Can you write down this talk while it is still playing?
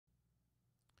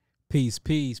Peace,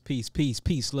 peace, peace, peace,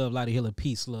 peace, love, light of healing,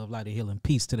 peace, love, light of healing,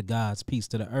 peace to the gods, peace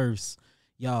to the earths.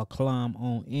 Y'all climb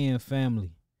on in,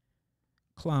 family.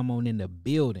 Climb on in the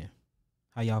building.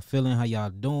 How y'all feeling? How y'all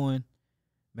doing?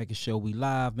 Making sure we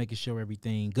live, making sure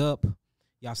everything up.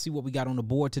 Y'all see what we got on the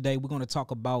board today? We're going to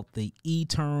talk about the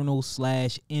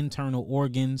eternal/internal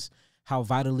organs, how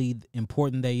vitally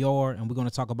important they are, and we're going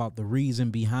to talk about the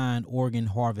reason behind organ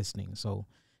harvesting. So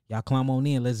y'all climb on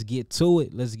in. Let's get to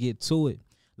it. Let's get to it.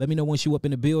 Let me know once you up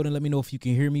in the building. Let me know if you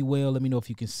can hear me well. Let me know if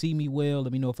you can see me well.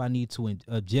 Let me know if I need to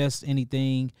adjust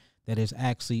anything that is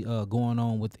actually going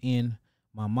on within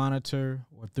my monitor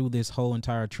or through this whole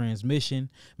entire transmission.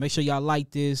 Make sure y'all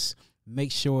like this.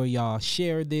 Make sure y'all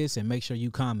share this and make sure you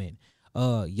comment.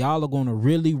 Y'all are going to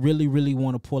really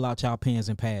want to pull out y'all pens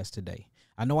and pads today.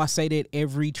 I know I say that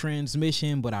every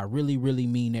transmission, but I really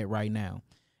mean that right now.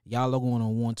 Y'all are going to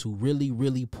want to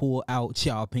really pull out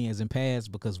y'all pens and pads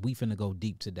because we finna go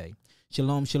deep today.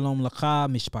 Shalom, shalom, laka,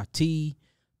 mishpati.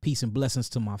 Peace and blessings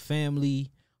to my family.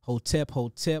 Hotep,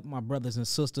 hotep, my brothers and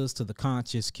sisters, to the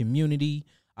conscious community.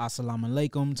 Assalamu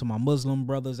alaikum to my Muslim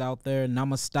brothers out there.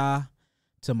 Namaste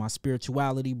to my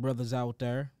spirituality brothers out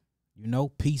there. You know,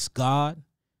 peace, God,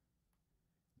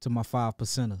 to my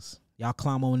 5%ers. Y'all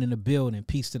climb on in the building.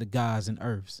 Peace to the gods and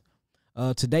earths.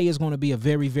 Today is going to be a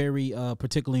very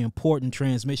particularly important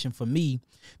transmission for me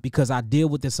because I deal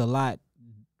with this a lot.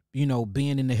 You know,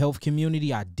 being in the health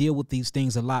community, I deal with these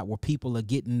things a lot where people are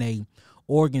getting their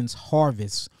organs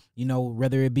harvest, you know,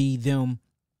 whether it be them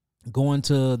going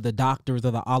to the doctors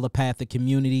or the allopathic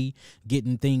community,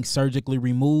 getting things surgically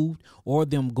removed, or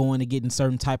them going to getting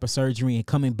certain type of surgery and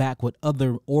coming back with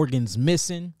other organs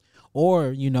missing,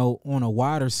 or, you know, on a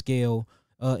wider scale,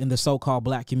 in the so-called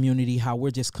black community, how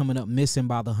we're just coming up missing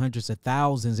by the hundreds of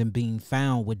thousands and being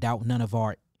found without none of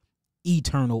our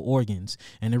eternal organs.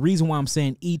 And the reason why I'm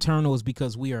saying eternal is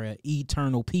because we are an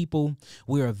eternal people.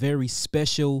 We are a very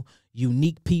special,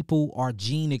 unique people. Our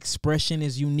gene expression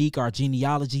is unique. Our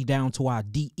genealogy down to our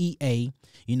DEA,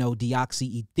 you know,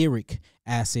 deoxyetheric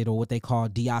acid, or what they call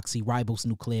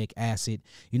deoxyribonucleic acid.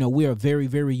 You know, we are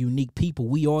very unique people.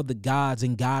 We are the gods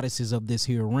and goddesses of this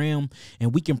here realm,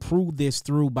 and we can prove this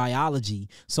through biology.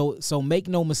 So make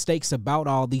no mistakes about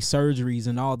all these surgeries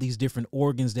and all these different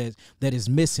organs that is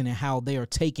missing and how they are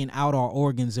taking out our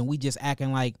organs, and we just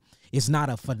acting like it's not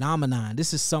a phenomenon.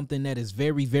 This is something that is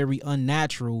very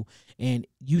unnatural, and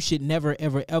you should never,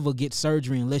 ever get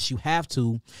surgery unless you have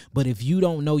to. But if you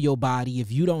don't know your body,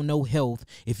 if you don't know health,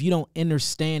 if you don't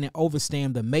understand and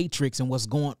overstand the matrix and what's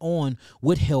going on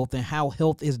with health and how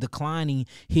health is declining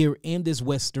here in this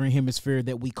Western hemisphere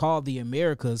that we call the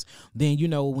Americas, then, you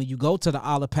know, when you go to the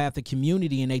allopathic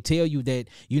community and they tell you that,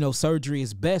 you know, surgery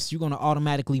is best, you're going to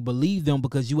automatically believe them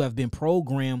because you have been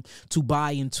programmed to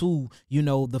buy into, you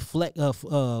know, the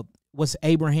what's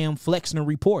Abraham Flexner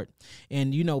report.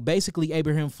 And, you know, basically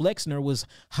Abraham Flexner was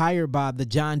hired by the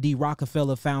John D.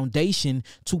 Rockefeller Foundation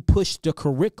to push the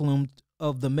curriculum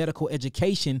of the medical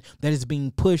education that is being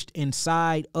pushed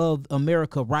inside of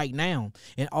America right now.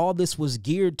 And all this was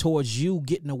geared towards you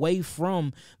getting away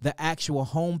from the actual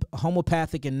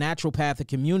homeopathic and naturopathic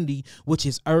community, which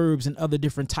is herbs and other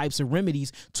different types of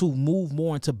remedies, to move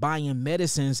more into buying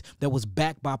medicines that was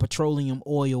backed by petroleum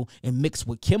oil and mixed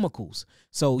with chemicals.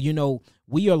 So, you know,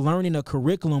 we are learning a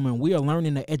curriculum and we are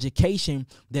learning an education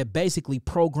that basically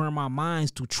program our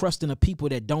minds to trust in the people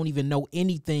that don't even know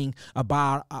anything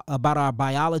about our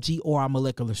biology or our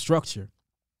molecular structure.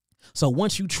 So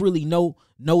once you truly know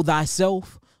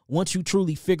thyself, once you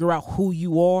truly figure out who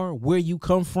you are, where you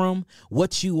come from,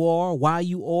 what you are, why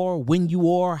you are, when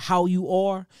you are, how you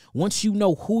are, once you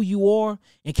know who you are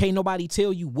and can't nobody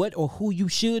tell you what or who you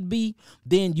should be,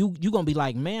 then you're going to be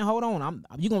like, man, hold on.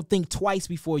 You're going to think twice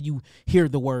before you hear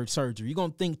the word surgery. You're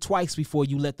going to think twice before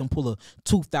you let them pull a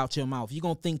tooth out your mouth. You're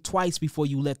going to think twice before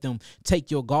you let them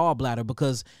take your gallbladder,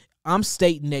 because I'm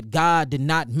stating that God did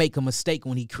not make a mistake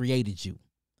when he created you.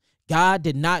 God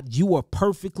did not. You are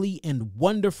perfectly and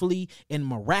wonderfully and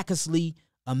miraculously,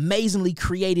 amazingly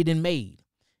created and made.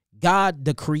 God,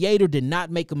 the creator, did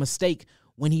not make a mistake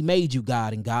when he made you,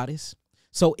 God and goddess.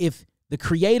 So if the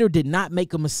creator did not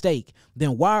make a mistake,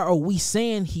 then why are we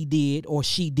saying he did or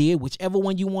she did, whichever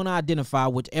one you want to identify,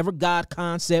 whichever God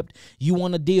concept you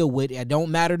want to deal with, it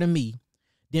don't matter to me.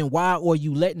 Then why are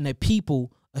you letting the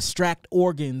people extract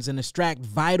organs and extract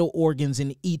vital organs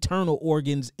and eternal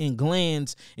organs and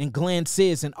glands and gland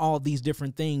cysts and all these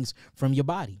different things from your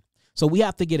body? So we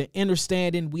have to get an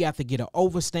understanding, we have to get an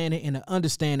overstanding and an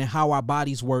understanding how our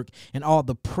bodies work and all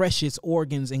the precious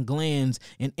organs and glands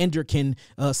and endocrine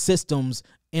systems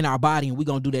in our body, and we're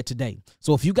going to do that today.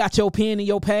 So if you got your pen and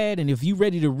your pad, and if you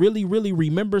ready to really, really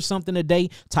remember something today,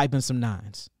 type in some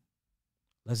 9s.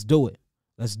 Let's do it.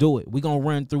 Let's do it. We're going to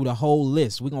run through the whole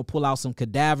list. We're going to pull out some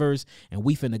cadavers, and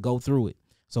we finna go through it.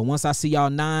 So once I see y'all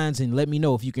 9s, and let me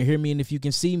know if you can hear me and if you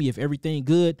can see me, if everything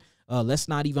good, let's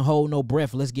not even hold no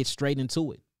breath. Let's get straight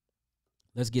into it.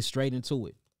 Let's get straight into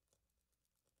it.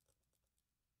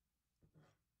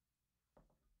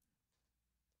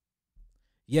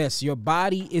 Yes, your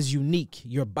body is unique.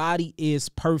 Your body is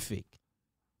perfect.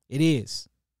 It is.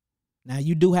 Now,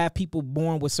 you do have people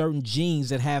born with certain genes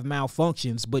that have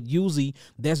malfunctions, but usually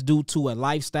that's due to a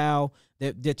lifestyle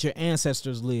that your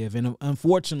ancestors live. And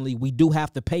unfortunately, we do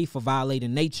have to pay for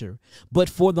violating nature. But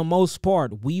for the most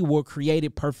part, we were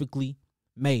created perfectly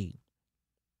made.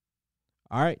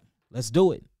 All right, let's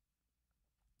do it.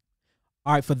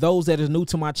 All right, for those that are new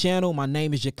to my channel, my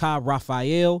name is Jakai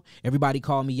Raphael. Everybody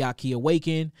call me Yaki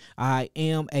Awaken. I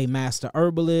am a master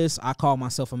herbalist. I call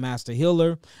myself a master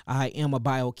healer. I am a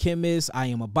biochemist. I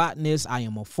am a botanist. I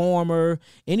am a farmer.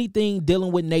 Anything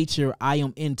dealing with nature, I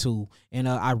am into. And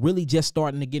I really just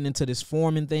starting to get into this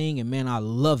farming thing, and man, I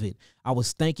love it. I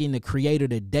was thanking the creator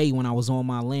today when I was on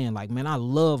my land. Like, man, I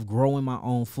love growing my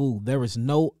own food. There is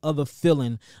no other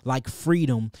feeling like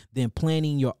freedom than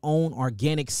planting your own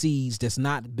organic seeds that's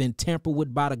not been tampered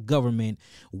with by the government,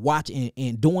 watching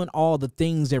and doing all the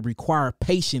things that require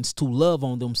patience to love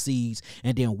on them seeds,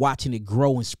 and then watching it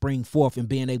grow and spring forth and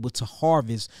being able to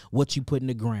harvest what you put in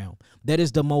the ground. That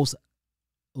is the most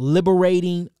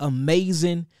liberating,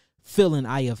 amazing feeling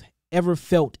I have ever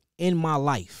felt in my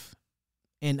life.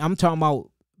 And I'm talking about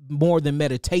more than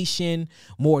meditation,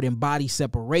 more than body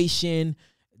separation.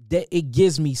 That it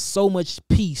gives me so much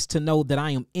peace to know that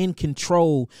I am in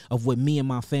control of what me and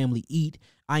my family eat.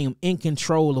 I am in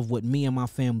control of what me and my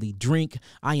family drink.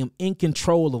 I am in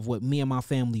control of what me and my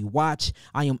family watch.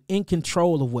 I am in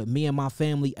control of what me and my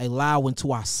family allow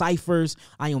into our ciphers.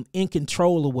 I am in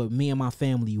control of what me and my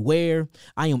family wear.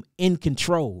 I am in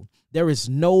control. There is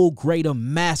no greater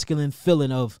masculine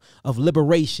feeling of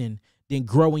liberation than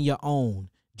growing your own,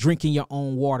 drinking your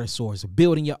own water source,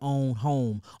 building your own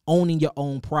home, owning your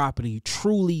own property,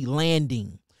 truly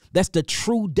landing. That's the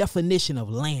true definition of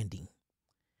landing.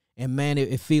 And man,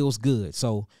 it feels good.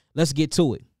 So let's get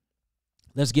to it.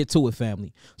 Let's get to it,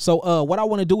 family. So what I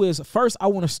want to do is, first, I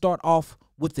want to start off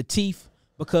with the teeth,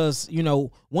 because, you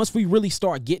know, once we really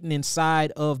start getting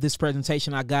inside of this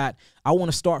presentation I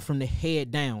want to start from the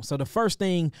head down. So the first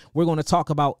thing we're going to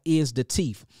talk about is the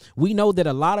teeth. We know that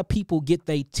a lot of people get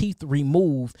their teeth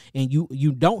removed, and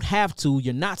you don't have to.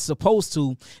 You're not supposed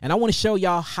to. And I want to show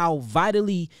y'all how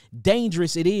vitally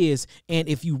dangerous it is. And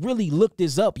if you really look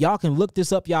this up, y'all can look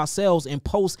this up yourselves and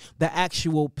post the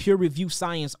actual peer review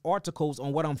science articles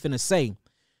on what I'm finna say.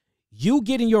 You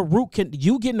getting a root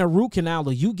canal,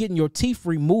 or you getting your teeth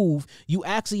removed, you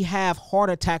actually have heart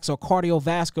attacks or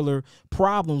cardiovascular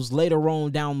problems later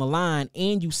on down the line,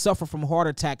 and you suffer from heart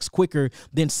attacks quicker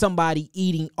than somebody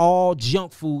eating all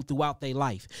junk food throughout their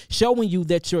life, showing you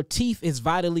that your teeth is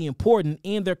vitally important,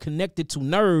 and they're connected to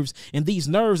nerves, and these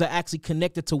nerves are actually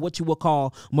connected to what you will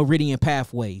call meridian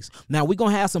pathways. Now, we're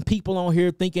going to have some people on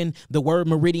here thinking the word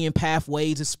meridian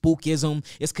pathways is spookism,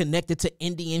 it's connected to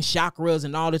Indian chakras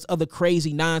and all this other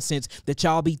crazy nonsense that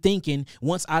y'all be thinking,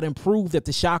 once I'd improve that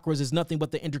the chakras is nothing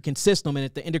but the endocrine system, and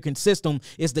that the endocrine system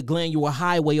is the glandular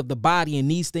highway of the body, and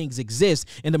these things exist,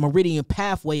 and the meridian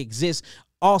pathway exists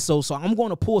also. So I'm going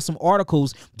to pull some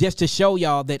articles just to show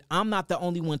y'all that I'm not the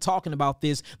only one talking about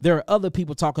this. There are other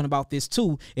people talking about this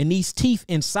too. And these teeth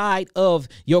inside of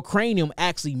your cranium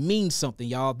actually mean something,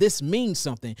 y'all. This means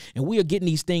something. And we are getting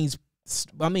these things,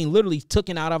 I mean, literally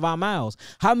taken out of our mouths.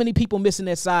 How many people missing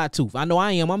that side tooth? I know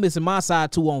I am. I'm missing my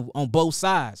side tooth on both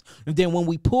sides. And then when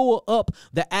we pull up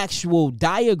the actual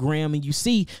diagram, and you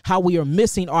see how we are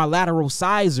missing our lateral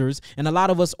incisors, and a lot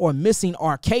of us are missing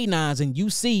our canines, and you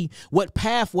see what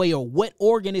pathway or what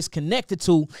organ is connected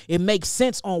to, it makes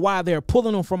sense on why they're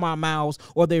pulling them from our mouths,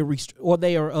 or they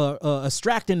are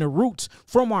extracting the roots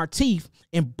from our teeth,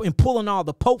 and pulling all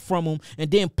the pulp from them,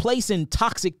 and then placing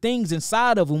toxic things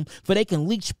inside of them for they can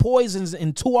leach poisons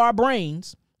into our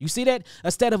brains. You see that?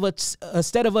 Instead of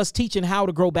us teaching how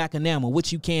to grow back enamel,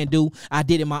 which you can do, I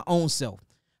did it my own self.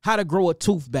 How to grow a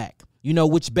tooth back, you know,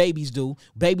 which babies do.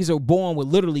 Babies are born with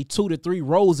literally 2 to 3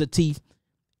 rows of teeth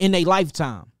in their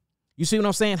lifetime. You see what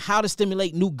I'm saying? How to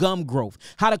stimulate new gum growth,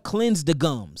 how to cleanse the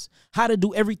gums, how to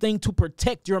do everything to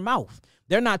protect your mouth.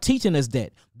 They're not teaching us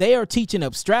that. They are teaching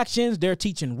abstractions. They're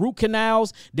teaching root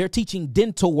canals. They're teaching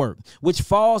dental work, which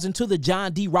falls into the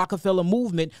John D. Rockefeller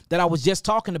movement that I was just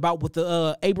talking about with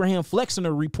the Abraham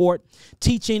Flexner report,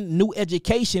 teaching new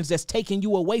educations that's taking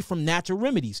you away from natural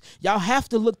remedies. Y'all have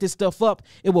to look this stuff up.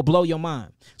 It will blow your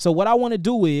mind. So what I want to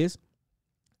do is,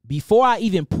 before I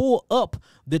even pull up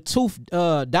the tooth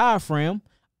diaphragm,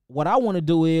 what I want to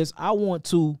do is I want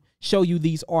to show you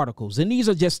these articles, and these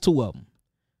are just two of them.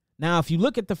 Now, if you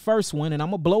look at the first one, and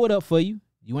I'm going to blow it up for you,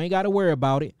 you ain't got to worry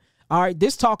about it. All right,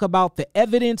 this talk about the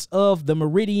evidence of the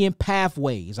meridian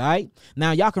pathways, all right?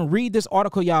 Now, y'all can read this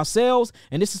article yourselves,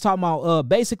 and this is talking about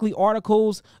basically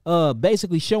articles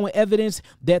basically showing evidence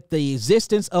that the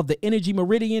existence of the energy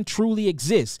meridian truly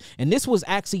exists. And this was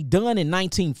actually done in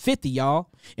 1950, y'all.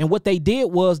 And what they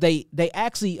did was they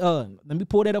actually, let me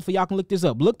pull that up for y'all can look this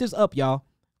up. Look this up, y'all.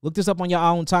 Look this up on your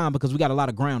own time because we got a lot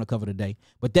of ground to cover today.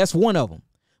 But that's one of them.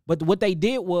 But what they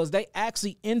did was they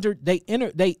actually they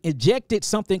injected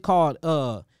something called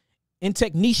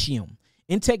intecnetium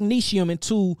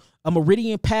into a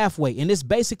meridian pathway. And it's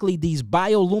basically these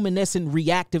bioluminescent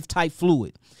reactive type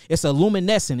fluid. It's a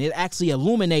luminescent. It actually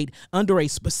illuminate under a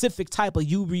specific type of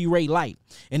UV ray light.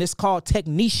 And it's called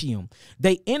technetium.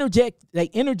 They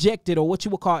interjected, or what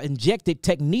you would call injected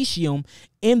technetium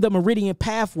in the meridian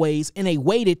pathways, and they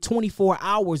waited 24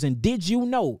 hours. And did you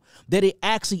know that it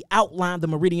actually outlined the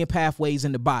meridian pathways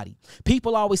in the body?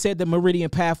 People always said the meridian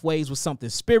pathways was something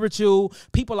spiritual.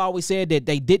 People always said that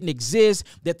they didn't exist,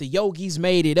 that the yogis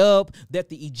made it up, that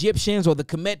the Egyptians or the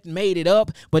Kemet made it up.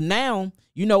 But now,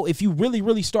 you know, if you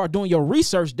really start doing your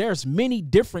research, there's many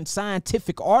different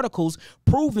scientific articles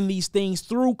proving these things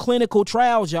through clinical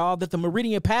trials, y'all, that the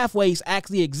meridian pathways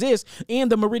actually exist,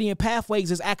 and the meridian pathways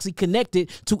is actually connected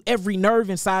to every nerve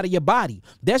inside of your body.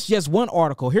 That's just one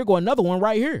article. Here go another one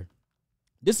right here.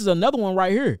 This is another one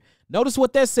right here. Notice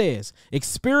what that says.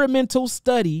 Experimental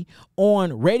study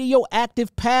on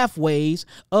radioactive pathways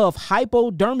of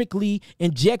hypodermically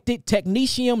injected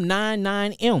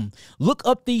technetium-99M. Look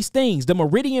up these things. The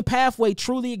meridian pathway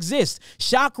truly exists.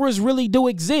 Chakras really do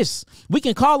exist. We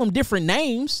can call them different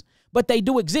names, but they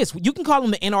do exist. You can call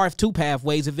them the NRF2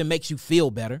 pathways if it makes you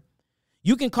feel better.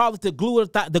 You can call it the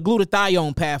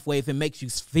glutathione pathway if it makes you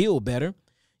feel better.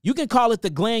 You can call it the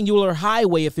glandular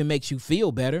highway if it makes you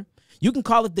feel better. You can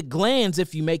call it the glands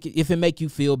if it make you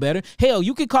feel better. Hell,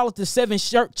 you can call it the seven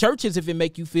churches if it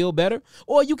make you feel better.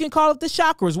 Or you can call it the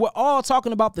chakras. We're all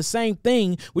talking about the same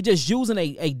thing. We're just using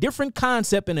a different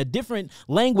concept and a different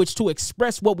language to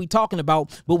express what we're talking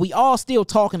about, but we all still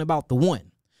talking about the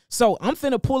one. So I'm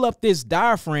finna pull up this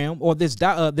diaphragm or this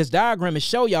diagram and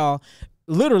show y'all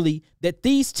literally that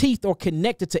these teeth are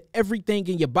connected to everything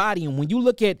in your body. And when you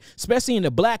look at, especially in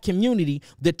the black community,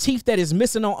 the teeth that is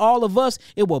missing on all of us,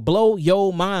 it will blow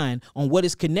your mind on what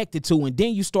it's connected to. And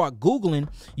then you start Googling,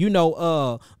 you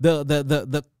know,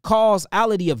 the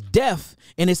causality of death,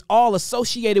 and it's all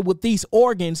associated with these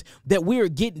organs that we're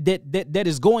getting that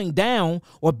is going down,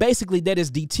 or basically that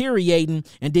is deteriorating.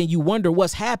 And then you wonder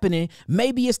what's happening.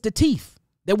 Maybe it's the teeth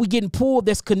that we're getting pulled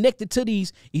that's connected to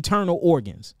these eternal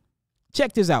organs.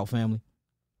 Check this out, family.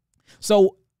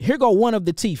 So here go one of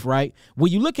the teeth, right? When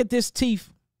you look at this teeth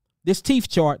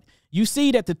chart, you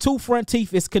see that the two front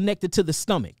teeth is connected to the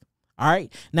stomach. All right.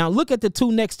 Now look at the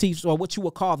two next teeth, or what you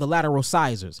would call the lateral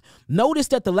incisors. Notice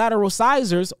that the lateral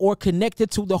incisors are connected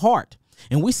to the heart.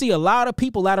 And we see a lot of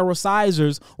people, lateral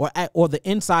incisors or the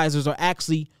incisors are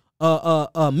actually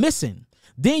missing.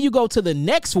 Then you go to the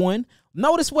next one.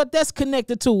 Notice what that's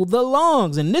connected to, the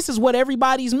lungs. And this is what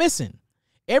everybody's missing.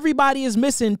 Everybody is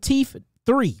missing teeth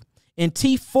 3 and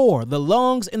teeth 4, the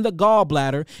lungs and the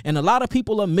gallbladder, and a lot of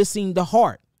people are missing the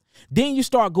heart. Then you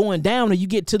start going down and you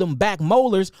get to them back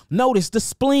molars. Notice the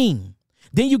spleen.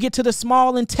 Then you get to the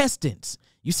small intestines.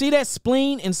 You see that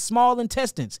spleen and small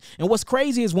intestines. And what's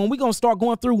crazy is when we're going to start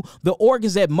going through the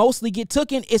organs that mostly get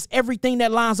taken, it's everything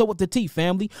that lines up with the teeth,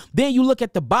 family. Then you look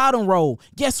at the bottom row.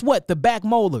 Guess what? The back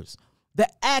molars, the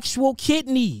actual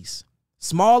kidneys,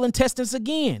 small intestines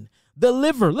again. The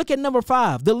liver, look at number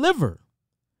 5, the liver.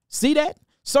 See that?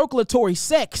 Circulatory,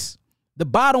 sex, the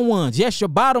bottom ones. Yes, your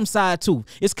bottom side tooth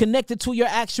is connected to your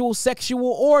actual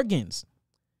sexual organs.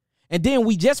 And then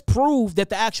we just proved that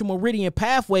the actual meridian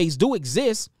pathways do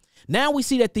exist. Now we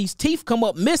see that these teeth come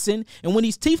up missing. And when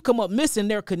these teeth come up missing,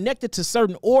 they're connected to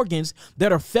certain organs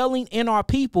that are failing in our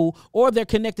people, or they're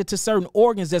connected to certain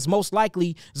organs that's most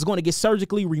likely is going to get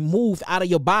surgically removed out of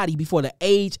your body before the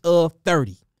age of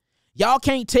 30. Y'all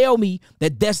can't tell me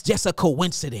that that's just a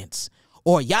coincidence,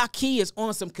 or y'all key is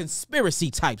on some conspiracy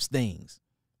types things.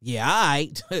 Yeah, all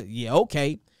right. Yeah,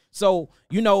 okay. So,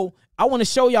 you know, I want to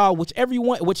show y'all which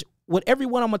with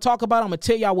everyone I'm going to talk about, I'm going to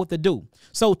tell y'all what to do.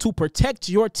 So to protect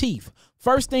your teeth,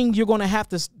 first thing you're going to have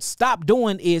to stop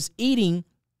doing is eating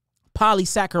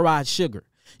polysaccharide sugar.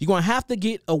 You're going to have to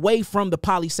get away from the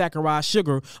polysaccharide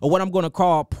sugar, or what I'm going to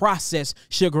call processed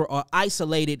sugar, or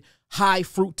isolated high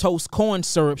fructose corn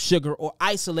syrup sugar, or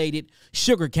isolated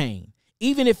sugar cane.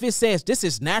 Even if it says this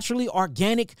is naturally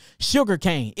organic sugar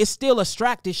cane, it's still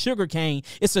extracted sugar cane.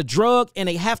 It's a drug, and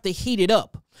they have to heat it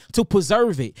up to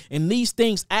preserve it. And these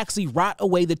things actually rot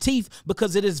away the teeth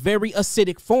because it is very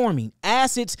acidic forming.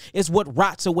 Acids is what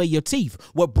rots away your teeth.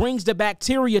 What brings the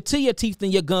bacteria to your teeth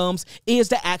and your gums is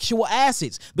the actual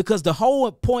acids, because the whole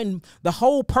important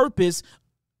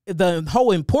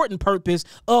purpose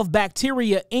of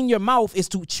bacteria in your mouth is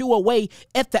to chew away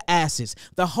at the acids.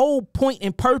 The whole point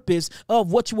and purpose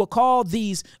of what you will call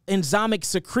these enzymic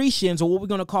secretions, or what we're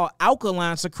going to call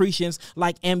alkaline secretions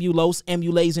like amylose,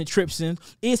 amylase, and trypsin,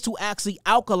 is to actually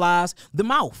alkalize the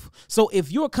mouth. So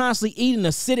if you're constantly eating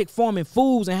acidic forming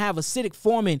foods and have acidic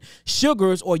forming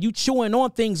sugars, or you chewing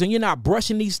on things and you're not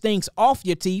brushing these things off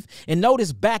your teeth, and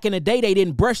notice back in the day they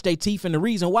didn't brush their teeth, and the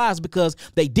reason why is because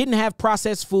they didn't have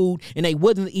processed food and they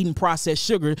wasn't eating processed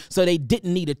sugar, so they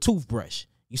didn't need a toothbrush.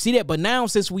 You see that? But now,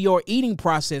 since we are eating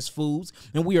processed foods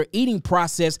and we are eating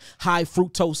processed high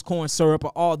fructose corn syrup,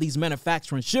 or all these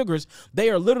manufacturing sugars, they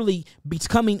are literally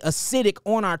becoming acidic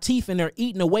on our teeth, and they're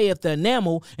eating away at the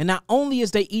enamel. And not only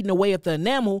is they eating away at the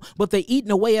enamel, but they're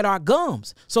eating away at our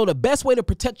gums. So the best way to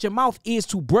protect your mouth is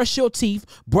to brush your teeth,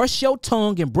 brush your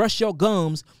tongue, and brush your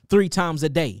gums 3 times a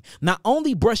day. Not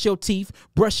only brush your teeth,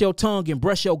 brush your tongue, and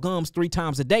brush your gums 3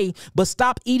 times a day, but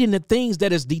stop eating the things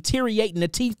that is deteriorating the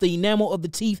teeth, the enamel of the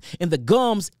teeth, and the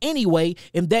gums anyway,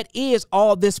 and that is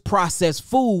all this processed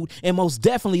food, and most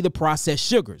definitely the processed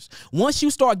sugars. Once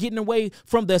you start getting away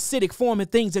from the acidic forming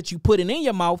things that you put in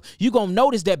your mouth, you're going to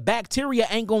notice that bacteria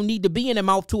ain't going to need to be in the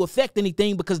mouth to affect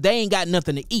anything, because they ain't got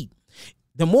nothing to eat.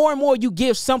 The more and more you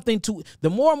give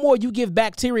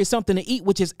bacteria something to eat,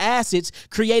 which is acids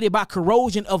created by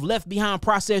corrosion of left behind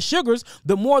processed sugars,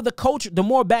 the more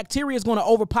bacteria is going to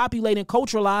overpopulate and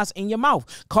culturalize in your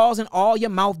mouth, causing all your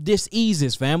mouth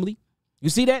diseases, family. You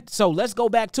see that? So let's go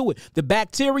back to it. The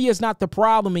bacteria is not the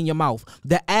problem in your mouth.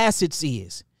 The acids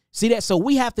is. See that? So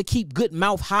we have to keep good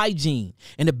mouth hygiene.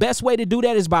 And the best way to do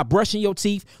that is by brushing your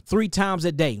teeth 3 times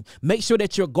a day. Make sure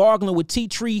that you're gargling with tea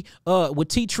tree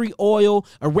oil,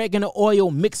 oregano oil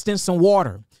mixed in some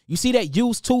water. You see that?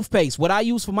 Use toothpaste. What I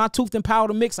use for my tooth and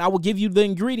powder mix, I will give you the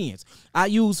ingredients. I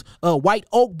use white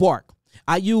oak bark.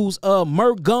 I use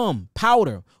myrrh gum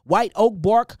powder, white oak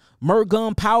bark, myrrh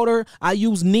gum powder. I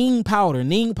use neem powder.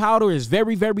 Neem powder is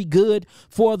very, very good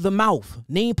for the mouth.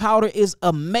 Neem powder is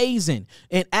amazing.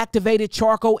 And activated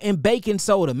charcoal and baking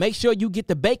soda. Make sure you get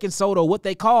the baking soda, what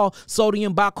they call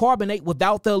sodium bicarbonate,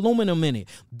 without the aluminum in it.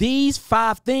 These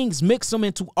 5 things, mix them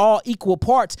into all equal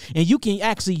parts, and you can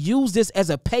actually use this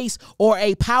as a paste or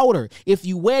a powder. If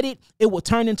you wet it, it will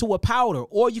turn into a powder,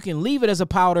 or you can leave it as a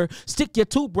powder, stick your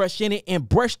toothbrush in it, and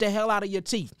brush the hell out of your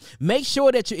teeth. Make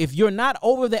sure that if you're not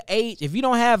over the age, if you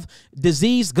don't have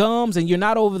diseased gums and you're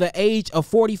not over the age of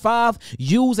 45,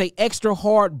 use a extra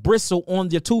hard bristle on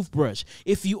your toothbrush.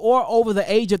 If you are over the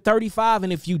age of 35,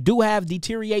 and if you do have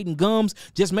deteriorating gums,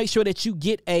 just make sure that you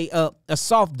get a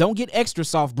soft, don't get extra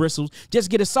soft bristles, just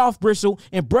get a soft bristle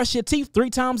and brush your teeth 3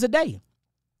 times a day.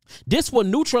 This will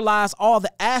neutralize all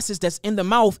the acids that's in the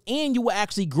mouth, and you will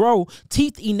actually grow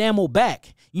teeth enamel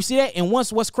back. You see that? And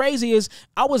what's crazy is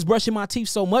I was brushing my teeth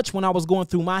so much when I was going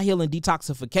through my healing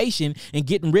detoxification and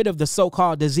getting rid of the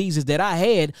so-called diseases that I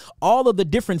had, all of the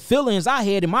different fillings I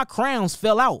had, and my crowns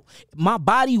fell out. My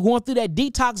body going through that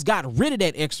detox got rid of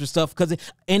that extra stuff,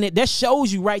 that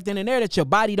shows you right then and there that your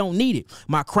body don't need it.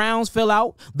 My crowns fell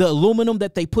out. The aluminum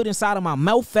that they put inside of my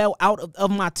mouth fell out of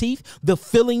my teeth. The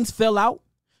fillings fell out,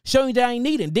 showing you that I ain't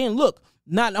need it. Then look,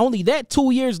 not only that,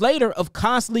 2 years later of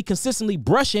consistently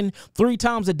brushing 3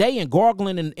 times a day and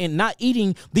gargling and not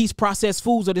eating these processed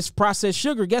foods or this processed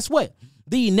sugar, guess what?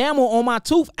 The enamel on my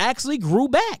tooth actually grew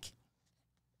back.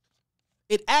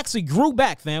 It actually grew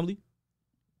back, family.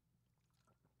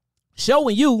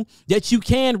 Showing you that you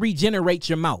can regenerate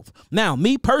your mouth. Now,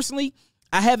 me personally,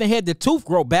 I haven't had the tooth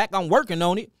grow back. I'm working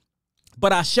on it.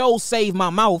 But I sure saved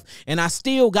my mouth, and I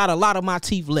still got a lot of my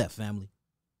teeth left, family.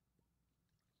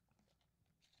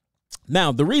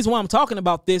 Now, the reason why I'm talking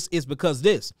about this is because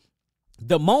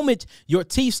The moment your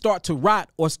teeth start to rot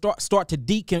or start to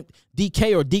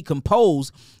decay or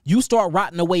decompose, you start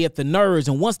rotting away at the nerves.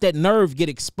 And once that nerve get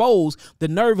exposed, the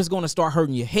nerve is going to start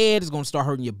hurting your head. It's going to start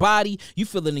hurting your body. You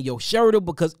feel it in your shoulder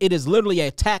because it is literally an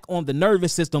attack on the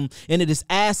nervous system, and it is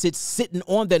acid sitting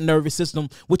on that nervous system,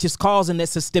 which is causing that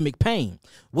systemic pain.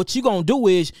 What you're going to do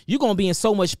is you're going to be in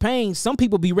so much pain. Some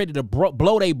people be ready to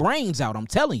blow their brains out. I'm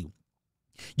telling you.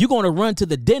 You're going to run to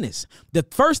the dentist. The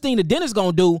first thing the dentist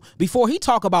going to do before he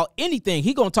talk about anything,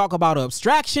 he going to talk about an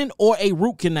abstraction or a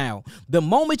root canal. The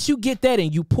moment you get that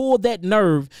and you pull that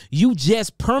nerve, you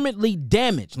just permanently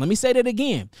damage. Let me say that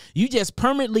again. You just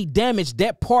permanently damage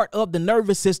that part of the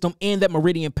nervous system in that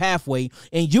meridian pathway.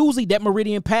 And usually that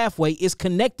meridian pathway is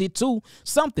connected to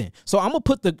something. So I'm going to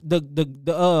put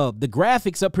the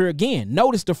graphics up here again.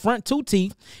 Notice the front two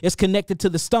teeth is connected to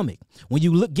the stomach. When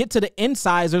you get to the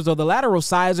incisors or the lateral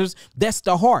incisors, that's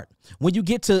the heart. When you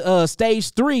get to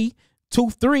stage 3,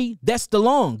 tooth 3, that's the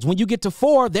lungs. When you get to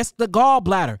 4, that's the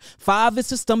gallbladder. 5 is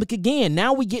the stomach again.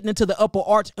 Now we getting into the upper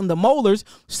arch and the molars.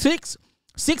 6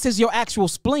 is your actual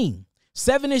spleen.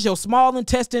 7 is your small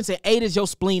intestines, and 8 is your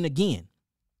spleen again.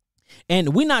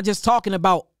 And we're not just talking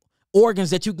about organs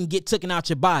that you can get taken out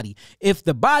your body. If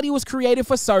the body was created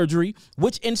for surgery,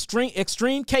 which in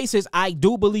extreme cases, I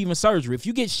do believe in surgery. If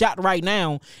you get shot right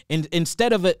now, and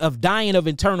instead of dying of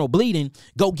internal bleeding,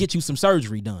 go get you some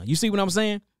surgery done. You see what I'm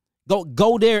saying?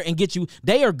 Go there and get you.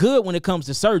 They are good when it comes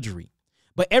to surgery.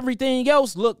 But everything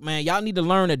else, look, man, y'all need to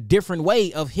learn a different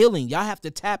way of healing. Y'all have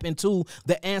to tap into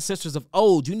the ancestors of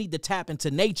old. You need to tap into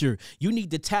nature. You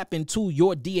need to tap into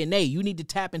your DNA. You need to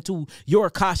tap into your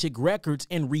Akashic records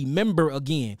and remember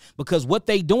again. Because what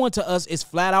they doing to us is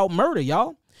flat out murder,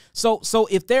 y'all. So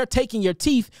if they're taking your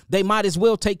teeth, they might as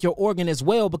well take your organ as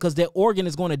well, because that organ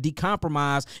is going to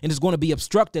decompromise and is going to be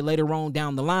obstructed later on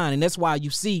down the line. And that's why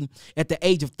you see at the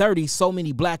age of 30, so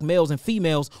many black males and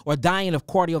females are dying of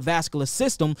cardiovascular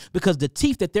system, because the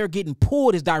teeth that they're getting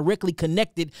pulled is directly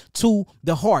connected to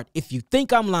the heart. If you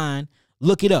think I'm lying,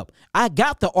 look it up. I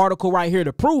got the article right here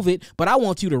to prove it, but I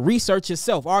want you to research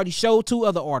yourself. I already showed 2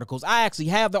 other articles. I actually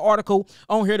have the article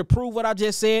on here to prove what I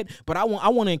just said, but I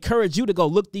want to encourage you to go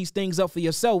look these things up for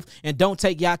yourself and don't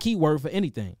take y'all keyword for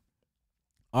anything.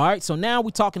 All right, so now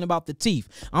we're talking about the teeth.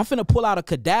 I'm finna pull out a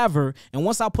cadaver, and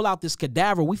once I pull out this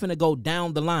cadaver, we finna go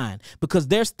down the line, because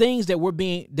there's things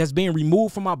that that's being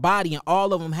removed from our body, and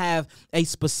all of them have a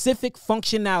specific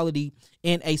functionality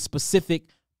and a specific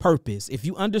purpose. If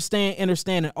you understand, and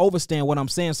overstand what I'm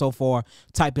saying so far,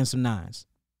 type in some 9s.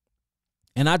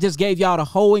 And I just gave y'all the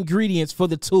whole ingredients for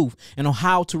the tooth and on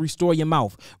how to restore your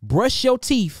mouth. Brush your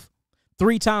teeth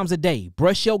 3 times a day.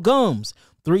 Brush your gums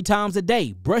 3 times a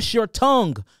day. Brush your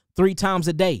tongue 3 times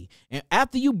a day. And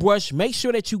after you brush, make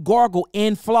sure that you gargle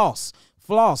and floss.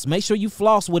 Floss. Make sure you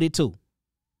floss with it too.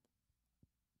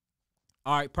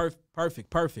 All right,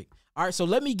 perfect. All right, so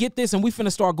let me get this, and we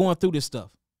finna start going through this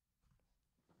stuff.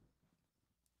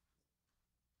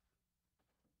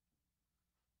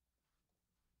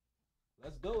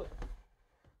 Let's do it.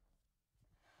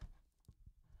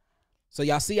 So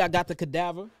y'all see I got the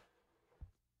cadaver.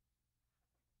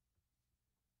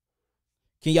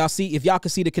 Can y'all see? If y'all can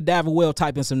see the cadaver well,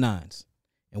 type in some 9s.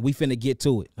 And we finna get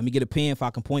to it. Let me get a pen if I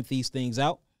can point these things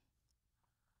out.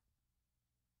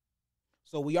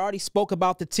 So we already spoke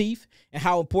about the teeth and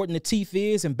how important the teeth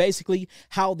is, and basically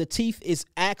how the teeth is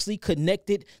actually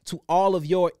connected to all of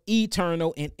your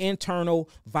eternal and internal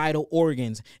vital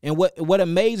organs. And what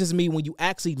amazes me when you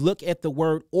actually look at the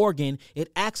word organ,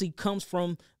 it actually comes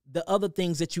from the other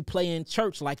things that you play in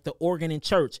church, like the organ in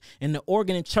church. And the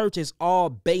organ in church is all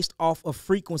based off of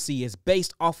frequency. It's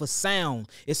based off of sound.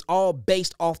 It's all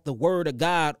based off the word of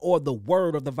God, or the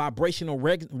word of the vibrational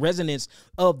resonance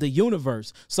of the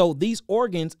universe. So these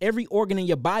organs, every organ in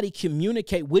your body,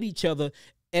 communicate with each other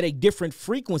at a different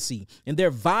frequency, and they're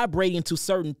vibrating to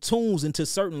certain tunes and to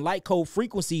certain light code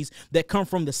frequencies that come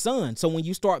from the sun. So when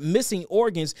you start missing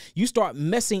organs, you start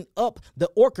messing up the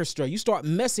orchestra. You start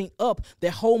messing up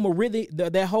that whole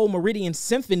meridian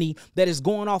symphony that is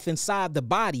going off inside the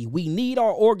body. We need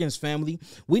our organs, family.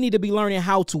 We need to be learning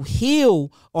how to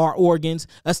heal our organs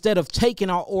instead of taking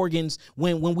our organs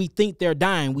when we think they're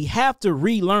dying. We have to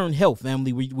relearn health,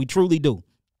 family. We truly do.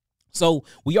 So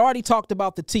we already talked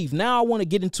about the teeth. Now I want to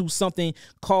get into something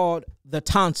called the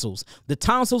tonsils. The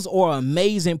tonsils are an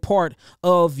amazing part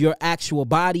of your actual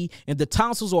body, and the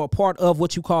tonsils are a part of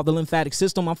what you call the lymphatic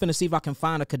system. I'm finna see if I can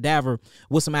find a cadaver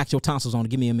with some actual tonsils on it.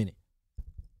 Give me a minute.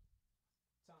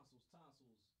 Tonsils.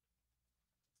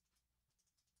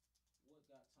 What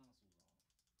got tonsils on?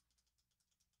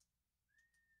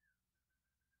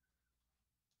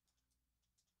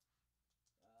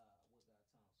 What got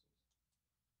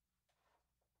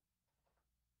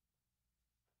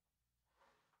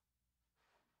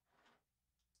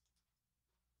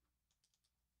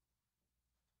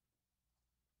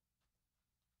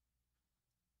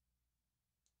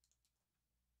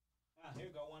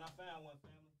Here go one. I found one,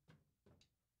 family.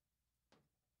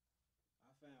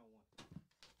 I found one.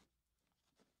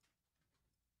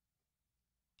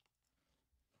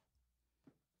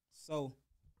 So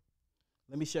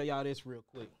let me show y'all this real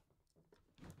quick.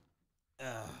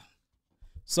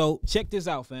 So check this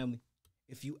out, family.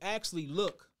 If you actually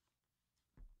look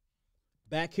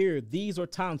back here, these are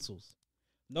tonsils.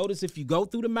 Notice if you go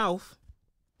through the mouth,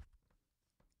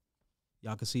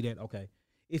 y'all can see that? Okay.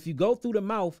 If you go through the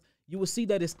mouth, you will see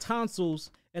that it's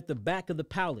tonsils at the back of the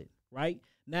palate, right?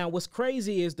 Now, what's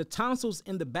crazy is the tonsils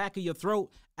in the back of your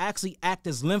throat actually act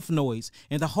as lymph nodes.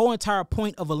 And the whole entire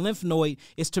point of a lymph node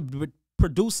is to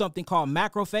produce something called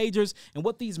macrophages. And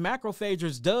what these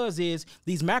macrophages does is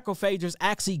these macrophages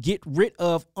actually get rid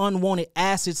of unwanted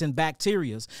acids and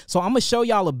bacteria. So I'm gonna show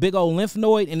y'all a big old lymph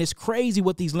node, and it's crazy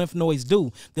what these lymph nodes do.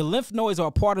 The lymph nodes are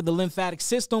a part of the lymphatic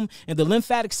system, and the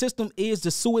lymphatic system is the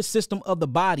sewage system of the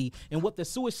body. And what the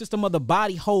sewage system of the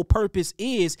body whole purpose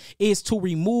is to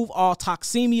remove all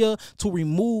toxemia, to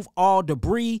remove all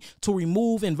debris, to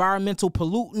remove environmental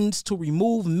pollutants, to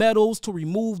remove metals, to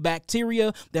remove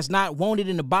bacteria that's not wanted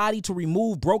in the body, to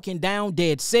remove broken down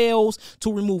dead cells,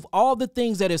 to remove all the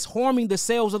things that is harming the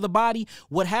cells of the body.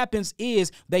 What happens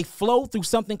is they flow through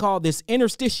something called this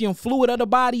interstitial fluid of the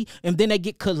body, and then they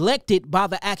get collected by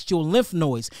the actual lymph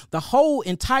nodes. The whole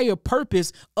entire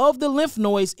purpose of the lymph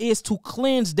nodes is to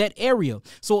cleanse that area.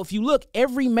 So if you look,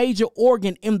 every major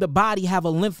organ in the body have a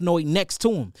lymph node next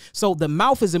to them. So the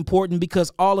mouth is important because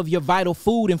all of your vital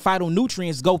food and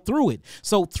phytonutrients go through it.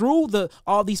 So through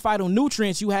all these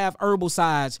phytonutrients, you have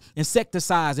herbicides,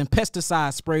 insecticides, and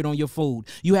pesticides sprayed on your food.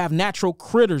 You have natural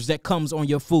critters that comes on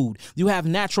your food. You have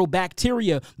natural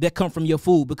bacteria that come from your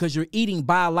food because you're eating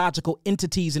biological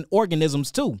entities and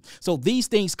organisms too. So these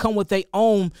things come with their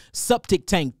own septic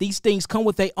tank. These things come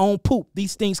with their own poop.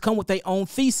 These things come with their own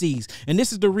feces. And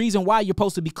this is the reason why you're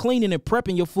supposed to be cleaning and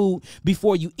prepping your food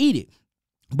before you eat it.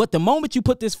 But the moment you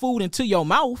put this food into your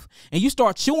mouth and you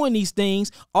start chewing these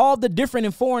things, all the different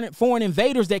and foreign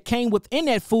invaders that came within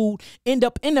that food end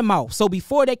up in the mouth. So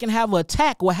before they can have an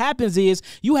attack, what happens is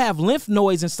you have lymph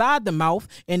nodes inside the mouth,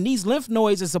 and these lymph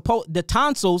nodes the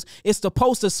tonsils is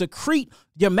supposed to secrete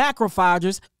your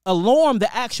macrophages, alarm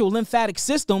the actual lymphatic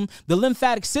system. The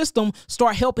lymphatic system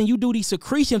start helping you do these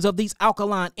secretions of these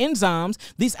alkaline enzymes.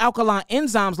 These alkaline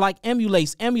enzymes like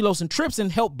amylase, amylose, and trypsin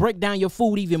help break down your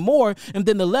food even more. And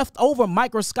then the leftover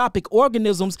microscopic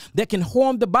organisms that can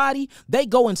harm the body, they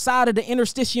go inside of the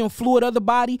interstitial fluid of the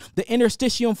body. The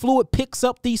interstitial fluid picks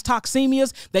up these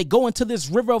toxemias. They go into this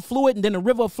river of fluid, and then the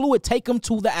river of fluid take them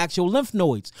to the actual lymph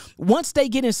nodes. Once they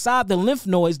get inside the lymph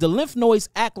nodes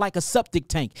act like a septic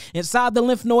tank. Inside the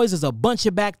lymph nodes is a bunch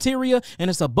of bacteria, and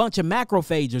it's a bunch of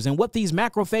macrophages. And what these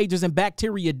macrophages and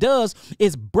bacteria does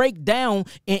is break down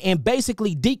and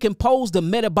basically decompose the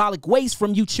metabolic waste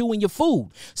from you chewing your food.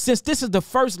 Since this is the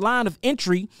first line of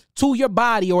entry to your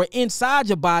body or inside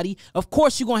your body, of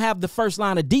course you're going to have the first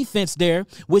line of defense there,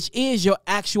 which is your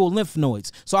actual lymph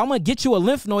nodes. So I'm going to get you a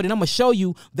lymph node, and I'm going to show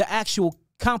you the actual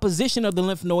composition of the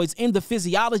lymph nodes and the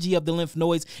physiology of the lymph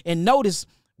nodes, and notice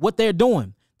what they're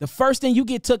doing. The first thing you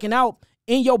get taken out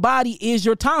in your body is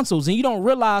your tonsils, and you don't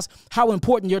realize how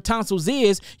important your tonsils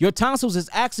is. Your tonsils is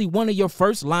actually one of your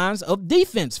first lines of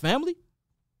defense, family.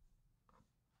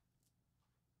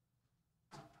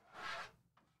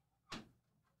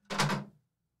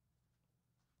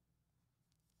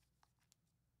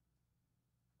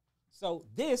 So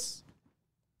this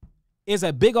is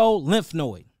a big old lymph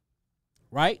node,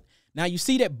 right? Now you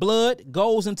see that blood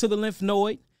goes into the lymph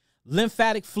node.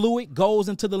 Lymphatic fluid goes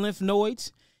into the lymph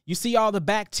nodes. You see all the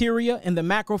bacteria and the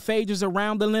macrophages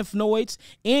around the lymph nodes,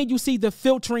 and you see the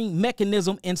filtering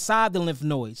mechanism inside the lymph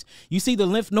nodes. You see the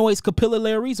lymph nodes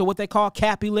capillaries, or what they call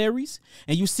capillaries,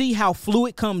 and you see how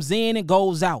fluid comes in and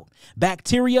goes out.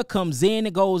 Bacteria comes in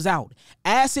and goes out.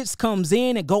 Acids comes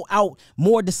in and go out,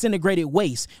 more disintegrated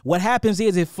waste. What happens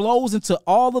is it flows into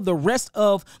all of the rest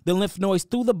of the lymph nodes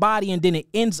through the body, and then it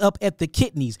ends up at the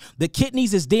kidneys. The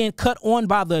kidneys is then cut on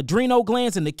by the adrenal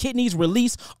glands, and the kidneys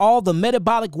release all the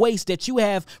metabolic waste that you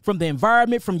have from the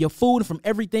environment, from your food, and from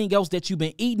everything else that you've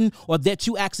been eating or that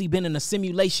you actually been in a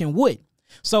simulation with.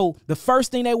 So the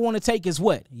first thing they want to take is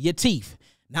what? Your teeth.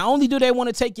 Not only do they want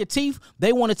to take your teeth,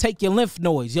 they want to take your lymph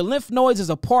nodes. Your lymph nodes is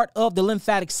a part of the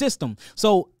lymphatic system.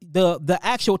 So the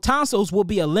actual tonsils will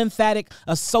be a lymphatic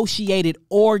associated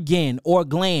organ or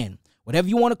gland, whatever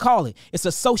you want to call it. It's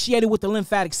associated with the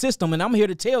lymphatic system. And I'm here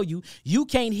to tell you, you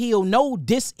can't heal no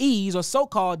dis-ease or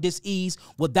so-called dis-ease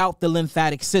without the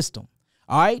lymphatic system.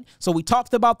 All right. So we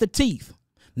talked about the teeth.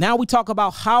 Now we talk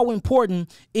about how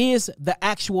important is the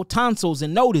actual tonsils.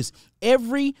 And notice,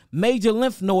 Every major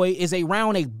lymph node is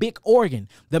around a big organ.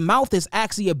 The mouth is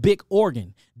actually a big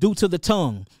organ due to the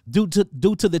tongue, due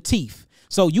to the teeth.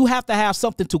 So you have to have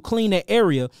something to clean that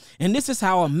area. And this is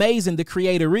how amazing the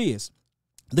Creator is.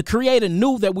 The Creator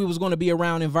knew that we was going to be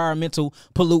around environmental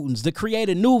pollutants. The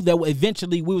Creator knew that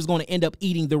eventually we was going to end up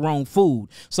eating the wrong food.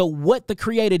 So what the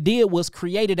Creator did was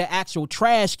created an actual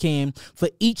trash can for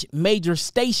each major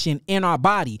station in our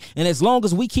body. And as long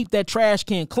as we keep that trash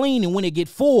can clean, and when it get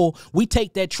full, we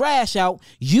take that trash out,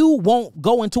 you won't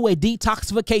go into a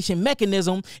detoxification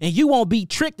mechanism, and you won't be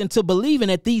tricked into believing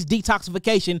that these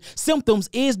detoxification symptoms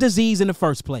is disease in the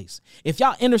first place. If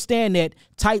y'all understand that,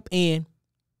 type in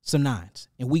some 9s,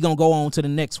 and we gonna go on to the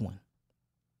next one.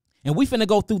 And we finna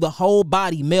go through the whole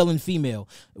body, male and female.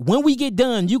 When we get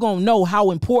done, you gonna know how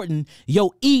important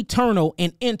your eternal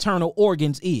and internal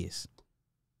organs is.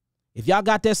 If y'all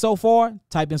got that so far,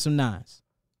 type in some 9s.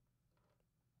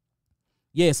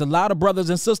 Yes, a lot of brothers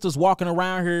and sisters walking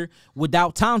around here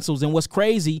without tonsils. And what's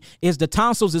crazy is the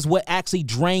tonsils is what actually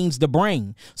drains the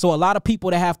brain. So a lot of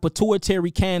people that have pituitary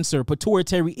cancer,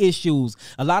 pituitary issues,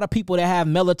 a lot of people that have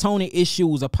melatonin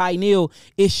issues or pineal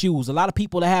issues, a lot of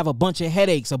people that have a bunch of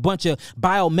headaches, a bunch of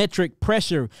biometric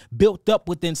pressure built up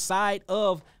within inside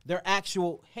of their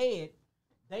actual head,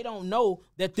 they don't know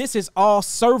that this is all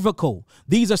cervical.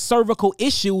 These are cervical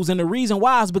issues, and the reason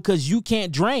why is because you can't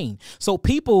drain. So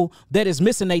people that is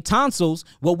missing their tonsils,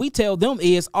 what we tell them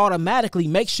is automatically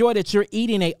make sure that you're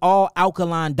eating a all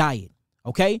alkaline diet.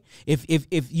 Okay,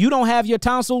 if you don't have your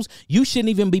tonsils, you shouldn't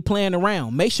even be playing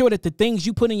around. Make sure that the things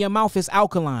you put in your mouth is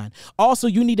alkaline. Also,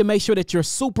 you need to make sure that you're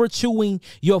super chewing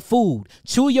your food.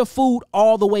 Chew your food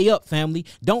all the way up, family.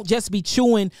 Don't just be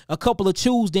chewing a couple of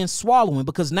chews then swallowing,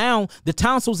 because now the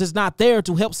tonsils is not there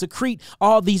to help secrete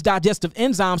all these digestive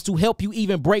enzymes to help you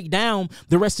even break down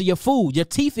the rest of your food. Your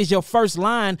teeth is your first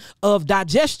line of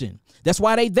digestion. That's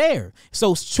why they there.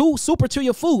 So super chew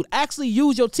your food. Actually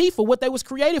use your teeth for what they was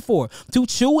created for, to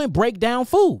chew and break down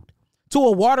food to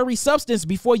a watery substance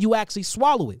before you actually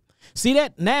swallow it. See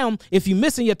that? Now, if you're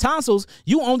missing your tonsils,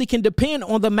 you only can depend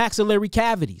on the maxillary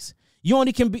cavities. You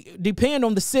only can depend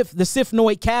on the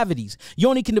syphnoid cavities. You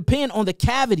only can depend on the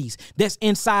cavities that's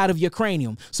inside of your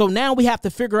cranium. So now we have to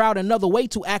figure out another way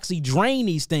to actually drain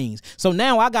these things. So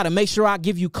now I got to make sure I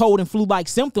give you cold and flu-like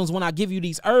symptoms when I give you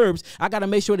these herbs. I got to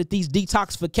make sure that these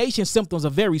detoxification symptoms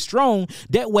are very strong.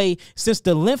 That way, since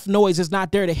the lymph nodes is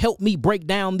not there to help me break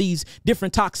down these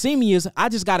different toxemias, I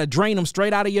just got to drain them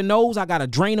straight out of your nose. I got to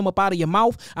drain them up out of your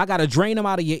mouth. I got to drain them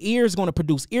out of your ears. It's going to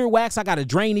produce earwax. I got to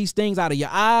drain these things out of your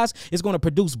eyes. It's going to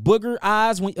produce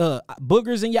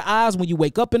boogers in your eyes when you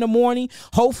wake up in the morning.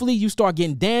 Hopefully you start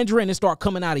getting dandruff and it start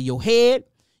coming out of your head.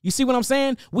 You see what I'm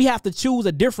saying? We have to choose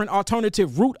a different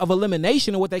alternative route of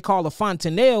elimination, or what they call a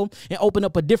fontanelle, and open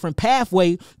up a different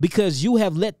pathway, because you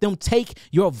have let them take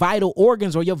your vital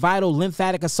organs or your vital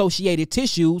lymphatic associated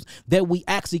tissues that we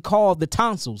actually call the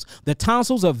tonsils. The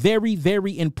tonsils are very,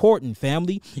 very important,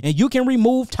 family. And you can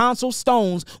remove tonsil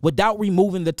stones without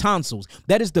removing the tonsils.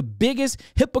 That is the biggest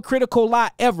hypocritical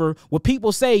lie ever, where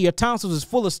people say your tonsils is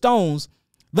full of stones.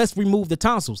 Let's remove the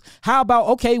tonsils. How about,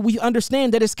 okay, we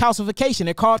understand that it's calcification.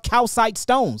 They're called calcite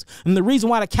stones. And the reason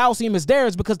why the calcium is there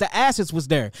is because the acids was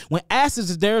there. When acids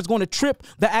is there, it's going to trip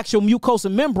the actual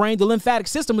mucosal membrane. The lymphatic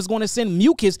system is going to send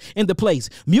mucus into place.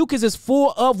 Mucus is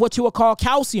full of what you would call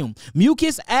calcium.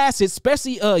 Mucus acid,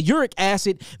 especially uric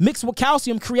acid, mixed with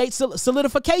calcium creates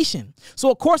solidification. So,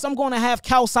 of course, I'm going to have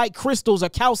calcite crystals or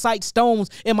calcite stones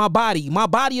in my body. My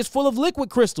body is full of liquid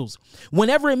crystals.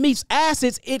 Whenever it meets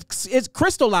acids, it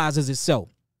crystallizes itself.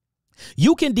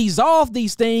 You can dissolve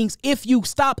these things if you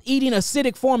stop eating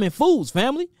acidic forming foods,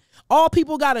 family. All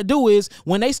people got to do is,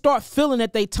 when they start feeling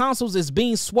that their tonsils is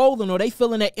being swollen or they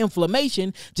feeling that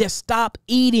inflammation, just stop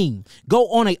eating.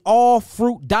 Go on an all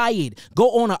fruit diet.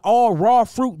 Go on an all raw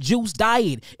fruit juice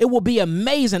diet. It will be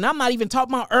amazing. I'm not even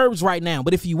talking about herbs right now,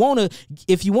 but if you want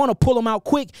to pull them out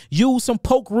quick, use some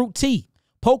poke root tea.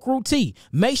 Poke root tea.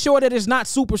 Make sure that it's not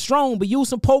super strong, but use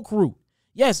some poke root.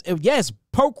 Yes,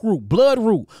 poke root, blood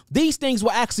root. These things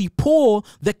will actually pull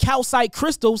the calcite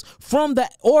crystals from it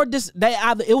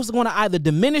was going to either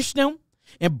diminish them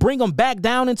and bring them back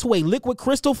down into a liquid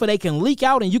crystal so they can leak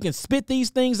out and you can spit these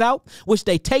things out, which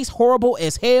they taste horrible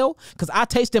as hell, because I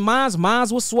tasted mine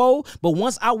was swole, but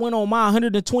once I went on my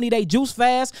 120-day juice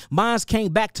fast, mine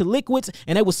came back to liquids,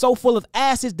 and it was so full of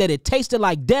acids that it tasted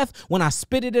like death when I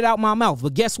spitted it out my mouth.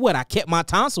 But guess what? I kept my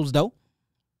tonsils, though.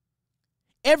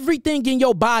 Everything in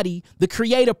your body, the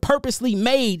Creator purposely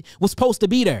made, was supposed to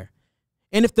be there.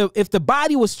 And if the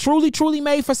body was truly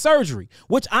made for surgery,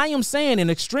 which I am saying in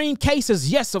extreme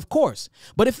cases, yes, of course.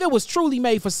 But if it was truly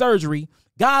made for surgery,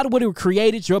 God would have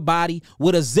created your body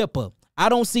with a zipper. I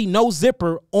don't see no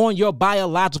zipper on your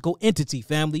biological entity,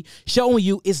 family, showing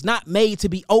you it's not made to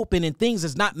be open and things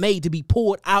is not made to be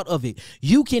pulled out of it.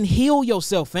 You can heal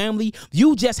yourself, family.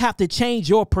 You just have to change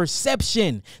your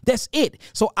perception. That's it.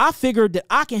 So I figured that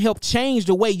I can help change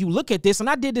the way you look at this. And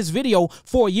I did this video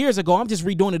 4 years ago. I'm just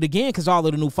redoing it again because all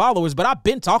of the new followers, but I've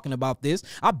been talking about this.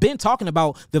 I've been talking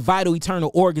about the vital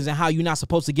eternal organs and how you're not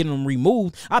supposed to get them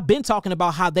removed. I've been talking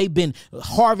about how they've been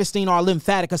harvesting our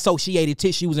lymphatic associated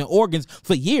tissues and organs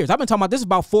for years. I've been talking about this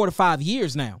about 4 to 5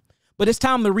 years now, but it's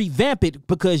time to revamp it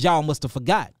because y'all must have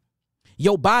forgot.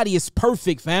 Your body is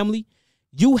perfect, family.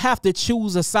 You have to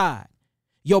choose a side.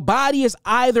 Your body is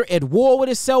either at war with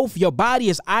itself, your body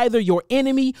is either your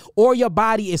enemy, or your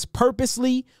body is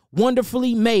purposely,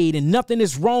 wonderfully made and nothing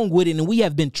is wrong with it. And we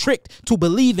have been tricked to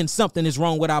believe in something is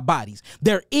wrong with our bodies.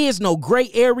 There is no gray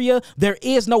area. There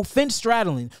is no fence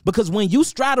straddling, because when you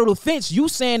straddle the fence, you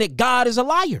saying that God is a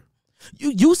liar.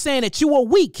 You saying that you are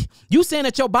weak. You saying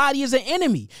that your body is an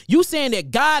enemy. You saying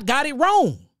that God got it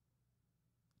wrong.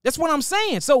 That's what I'm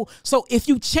saying. So if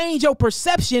you change your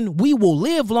perception, we will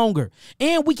live longer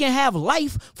and we can have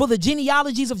life for the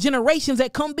genealogies of generations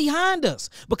that come behind us,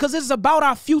 because it's about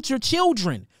our future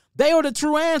children. They are the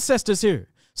true ancestors here.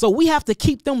 So we have to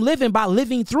keep them living by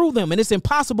living through them. And it's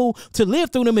impossible to live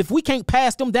through them if we can't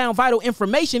pass them down vital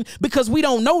information, because we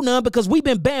don't know none, because we've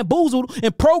been bamboozled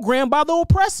and programmed by the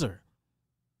oppressor.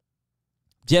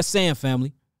 Just saying,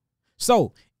 family.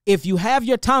 So if you have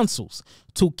your tonsils,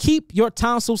 to keep your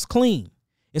tonsils clean,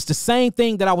 it's the same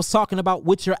thing that I was talking about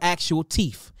with your actual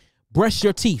teeth. Brush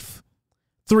your teeth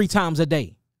 3 times a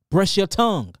day. Brush your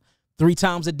tongue 3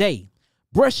 times a day.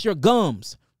 Brush your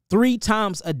gums 3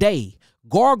 times a day.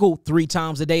 Gargle 3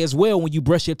 times a day as well when you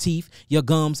brush your teeth, your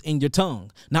gums, and your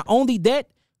tongue. Not only that,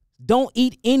 don't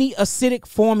eat any acidic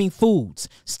forming foods.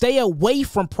 Stay away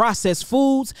from processed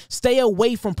foods. Stay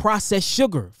away from processed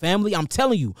sugar. Family, I'm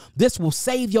telling you, this will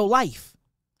save your life.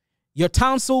 Your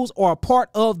tonsils are a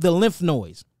part of the lymph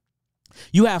nodes.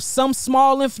 You have some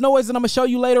small lymph nodes that I'm going to show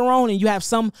you later on, and you have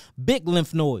some big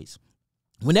lymph nodes.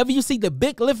 Whenever you see the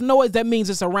big lymph nodes, that means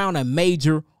it's around a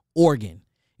major organ.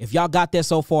 If y'all got that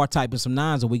so far, type in some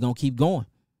 9s and we're going to keep going.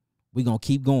 We're going to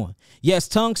keep going. Yes,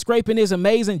 tongue scraping is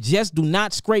amazing. Just do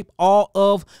not scrape all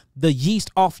of the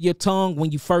yeast off your tongue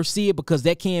when you first see it, because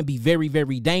that can be very,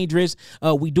 very dangerous.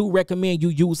 We do recommend you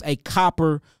use a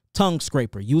copper tongue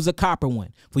scraper. Use a copper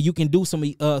one, for you can do some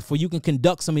you can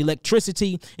conduct some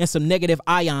electricity and some negative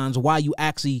ions while you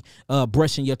actually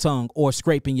brushing your tongue or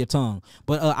scraping your tongue.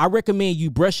 But I recommend you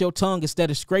brush your tongue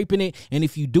instead of scraping it. And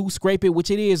if you do scrape it,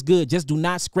 which it is good, just do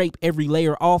not scrape every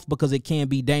layer off, because it can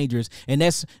be dangerous. And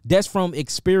that's from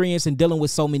experience and dealing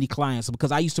with so many clients,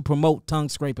 because I used to promote tongue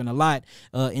scraping a lot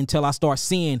until I start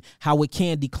seeing how it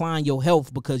can decline your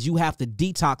health, because you have to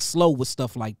detox slow with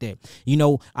stuff like that. You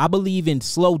know, I believe in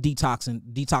slow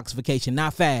detoxification,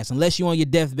 not fast. Unless you're on your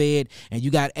deathbed and you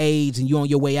got AIDS and you're on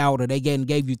your way out, or they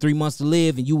gave you 3 months to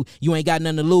live and you ain't got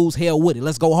nothing to lose, hell with it.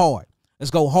 Let's go hard. Let's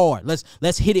go hard.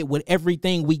 Let's hit it with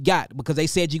everything we got, because they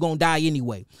said you're going to die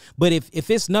anyway. But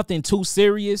if it's nothing too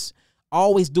serious,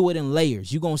 always do it in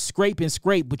layers. You're going to scrape and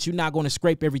scrape, but you're not going to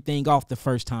scrape everything off the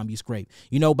first time you scrape.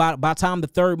 You know, by the time the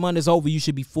 3rd month is over, you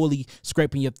should be fully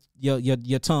scraping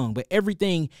your tongue. But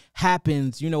everything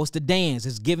happens, you know, it's the dance.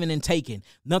 It's giving and taking.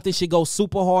 Nothing should go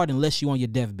super hard unless you're on your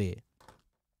deathbed.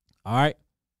 All right.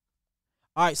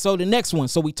 All right, so the next one.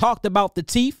 So we talked about the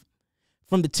teeth.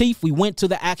 From the teeth, we went to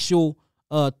the actual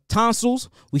tonsils.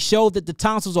 We showed that the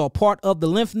tonsils are a part of the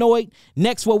lymph node.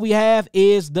 Next, what we have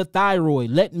is the thyroid.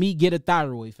 Let me get a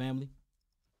thyroid, family.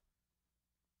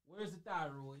 Where's the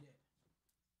thyroid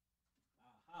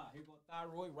at? Here goes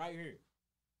thyroid right here.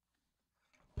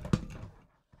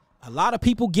 A lot of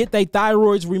people get their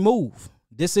thyroids removed.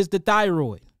 This is the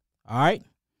thyroid. All right.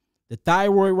 The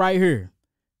thyroid right here.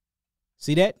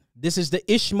 See that? This is the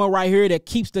isthmus right here that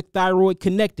keeps the thyroid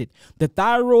connected. The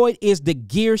thyroid is the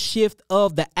gear shift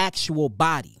of the actual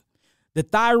body. The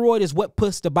thyroid is what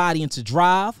puts the body into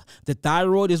drive. The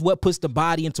thyroid is what puts the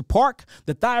body into park.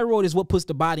 The thyroid is what puts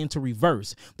the body into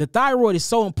reverse. The thyroid is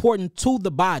so important to the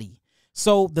body.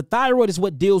 So the thyroid is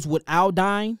what deals with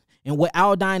iodine. And what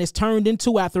iodine is turned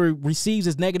into after it receives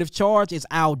its negative charge is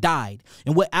iodide.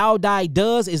 And what iodide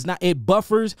does is it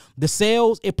buffers the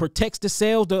cells. It protects the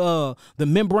cells, the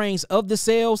membranes of the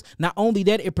cells. Not only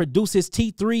that, it produces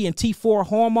T3 and T4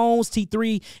 hormones.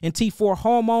 T3 and T4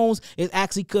 hormones. It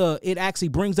actually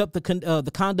brings up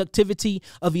the conductivity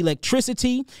of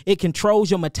electricity. It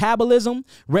controls your metabolism.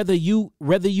 Whether you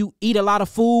eat a lot of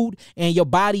food and your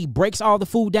body breaks all the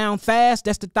food down fast,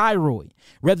 that's the thyroid.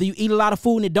 Whether you eat a lot of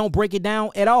food and it don't don't break it down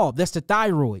at all. That's the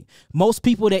thyroid. Most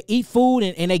people that eat food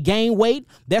and they gain weight,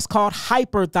 that's called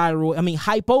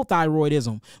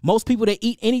hypothyroidism. Most people that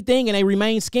eat anything and they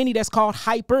remain skinny, that's called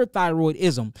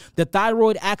hyperthyroidism. The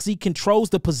thyroid actually controls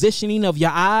the positioning of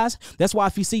your eyes. That's why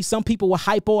if you see some people with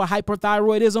hypo or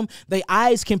hyperthyroidism, their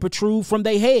eyes can protrude from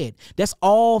their head. That's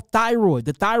all thyroid.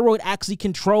 The thyroid actually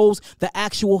controls the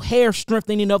actual hair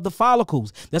strengthening of the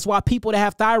follicles. That's why people that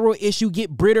have thyroid issue get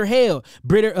brittle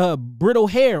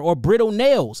hair or brittle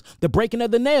nails, the breaking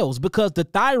of the nails, because the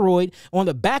thyroid, on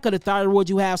the back of the thyroid,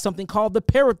 you have something called the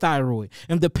parathyroid.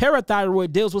 And the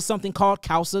parathyroid deals with something called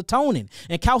calcitonin.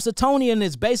 And calcitonin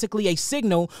is basically a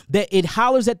signal that it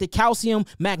hollers at the calcium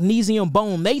magnesium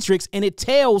bone matrix, and it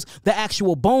tells the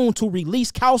actual bone to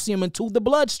release calcium into the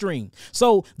bloodstream.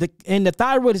 So the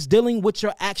thyroid is dealing with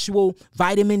your actual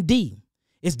vitamin D.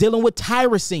 It's dealing with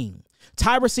tyrosine.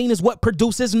 Tyrosine is what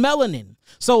produces melanin.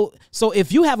 So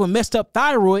if you have a messed up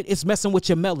thyroid, it's messing with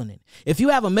your melanin. If you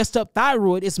have a messed up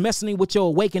thyroid, it's messing with your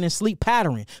awakening sleep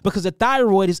pattern, because the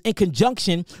thyroid is in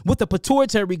conjunction with the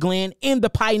pituitary gland and the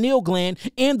pineal gland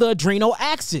and the adrenal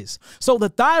axis. So the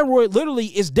thyroid literally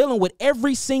is dealing with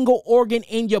every single organ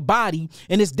in your body,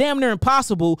 and it's damn near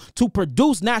impossible to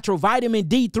produce natural vitamin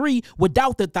D3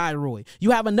 without the thyroid.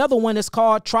 You have another one that's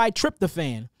called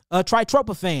tryptophan.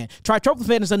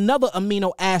 Tryptophan is another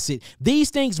amino acid. These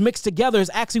things mixed together is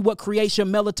actually what creates your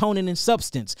melatonin in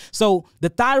substance. So the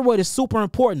thyroid is super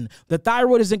important. The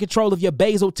thyroid is in control of your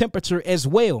basal temperature as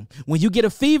well. When you get a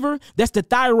fever, that's the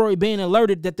thyroid being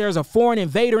alerted that there's a foreign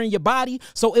invader in your body.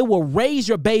 So it will raise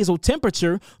your basal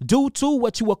temperature due to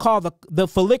what you will call the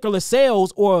follicular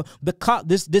cells, or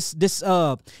it's this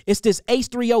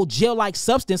H3O gel-like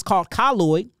substance called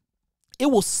colloid. It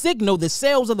will signal the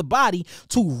cells of the body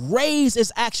to raise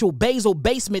its actual basal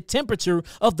basement temperature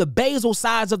of the basal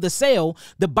sides of the cell.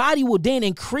 The body will then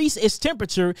increase its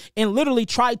temperature and literally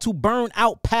try to burn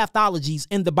out pathologies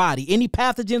in the body. Any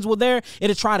pathogens were there,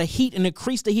 it'll try to heat and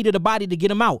increase the heat of the body to get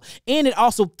them out. And it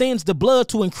also thins the blood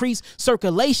to increase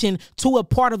circulation to a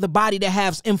part of the body that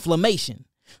has inflammation.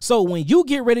 So when you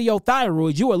get rid of your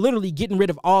thyroid, you are literally getting rid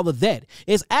of all of that.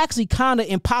 It's actually kind of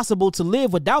impossible to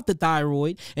live without the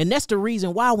thyroid. And that's the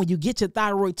reason why when you get your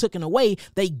thyroid taken away,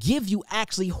 they give you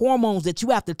actually hormones that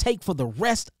you have to take for the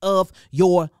rest of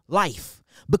your life.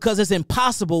 Because it's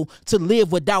impossible to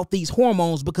live without these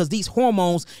hormones, because these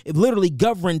hormones, it literally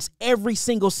governs every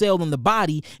single cell in the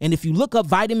body. And if you look up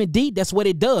vitamin D, that's what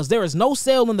it does. There is no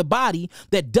cell in the body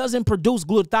that doesn't produce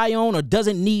glutathione or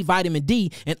doesn't need vitamin D.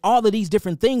 And all of these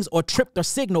different things are tripped or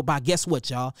signaled by, guess what,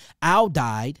 y'all?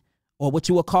 Aldehyde, or what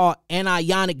you would call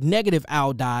anionic negative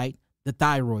aldehyde, the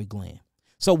thyroid gland.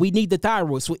 So we need the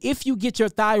thyroid. So if you get your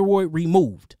thyroid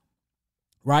removed,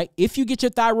 right? If you get your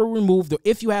thyroid removed, or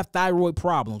if you have thyroid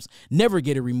problems, never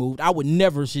get it removed. I would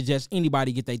never suggest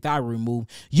anybody get their thyroid removed.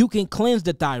 You can cleanse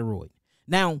the thyroid.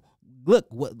 Now, look,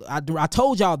 I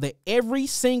told y'all that every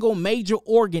single major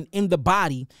organ in the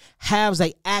body has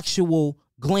an actual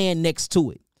gland next to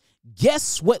it.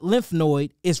 Guess what lymph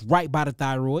node is right by the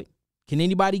thyroid? Can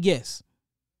anybody guess?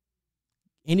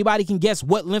 Anybody can guess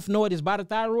what lymph node is by the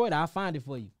thyroid? I'll find it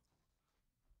for you.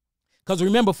 Because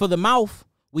remember, for the mouth,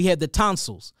 we had the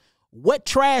tonsils. What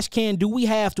trash can do we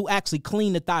have to actually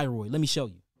clean the thyroid? Let me show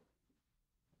you.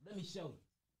 Let me show you.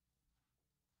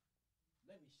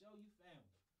 Let me show you, family.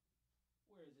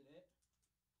 Where is it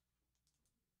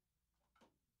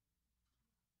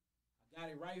at? I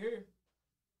got it right here.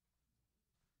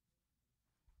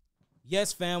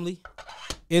 Yes, family.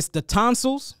 It's the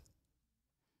tonsils,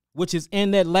 which is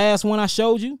in that last one I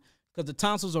showed you, because the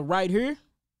tonsils are right here.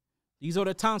 These are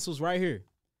the tonsils right here.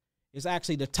 It's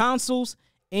actually the tonsils,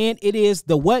 and it is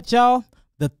the what, y'all?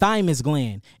 The thymus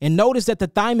gland. And notice that the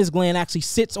thymus gland actually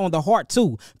sits on the heart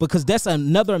too, because that's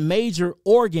another major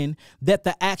organ that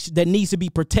that needs to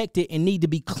be protected and need to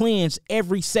be cleansed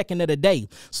every second of the day.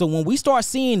 So when we start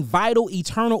seeing vital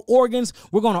eternal organs,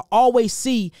 we're going to always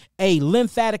see a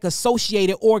lymphatic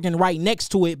associated organ right next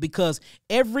to it, because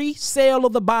every cell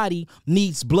of the body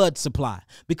needs blood supply,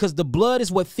 because the blood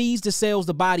is what feeds the cells of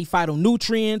the body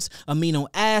phytonutrients, amino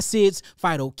acids,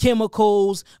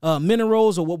 phytochemicals,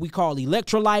 minerals, or what we call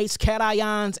electrolytes,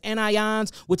 cations,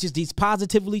 anions, which is these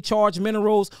positively charged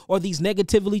minerals or these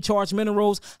negatively charged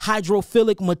minerals,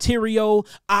 hydrophilic material,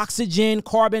 oxygen,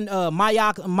 carbon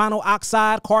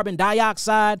monoxide, carbon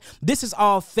dioxide. This is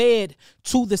all fed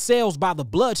to the cells by the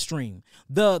bloodstream.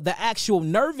 The actual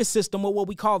nervous system, or what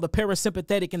we call the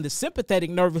parasympathetic and the sympathetic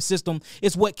nervous system,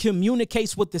 is what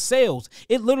communicates with the cells.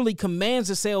 It literally commands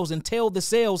the cells and tells the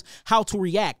cells how to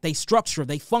react. They structure,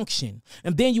 they function.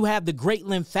 And then you have the great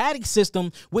lymphatic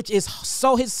system, which is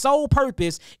his sole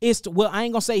purpose is to, well, I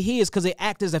ain't gonna say his because it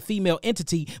acts as a female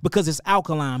entity because it's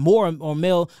alkaline.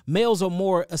 Males are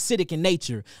more acidic in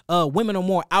nature. Women are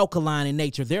more alkaline in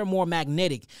nature. They're more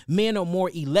magnetic. Men are more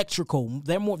electrical.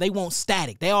 They want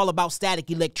static. They're all about static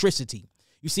electricity.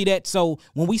 You see that? So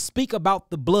when we speak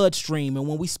about the bloodstream and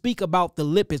when we speak about the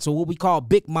lipids, or what we call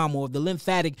Big Mama, or the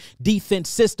lymphatic defense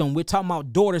system, we're talking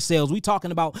about daughter cells. We're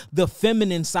talking about the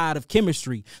feminine side of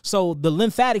chemistry. So the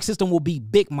lymphatic system will be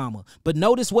Big Mama. But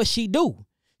notice what she do.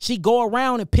 She go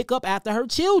around and pick up after her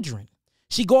children.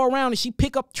 She go around and she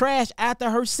pick up trash after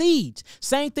her seeds.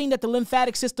 Same thing that the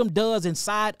lymphatic system does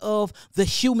inside of the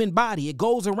human body. It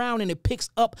goes around and it picks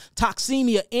up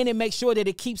toxemia and it makes sure that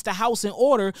it keeps the house in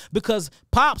order, because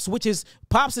Pops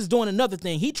is doing another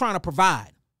thing. He trying to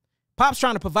provide. Pop's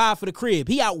trying to provide for the crib.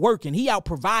 He out working. He out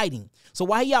providing. So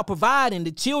while he out providing,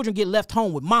 the children get left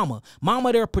home with mama.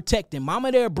 Mama there protecting. Mama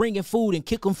there bringing food and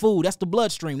kicking food. That's the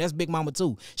bloodstream. That's Big Mama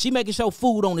too. She making sure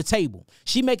food on the table.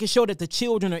 She making sure that the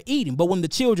children are eating. But when the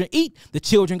children eat, the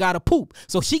children got to poop.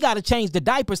 So she got to change the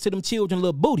diapers to them children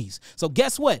little booties. So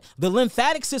guess what? The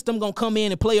lymphatic system going to come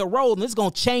in and play a role, and it's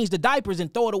going to change the diapers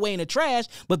and throw it away in the trash.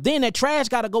 But then that trash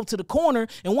got to go to the corner.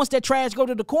 And once that trash go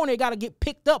to the corner, it got to get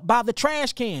picked up by the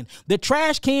trash can. The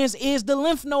trash cans is the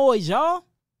lymph nodes, y'all.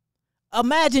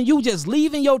 Imagine you just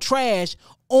leaving your trash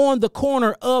on the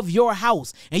corner of your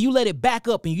house and you let it back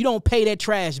up and you don't pay that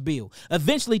trash bill.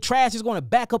 Eventually, trash is going to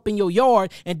back up in your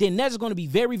yard, and then that's going to be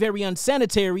very, very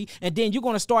unsanitary. And then you're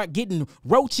going to start getting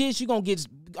roaches. You're going to get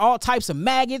all types of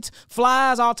maggots,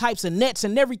 flies, all types of nets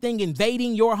and everything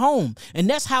invading your home. And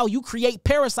that's how you create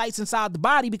parasites inside the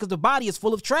body, because the body is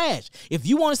full of trash. If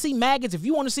you want to see maggots, if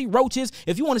you want to see roaches,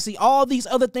 if you want to see all these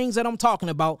other things that I'm talking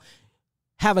about,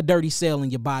 have a dirty cell in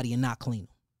your body and not clean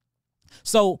them.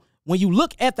 So when you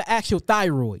look at the actual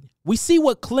thyroid, we see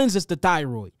what cleanses the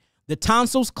thyroid. The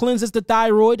tonsils cleanses the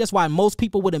thyroid. That's why most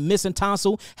people with a missing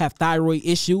tonsil have thyroid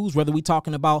issues, whether we're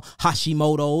talking about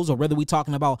Hashimoto's or whether we're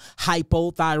talking about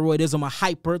hypothyroidism or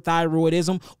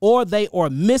hyperthyroidism, or they are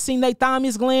missing their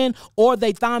thymus gland, or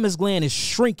their thymus gland is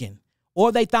shrinking,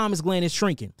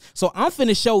 So I'm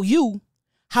finna show you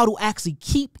how to actually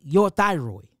keep your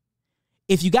thyroid.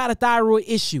 If you got a thyroid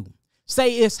issue,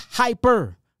 say it's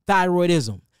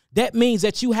hyperthyroidism, that means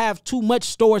that you have too much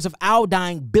stores of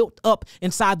iodine built up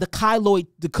inside the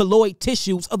colloid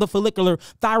tissues of the follicular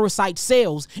thyrocyte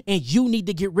cells, and you need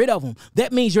to get rid of them.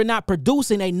 That means you're not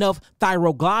producing enough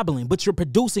thyroglobulin, but you're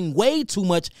producing way too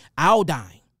much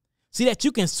iodine. See that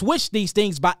you can switch these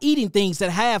things by eating things that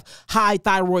have high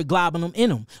thyroid globulin in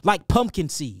them, like pumpkin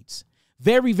seeds.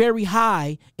 Very, very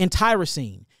high in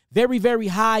tyrosine. Very, very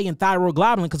high in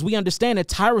thyroglobulin, because we understand that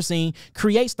tyrosine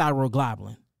creates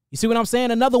thyroglobulin. You see what I'm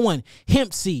saying? Another one,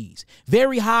 hemp seeds,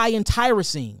 very high in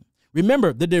tyrosine.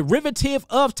 Remember, the derivative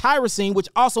of tyrosine, which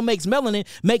also makes melanin,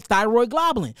 make thyroid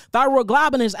globulin. Thyroid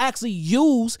globulin is actually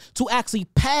used to actually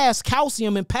pass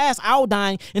calcium and pass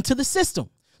iodine into the system.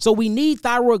 So we need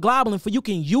thyroid globulin for you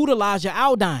can utilize your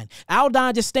iodine.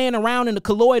 Iodine just staying around in the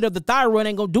colloid of the thyroid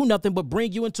ain't going to do nothing but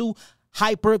bring you into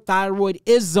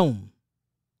hyperthyroidism.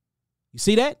 You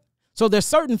see that? So there's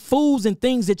certain foods and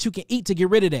things that you can eat to get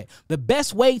rid of that. The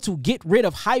best way to get rid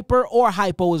of hyper or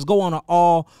hypo is go on an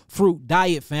all fruit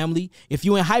diet, family. If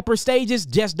you're in hyper stages,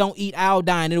 just don't eat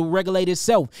iodine. It'll regulate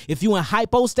itself. If you're in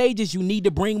hypo stages, you need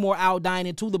to bring more iodine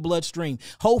into the bloodstream.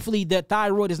 Hopefully that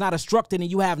thyroid is not obstructed and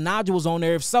you have nodules on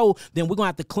there. If so, then we're going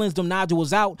to have to cleanse them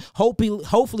nodules out.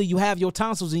 Hopefully you have your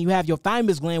tonsils and you have your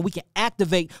thymus gland. We can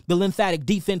activate the lymphatic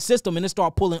defense system and then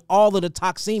start pulling all of the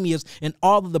toxemias and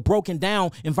all of the broken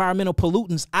down environmental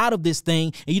pollutants out of this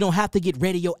thing, and you don't have to get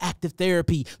radioactive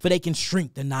therapy for they can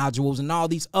shrink the nodules and all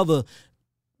these other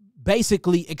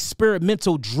basically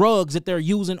experimental drugs that they're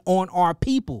using on our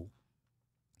people.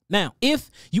 Now, if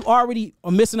you already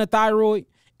are missing a thyroid,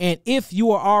 and if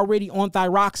you are already on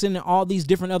thyroxine and all these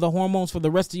different other hormones for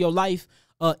the rest of your life,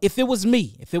 if it was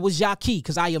me, if it was Yaki,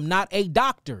 because I am not a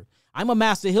doctor, I'm a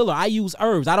master healer. I use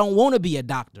herbs. I don't want to be a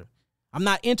doctor. I'm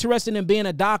not interested in being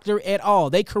a doctor at all.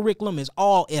 Their curriculum is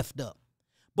all effed up.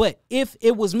 But if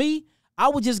it was me, I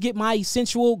would just get my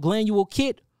essential glandular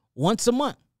kit once a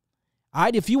month. All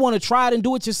right, if you want to try it and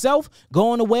do it yourself,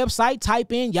 go on the website,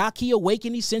 type in Yaki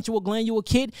Awaken Essential Glandular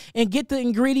Kit and get the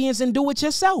ingredients and do it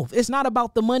yourself. It's not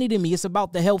about the money to me. It's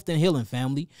about the health and healing,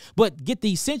 family. But get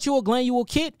the Essential Glandular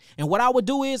Kit, and what I would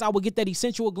do is I would get that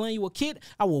Essential Glandular Kit.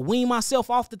 I will wean myself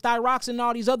off the thyroxine and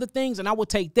all these other things, and I would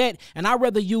take that, and I'd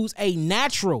rather use a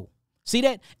natural, see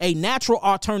that? A natural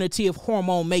alternative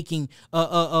hormone making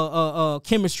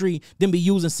chemistry than be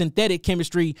using synthetic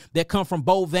chemistry that come from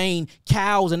bovine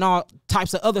cows and all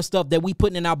types of other stuff that we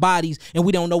putting in our bodies and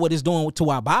we don't know what it's doing to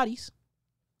our bodies.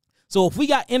 So if we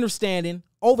got understanding,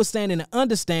 overstanding, and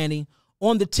understanding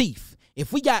on the teeth,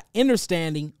 if we got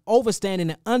understanding, overstanding,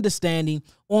 and understanding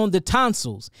on the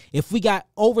tonsils, if we got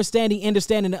overstanding,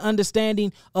 understanding, and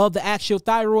understanding of the actual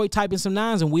thyroid, type in some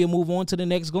nines and we'll move on to the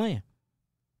next gland.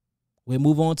 We'll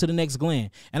move on to the next gland.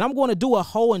 And I'm going to do a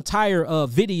whole entire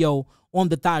video on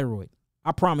the thyroid.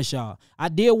 I promise y'all. I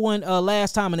did one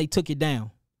last time and they took it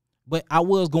down. But I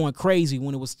was going crazy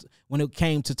when it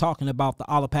came to talking about the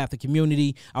allopathic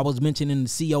community. I was mentioning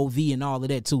the COV and all of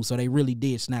that too. So they really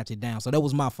did snatch it down. So that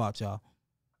was my fault, y'all.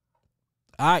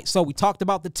 All right. So we talked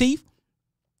about the teeth.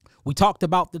 We talked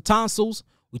about the tonsils.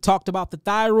 We talked about the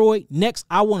thyroid. Next,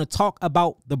 I want to talk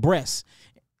about the breast.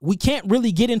 We can't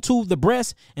really get into the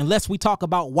breast unless we talk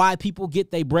about why people get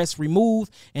their breasts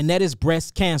removed, and that is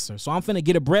breast cancer. So I'm finna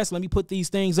get a breast. Let me put these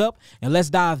things up, and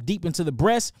let's dive deep into the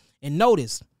breast. And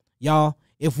notice, y'all,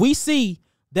 if we see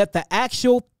that the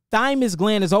actual thymus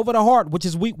gland is over the heart, which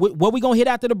is what we gonna hit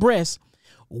after the breast,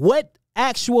 what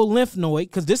actual lymph node,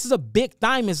 because this is a big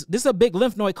thymus, this is a big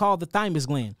lymph node called the thymus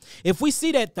gland. If we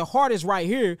see that the heart is right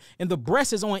here and the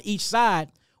breast is on each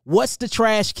side, what's the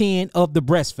trash can of the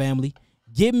breast, family?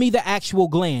 Give me the actual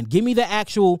gland. Give me the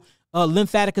actual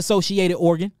lymphatic associated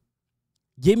organ.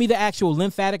 Give me the actual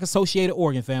lymphatic associated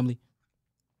organ, family.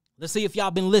 Let's see if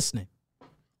y'all been listening.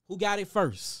 Who got it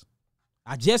first?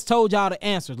 I just told y'all the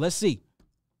answers. Let's see.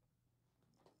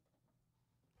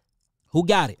 Who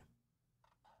got it?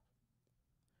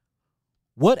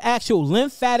 What actual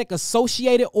lymphatic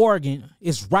associated organ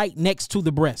is right next to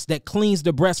the breast that cleans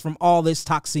the breast from all this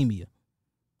toxemia?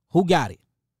 Who got it?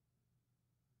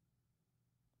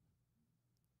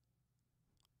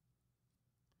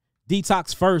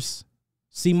 Detox first,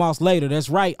 CMOS later. That's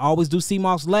right. Always do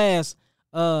CMOS last.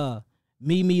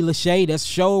 Mimi Lachey, that's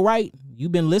show right.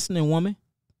 You've been listening, woman.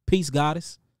 Peace,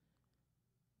 goddess.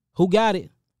 Who got it?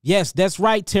 Yes, that's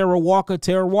right, Tara Walker.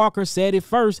 Tara Walker said it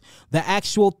first. The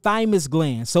actual thymus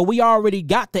gland. So we already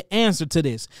got the answer to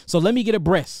this. So let me get a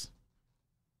breast.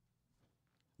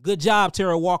 Good job,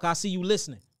 Tara Walker. I see you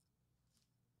listening.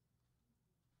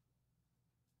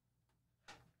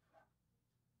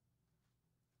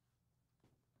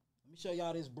 Show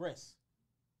y'all this breast.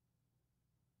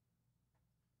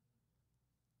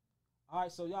 All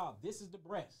right, so y'all, this is the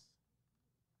breast.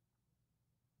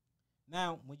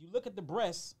 Now, when you look at the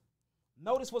breast,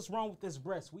 notice what's wrong with this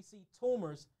breast. We see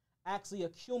tumors actually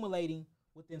accumulating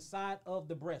within inside of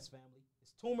the breast, family.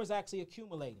 It's tumors actually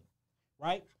accumulating,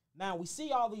 right? Now, we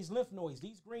see all these lymph nodes,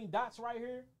 these green dots right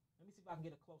here. Let me see if I can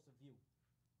get a closer view.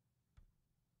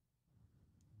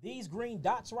 These green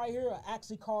dots right here are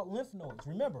actually called lymph nodes.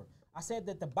 Remember, I said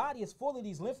that the body is full of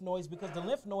these lymph nodes because the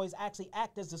lymph nodes actually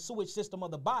act as the sewage system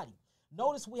of the body.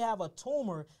 Notice we have a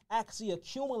tumor actually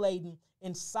accumulating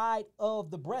inside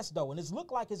of the breast, though, and it's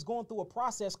looked like it's going through a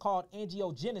process called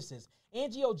angiogenesis.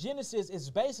 Angiogenesis is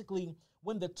basically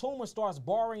when the tumor starts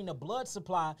borrowing the blood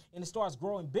supply and it starts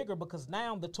growing bigger because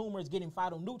now the tumor is getting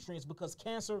phytonutrients because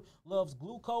cancer loves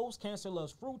glucose, cancer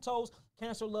loves fructose,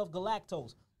 cancer loves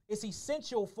galactose. It's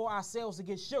essential for our cells to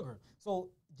get sugar. So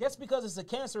just because it's a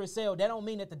cancerous cell, that don't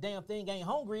mean that the damn thing ain't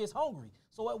hungry. It's hungry.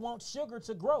 So it wants sugar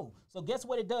to grow. So guess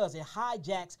what it does? It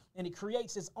hijacks and it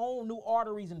creates its own new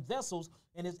arteries and vessels,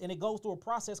 and it goes through a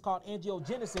process called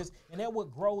angiogenesis, and that's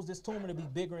what grows this tumor to be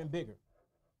bigger and bigger.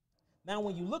 Now,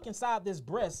 when you look inside this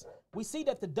breast, we see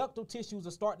that the ductal tissues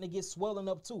are starting to get swelling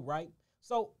up too, right?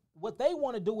 So what they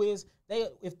want to do is,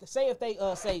 if they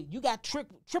say you got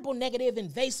triple negative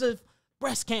invasive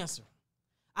breast cancer,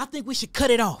 I think we should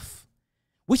cut it off.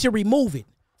 We should remove it.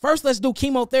 First, let's do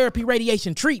chemotherapy,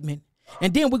 radiation treatment,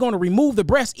 and then we're going to remove the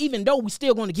breast, even though we're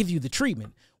still going to give you the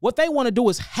treatment. What they want to do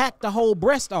is hack the whole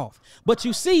breast off. But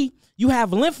you see, you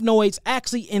have lymph nodes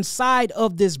actually inside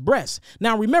of this breast.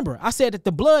 Now, remember, I said that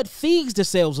the blood feeds the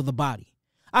cells of the body.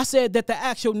 I said that the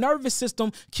actual nervous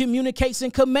system communicates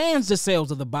and commands the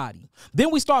cells of the body.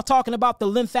 Then we start talking about the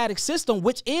lymphatic system,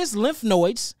 which is lymph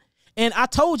nodes. And I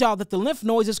told y'all that the lymph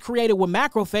nodes is created with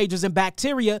macrophages and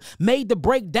bacteria made to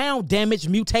break down damaged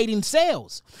mutating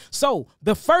cells. So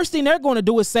the first thing they're going to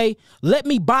do is say, let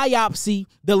me biopsy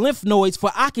the lymph nodes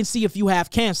for I can see if you have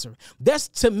cancer. That's,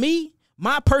 to me,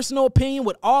 my personal opinion,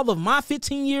 with all of my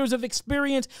 15 years of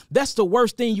experience, that's the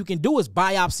worst thing you can do is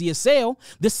biopsy a cell.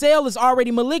 The cell is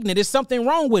already malignant. There's something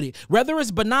wrong with it. Whether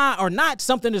it's benign or not,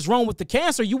 something is wrong with the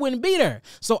cancer, you wouldn't be there.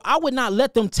 So I would not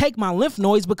let them take my lymph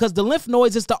nodes, because the lymph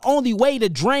nodes is the only way to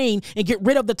drain and get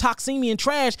rid of the toxemia and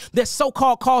trash that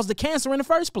so-called caused the cancer in the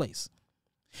first place.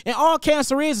 And all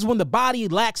cancer is when the body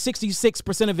lacks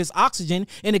 66% of its oxygen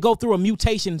and it go through a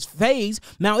mutation phase.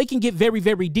 Now, it can get very,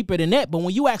 very deeper than that. But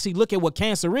when you actually look at what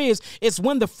cancer is, it's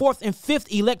when the fourth and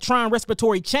fifth electron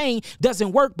respiratory chain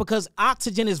doesn't work, because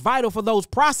oxygen is vital for those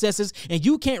processes and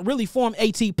you can't really form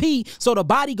ATP. So the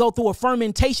body go through a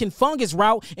fermentation fungus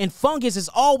route, and fungus is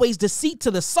always deceit to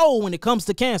the soul when it comes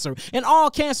to cancer. And all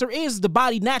cancer is the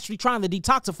body naturally trying to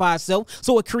detoxify itself.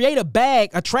 So it create a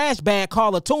bag, a trash bag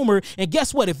called a tumor. And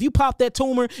guess what? If you pop that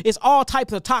tumor, it's all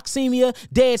types of toxemia,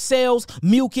 dead cells,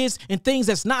 mucus, and things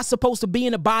that's not supposed to be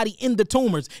in the body in the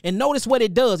tumors. And notice what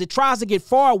it does. It tries to get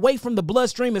far away from the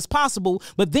bloodstream as possible,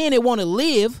 but then it want to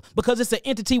live because it's an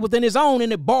entity within its own,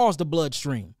 and it bars the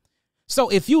bloodstream. So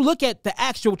if you look at the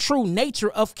actual true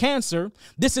nature of cancer,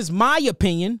 this is my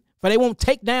opinion, but they won't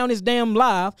take down this damn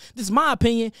live. This is my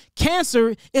opinion.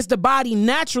 Cancer is the body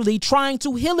naturally trying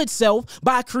to heal itself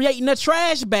by creating a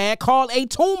trash bag called a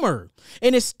tumor.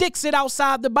 And it sticks it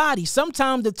outside the body.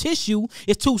 Sometimes the tissue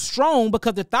is too strong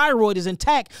because the thyroid is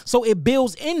intact, so it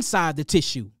builds inside the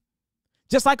tissue.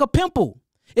 Just like a pimple.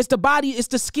 It's the body, it's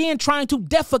the skin trying to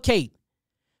defecate.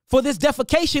 For this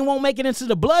defecation won't make it into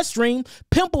the bloodstream,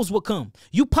 pimples will come.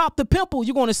 You pop the pimple,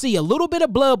 you're going to see a little bit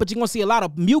of blood, but you're going to see a lot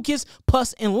of mucus,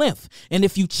 pus, and lymph. And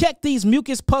if you check these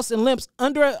mucus, pus, and lymphs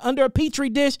under a petri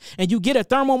dish and you get a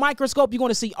thermal microscope, you're going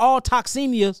to see all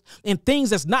toxemias and things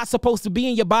that's not supposed to be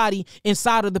in your body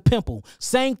inside of the pimple.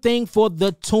 Same thing for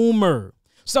the tumor.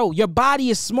 So your body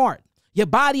is smart. Your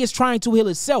body is trying to heal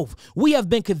itself. We have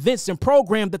been convinced and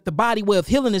programmed that the body way of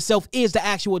healing itself is the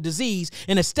actual disease.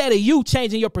 And instead of you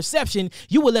changing your perception,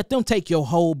 you will let them take your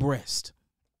whole breast.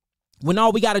 When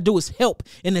all we got to do is help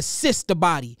and assist the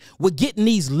body with getting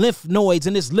these lymph nodes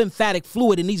and this lymphatic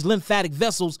fluid and these lymphatic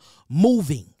vessels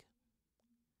moving.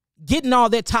 Getting all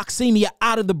that toxemia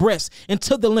out of the breast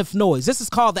into the lymph nodes. This is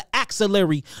called the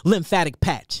axillary lymphatic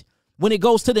patch. When it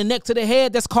goes to the neck, to the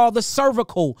head, that's called the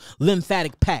cervical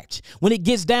lymphatic patch. When it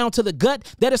gets down to the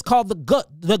gut, that is called the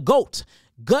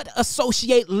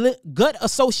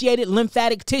gut-associated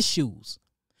lymphatic tissues.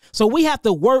 So we have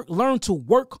to learn to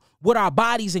work with our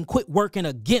bodies and quit working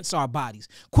against our bodies.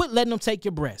 Quit letting them take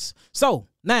your breasts. So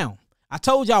now, I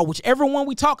told y'all, whichever one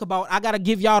we talk about, I got to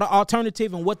give y'all the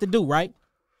alternative and what to do, right?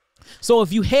 So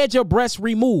if you had your breast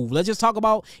removed, let's just talk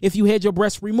about if you had your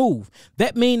breast removed.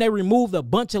 That means they removed a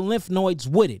bunch of lymph nodes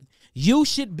with it. You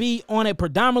should be on a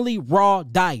predominantly raw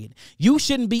diet. You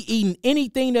shouldn't be eating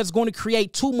anything that's going to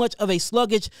create too much of a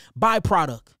sluggish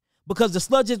byproduct, because the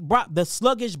sluggish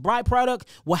byproduct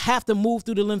will have to move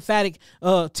through the lymphatic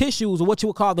tissues, or what you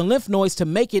would call the lymph nodes, to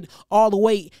make it all the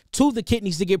way to the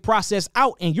kidneys to get processed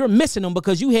out. And you're missing them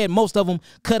because you had most of them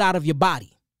cut out of your body.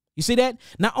 You see that?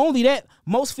 Not only that,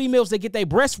 most females that get their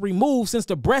breasts removed, since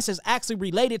the breast is actually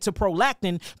related to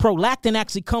prolactin, prolactin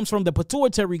actually comes from the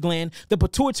pituitary gland. The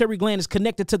pituitary gland is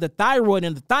connected to the thyroid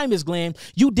and the thymus gland.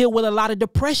 You deal with a lot of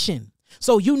depression.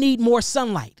 So you need more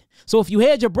sunlight. So if you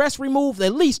had your breast removed,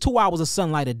 at least 2 hours of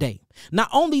sunlight a day. Not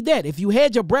only that, if you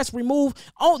had your breast removed,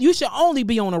 you should only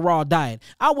be on a raw diet.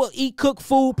 I will eat cooked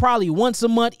food probably once a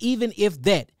month, even if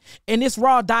that. And this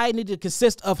raw diet needs to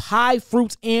consist of high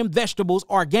fruits and vegetables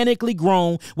organically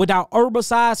grown without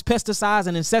herbicides, pesticides,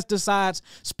 and insecticides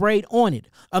sprayed on it.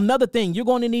 Another thing, you're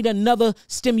going to need another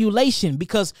stimulation,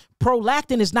 because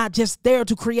prolactin is not just there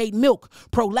to create milk.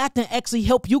 Prolactin actually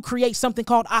helps you create something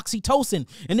called oxytocin.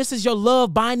 And this is your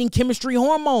love binding chemistry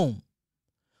hormone.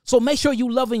 So make sure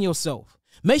you loving yourself.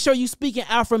 Make sure you speaking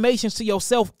affirmations to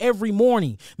yourself every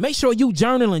morning. Make sure you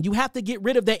journaling. You have to get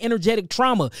rid of that energetic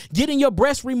trauma. Getting your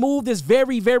breast removed is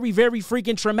very, very, very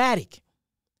freaking traumatic.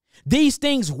 These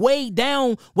things weigh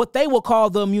down what they will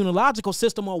call the immunological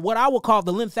system, or what I will call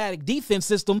the lymphatic defense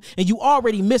system, and you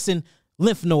already missing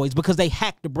lymph nodes because they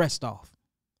hacked the breast off.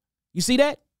 You see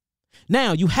that?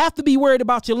 Now, you have to be worried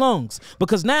about your lungs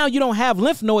because now you don't have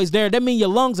lymph nodes there. That means your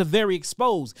lungs are very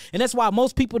exposed. And that's why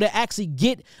most people that actually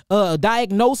get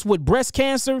diagnosed with breast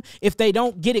cancer, if they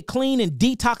don't get it clean and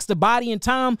detox the body in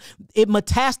time, it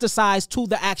metastasizes to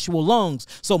the actual lungs.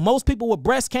 So most people with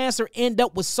breast cancer end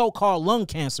up with so-called lung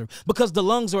cancer because the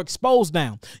lungs are exposed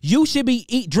now. You should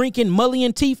be drinking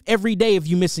mullein tea every day if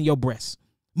you're missing your breast.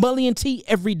 Mullein tea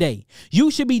every day.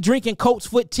 You should be drinking coat's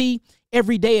foot tea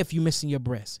every day if you're missing your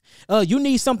breast. You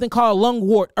need something called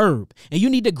lungwort herb, and you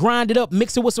need to grind it up,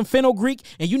 mix it with some fenugreek,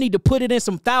 and you need to put it in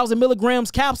some 1,000 milligrams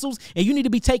capsules, and you need to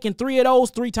be taking 3 of those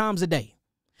 3 times a day.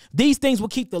 These things will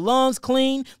keep the lungs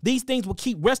clean. These things will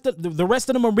keep the rest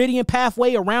of the meridian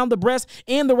pathway around the breast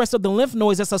and the rest of the lymph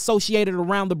nodes that's associated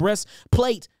around the breast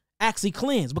plate actually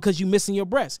cleanse because you're missing your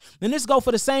breast. And this go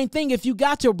for the same thing if you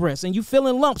got your breast and you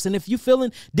feeling lumps and if you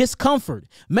feeling discomfort.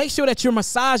 Make sure that you're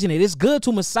massaging it. It's good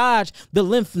to massage the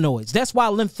lymph nodes. That's why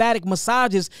lymphatic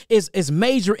massages is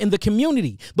major in the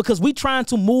community because we trying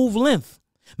to move lymph.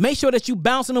 Make sure that you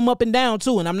bouncing them up and down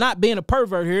too. And I'm not being a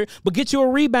pervert here, but get you a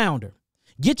rebounder.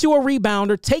 Get you a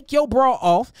rebounder, take your bra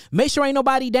off, make sure ain't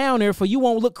nobody down there for you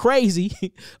won't look crazy.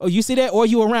 Or you see that, or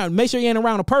you around, make sure you ain't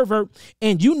around a pervert,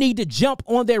 and you need to jump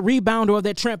on that rebounder or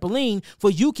that trampoline for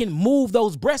you can move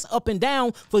those breasts up and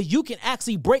down for you can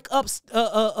actually break up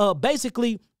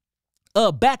basically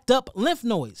backed up lymph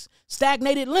nodes,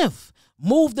 stagnated lymph,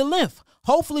 move the lymph.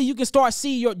 Hopefully you can start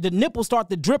see the nipples start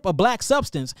to drip a black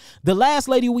substance. The last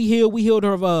lady we healed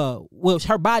her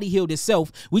her body healed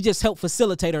itself. We just helped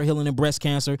facilitate her healing in breast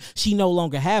cancer. She no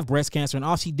longer have breast cancer, and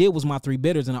all she did was my 3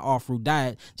 bitters and an all fruit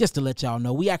diet. Just to let y'all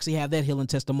know, we actually have that healing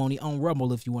testimony on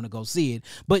Rumble if you want to go see it.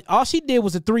 But all she did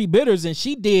was the 3 bitters, and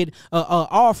she did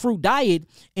all fruit diet.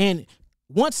 And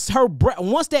once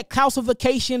that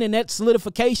calcification and that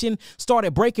solidification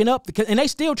started breaking up, and they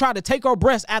still tried to take her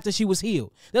breast after she was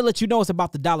healed. They'll let you know it's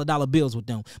about the dollar bills with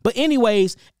them. But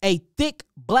anyways, a thick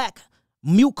black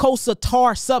mucosa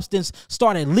tar substance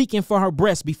started leaking for her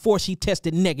breast before she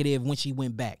tested negative when she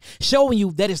went back, showing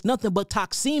you that it's nothing but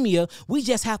toxemia. We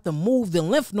just have to move the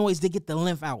lymph nodes to get the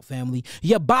lymph out, family.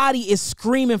 Your body is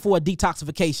screaming for a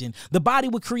detoxification. The body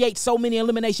will create so many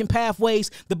elimination pathways.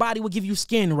 The body will give you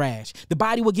skin rash. The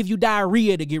body will give you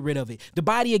diarrhea to get rid of it. The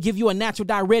body will give you a natural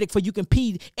diuretic for you can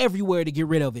pee everywhere to get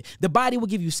rid of it. The body will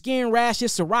give you skin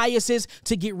rashes, psoriasis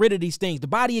to get rid of these things. The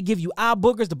body will give you eye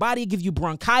boogers. The body will give you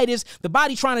bronchitis. The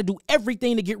body trying to do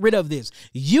everything to get rid of this.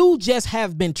 You just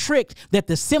have been tricked that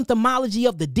the symptomology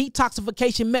of the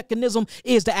detoxification mechanism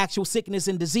is the actual sickness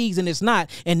and disease, and it's not.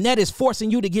 And that is forcing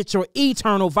you to get your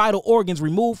eternal vital organs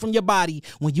removed from your body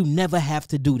when you never have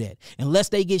to do that. Unless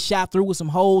they get shot through with some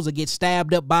holes or get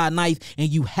stabbed up by a knife, and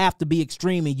you have to be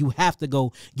extreme and you have to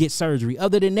go get surgery.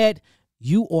 Other than that,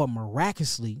 you are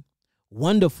miraculously,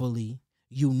 wonderfully,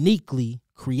 uniquely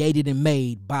created and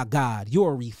made by God.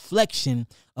 You're a reflection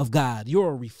of God.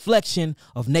 You're a reflection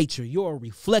of nature. You're a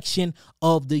reflection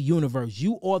of the universe.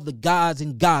 You are the gods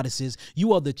and goddesses.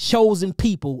 You are the chosen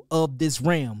people of this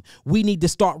realm. We need to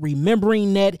start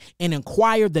remembering that and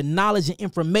acquire the knowledge and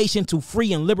information to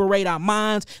free and liberate our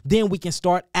minds. Then we can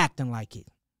start acting like it.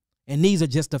 And these are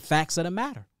just the facts of the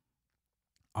matter.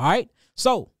 All right.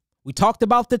 So we talked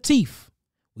about the teeth.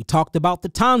 We talked about the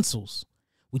tonsils.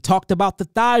 We talked about the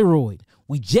thyroid.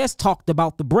 We just talked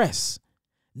about the breasts.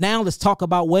 Now let's talk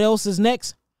about what else is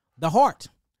next. The heart.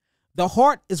 The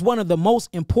heart is one of the most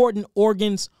important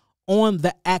organs on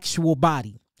the actual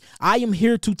body. I am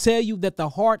here to tell you that the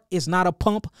heart is not a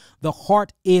pump. The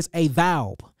heart is a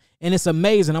valve. And it's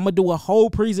amazing. I'm going to do a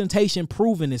whole presentation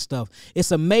proving this stuff.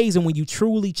 It's amazing when you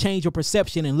truly change your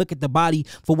perception and look at the body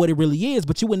for what it really is.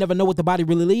 But you would never know what the body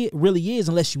really is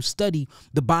unless you study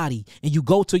the body and you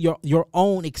go to your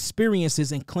own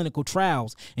experiences and clinical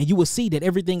trials. And you will see that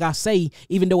everything I say,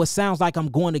 even though it sounds like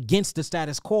I'm going against the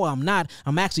status quo, I'm not.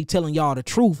 I'm actually telling y'all the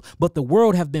truth. But the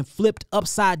world have been flipped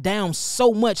upside down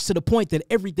so much to the point that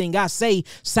everything I say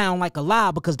sound like a lie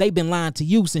because they've been lying to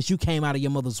you since you came out of your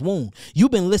mother's womb.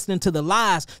 You've been listening to the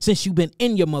lies since you've been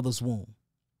in your mother's womb.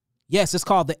 Yes, it's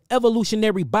called the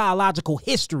evolutionary biological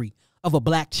history of a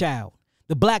black child.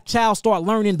 The black child start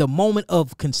learning the moment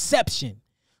of conception.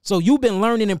 So you've been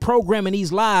learning and programming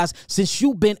these lies since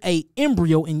you've been an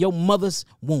embryo in your mother's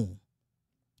womb.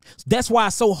 That's why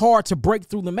it's so hard to break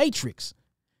through the matrix,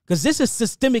 because this is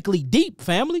systemically deep,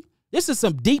 family. This is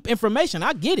some deep information.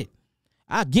 I get it.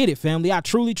 I get it, family. I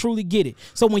truly, truly get it.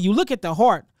 So when you look at the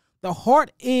heart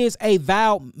is a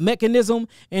valve mechanism,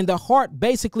 and the heart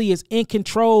basically is in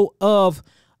control of,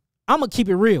 I'm going to keep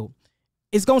it real.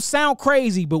 It's going to sound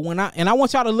crazy, but I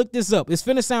want y'all to look this up. It's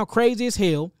finna sound crazy as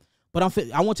hell, but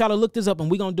I want y'all to look this up,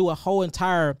 and we're going to do a whole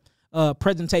entire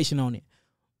presentation on it.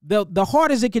 The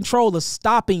heart is in control of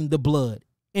stopping the blood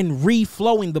and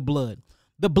reflowing the blood.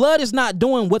 The blood is not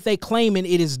doing what they claiming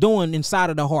it is doing inside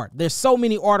of the heart. There's so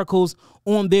many articles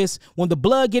on this. When the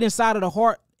blood get inside of the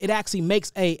heart, it actually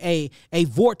makes a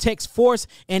vortex force,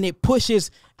 and it pushes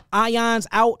ions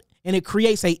out, and it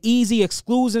creates a easy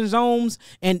exclusion zones,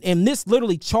 and this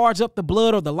literally charge up the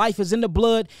blood, or the life is in the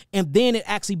blood, and then it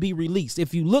actually be released.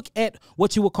 If you look at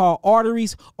what you would call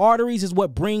arteries is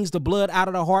what brings the blood out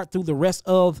of the heart through the rest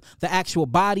of the actual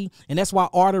body, and that's why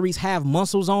arteries have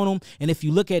muscles on them. And if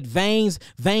you look at veins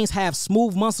have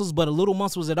smooth muscles but a little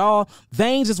muscles at all.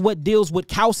 Veins is what deals with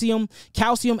calcium.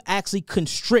 Calcium actually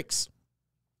constricts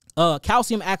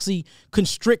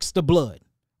the blood.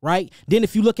 Right? Then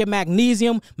if you look at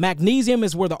magnesium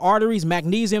is where the arteries,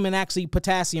 magnesium and actually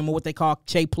potassium are what they call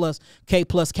K plus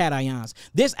cations.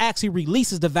 This actually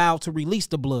releases the valve to release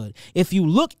the blood. If you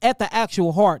look at the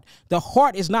actual heart, the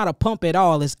heart is not a pump at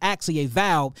all. It's actually a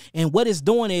valve. And what it's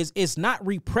doing is it's not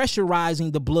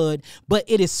repressurizing the blood, but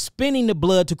it is spinning the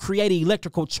blood to create an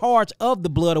electrical charge of the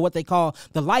blood, or what they call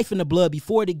the life in the blood,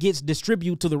 before it gets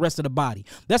distributed to the rest of the body.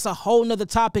 That's a whole nother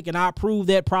topic, and I'll prove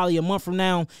that probably a month from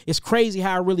now. It's crazy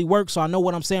how it really works. So I know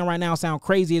what I'm saying right now sound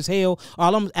crazy as hell.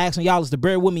 All I'm asking y'all is to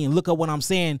bear with me and look up what I'm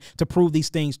saying to prove these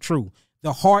things true.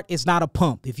 The heart is not a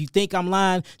pump. If you think I'm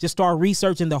lying, just start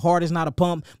researching. The heart is not a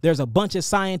pump. There's a bunch of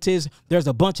scientists, there's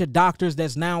a bunch of doctors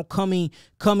that's now coming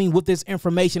with this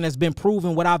information that's been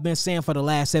proven what I've been saying for the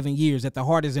last 7 years, that the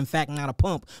heart is in fact not a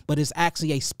pump, but it's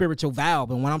actually a spiritual valve.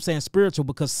 And when I'm saying spiritual,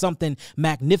 because something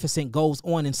magnificent goes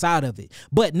on inside of it.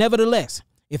 But nevertheless,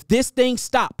 if this thing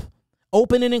stop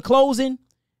opening and closing,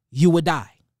 you would die.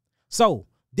 So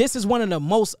this is one of the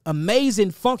most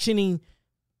amazing functioning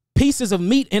pieces of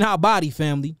meat in our body,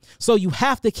 family. So you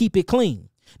have to keep it clean.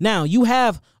 Now, you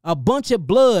have a bunch of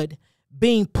blood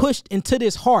being pushed into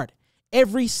this heart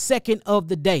every second of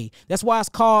the day. That's why it's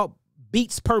called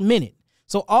beats per minute.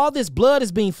 So all this blood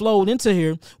is being flowed into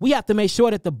here. We have to make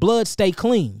sure that the blood stay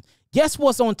clean. Guess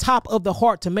what's on top of the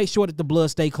heart to make sure that the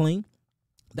blood stay clean?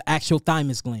 The actual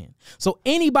thymus gland. So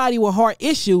anybody with heart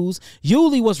issues,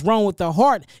 usually what's wrong with the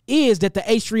heart is that the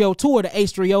H3O2 or the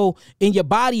H3O in your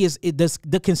body is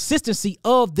the consistency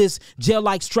of this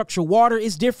gel-like structure water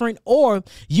is different, or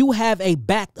you have a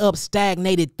backed up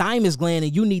stagnated thymus gland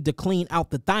and you need to clean out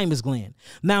the thymus gland.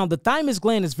 Now, the thymus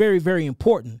gland is very, very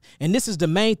important, and this is the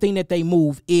main thing that they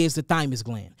move is the thymus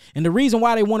gland. And the reason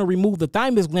why they want to remove the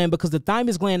thymus gland, because the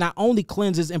thymus gland not only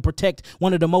cleanses and protect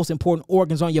one of the most important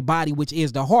organs on your body, which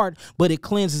is the heart, but it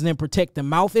cleanses and protect the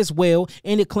mouth as well,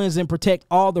 and it cleanses and protect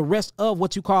all the rest of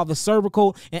what you call the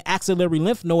cervical and axillary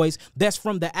lymph nodes that's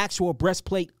from the actual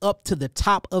breastplate up to the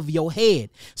top of your head.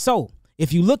 So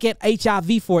if you look at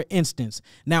HIV, for instance,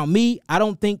 now I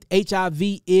don't think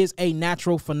HIV is a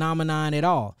natural phenomenon at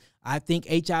all. I think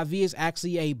HIV is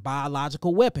actually a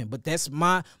biological weapon, but that's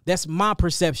my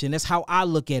perception. That's how I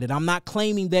look at it. I'm not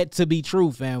claiming that to be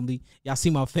true, family. Y'all see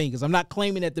my fingers. I'm not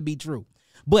claiming that to be true.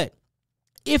 But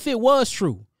if it was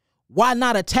true, why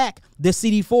not attack the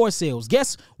CD4 cells?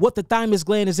 Guess what the thymus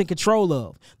gland is in control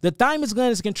of? The thymus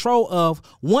gland is in control of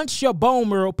once your bone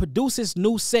marrow produces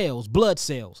new cells, blood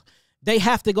cells. They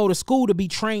have to go to school to be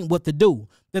trained what to do.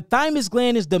 The thymus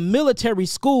gland is the military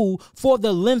school for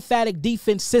the lymphatic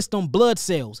defense system blood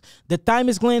cells. The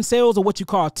thymus gland cells are what you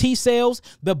call T cells.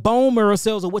 The bone marrow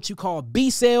cells are what you call B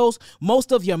cells.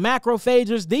 Most of your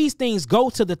macrophages, these things go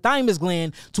to the thymus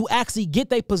gland to actually get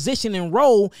their position and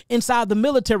role inside the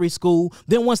military school.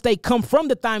 Then once they come from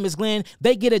the thymus gland,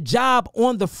 they get a job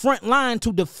on the front line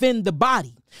to defend the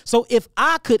body. So if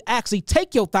I could actually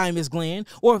take your thymus gland,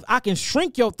 or if I can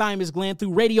shrink your thymus gland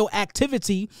through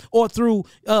radioactivity or through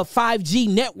 5G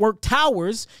network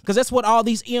towers, because that's what all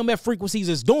these EMF frequencies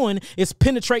is doing, is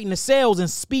penetrating the cells and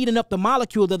speeding up the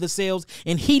molecules of the cells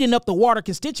and heating up the water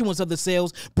constituents of the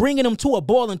cells, bringing them to a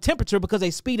boiling temperature because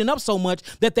they speeding up so much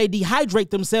that they dehydrate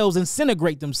themselves and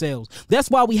disintegrate themselves. That's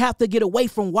why we have to get away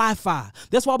from Wi-Fi.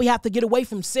 That's why we have to get away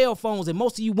from cell phones, and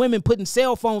most of you women putting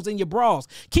cell phones in your bras.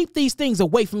 Keep these things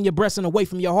away from your breast and away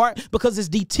from your heart, because it's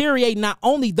deteriorating not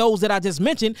only those that I just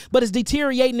mentioned, but it's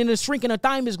deteriorating and it's shrinking the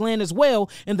thymus gland as well.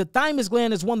 And the thymus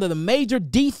gland is one of the major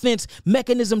defense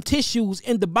mechanism tissues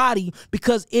in the body,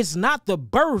 because it's not the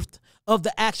birth of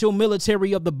the actual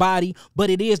military of the body,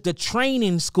 but it is the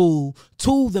training school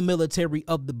to the military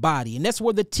of the body. And that's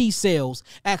where the T cells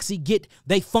actually get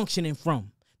they functioning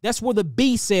from. That's where the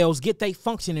B cells get they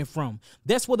functioning from.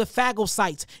 That's where the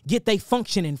phagocytes get they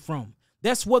functioning from.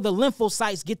 That's where the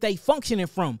lymphocytes get they functioning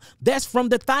from. That's from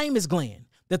the thymus gland.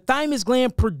 The thymus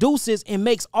gland produces and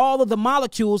makes all of the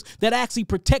molecules that actually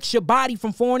protects your body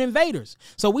from foreign invaders.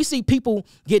 So we see people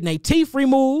getting their teeth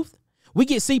removed.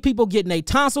 See people getting their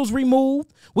tonsils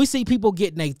removed. We see people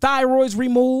getting their thyroids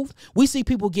removed. We see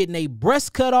people getting their breasts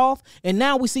cut off. And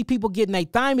now we see people getting their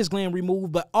thymus gland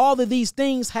removed. But all of these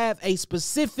things have a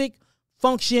specific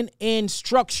function and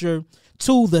structure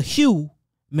to the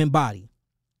human body.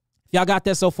 If y'all got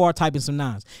that so far, type in some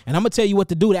nines. And I'm going to tell you what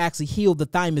to do to actually heal the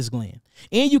thymus gland.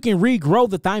 And you can regrow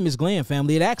the thymus gland,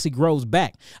 family. It actually grows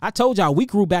back. I told y'all we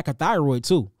grew back a thyroid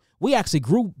too. We actually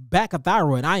grew back a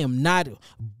thyroid. I am not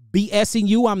BSing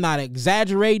you. I'm not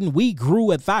exaggerating. We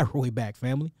grew a thyroid back,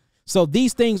 family. So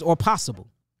these things are possible.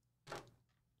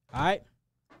 All right.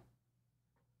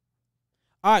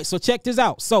 All right. So check this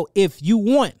out. So if you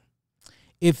want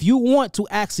to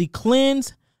actually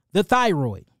cleanse the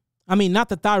thyroid, I mean, not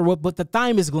the thyroid, but the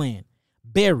thymus gland,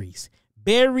 berries.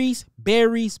 And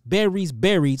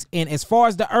as far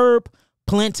as the herb,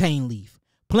 plantain leaf.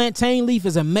 Plantain leaf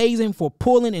is amazing for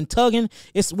pulling and tugging.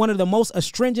 It's one of the most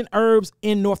astringent herbs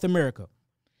in North America.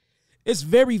 It's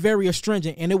very, very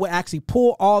astringent, and it will actually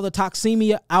pull all the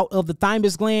toxemia out of the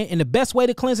thymus gland. And the best way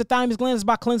to cleanse the thymus gland is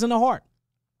by cleansing the heart.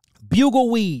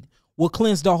 Bugleweed will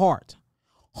cleanse the heart.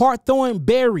 Hawthorn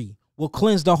berry will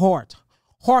cleanse the heart.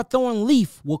 Hawthorn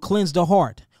leaf will cleanse the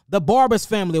heart. The Barbus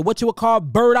family, what you would call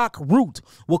burdock root,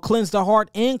 will cleanse the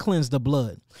heart and cleanse the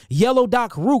blood. Yellow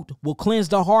dock root will cleanse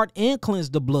the heart and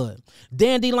cleanse the blood.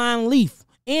 Dandelion leaf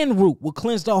and root will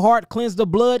cleanse the heart, cleanse the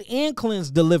blood, and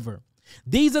cleanse the liver.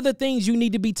 These are the things you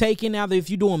need to be taking, either if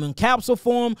you do them in capsule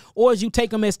form or as you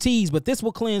take them as teas. But this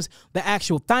will cleanse the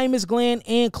actual thymus gland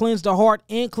and cleanse the heart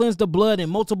and cleanse the blood and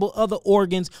multiple other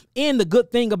organs. And the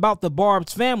good thing about the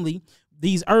Barb's family,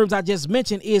 these herbs I just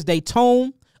mentioned, is they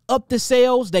tone up the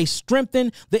cells, they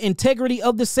strengthen the integrity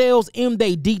of the cells, and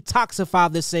they detoxify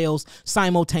the cells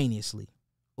simultaneously.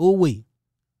 Ooh-wee.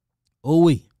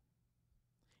 Ooh-wee.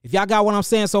 If y'all got what I'm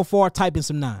saying so far, type in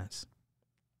some nines.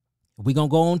 We're going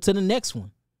to go on to the next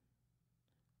one.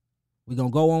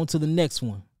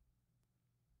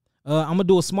 I'm going to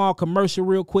do a small commercial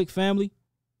real quick, family.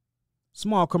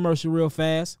 Small commercial real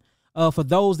fast. For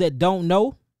those that don't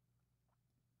know,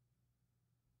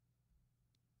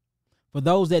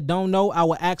 I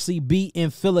will actually be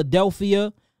in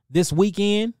Philadelphia this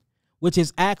weekend, which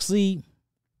is actually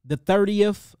the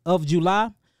 30th of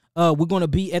July. We're going to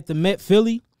be at the Met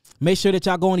Philly. Make sure that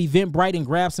y'all go on Eventbrite and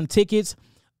grab some tickets.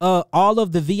 All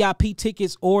of the VIP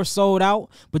tickets are sold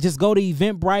out, but just go to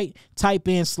Eventbrite, type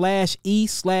in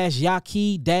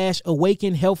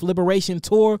 /e/Yaki-Awaken Health Liberation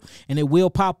Tour, and it will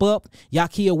pop up.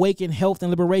 Yaki Awaken Health and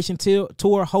Liberation Tour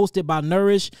hosted by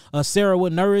Nourish, Sarah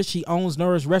with Nourish. She owns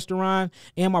Nourish Restaurant,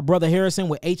 and my brother Harrison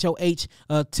with HOH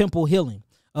Temple Healing.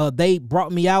 They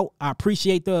brought me out. I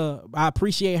appreciate her,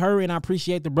 and I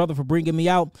appreciate the brother for bringing me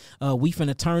out. We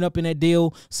finna turn up in that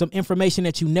deal. Some information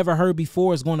that you never heard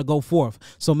before is going to go forth.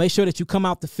 So make sure that you come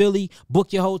out to Philly,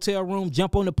 book your hotel room,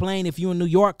 jump on the plane. If you in New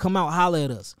York, come out, holler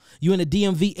at us. You in the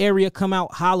DMV area, come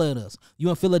out, holler at us. You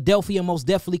in Philadelphia, most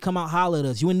definitely come out, holler at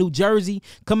us. You in New Jersey,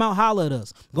 come out, holler at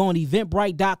us. Go on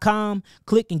eventbrite.com,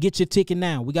 click and get your ticket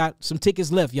now. We got some tickets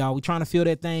left, y'all. We trying to fill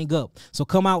that thing up. So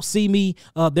come out, see me.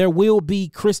 There will be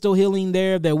crystal healing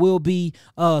there. There will be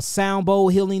sound bowl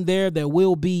healing there. There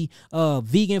will be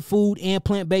vegan food and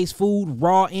plant-based food,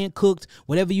 raw and cooked,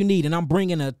 whatever you need. And I'm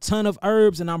bringing a ton of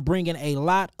herbs, and I'm bringing a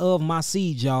lot of my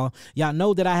seeds, y'all. Y'all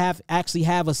know that I actually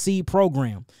have a seed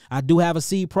program. I do have a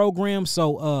seed program,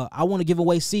 so I want to give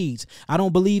away seeds. I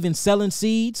don't believe in selling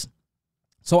seeds,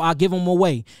 so I give them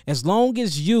away. As long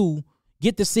as you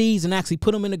get the seeds and actually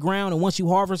put them in the ground, and once you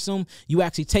harvest them, you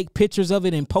actually take pictures of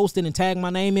it and post it and tag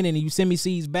my name in it, and you send me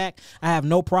seeds back, I have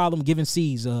no problem giving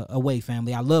seeds away,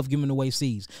 family. I love giving away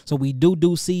seeds. So we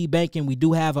do seed banking. We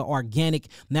do have an organic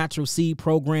natural seed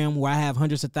program where I have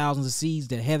hundreds of thousands of seeds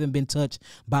that haven't been touched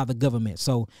by the government.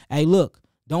 So, hey, look,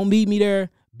 don't meet me there,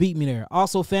 beat me there.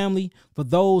 Also, family, for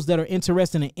those that are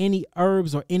interested in any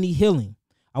herbs or any healing,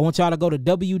 I want y'all to go to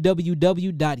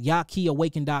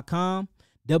www.yakiawaken.com.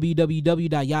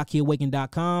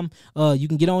 www.yakiawaken.com. You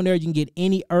can get on there. You can get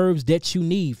any herbs that you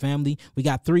need, family. We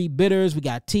got 3 bitters, we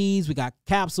got teas, we got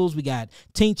capsules, we got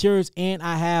tinctures, and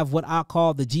I have what I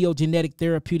call the geogenetic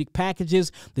therapeutic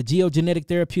packages. The geogenetic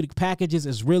therapeutic packages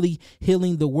is really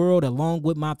healing the world along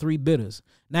with my 3 bitters.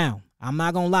 Now, I'm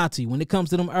not gonna lie to you. When it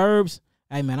comes to them herbs,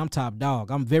 hey, man, I'm top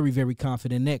dog. I'm very, very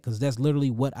confident in that because that's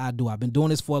literally what I do. I've been doing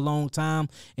this for a long time,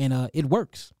 and it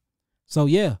works. So,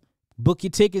 yeah. Book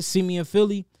your tickets. See me in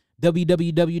Philly.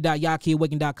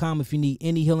 www.yakiawaken.com if you need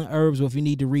any healing herbs or if you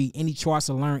need to read any charts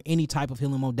or learn any type of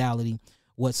healing modality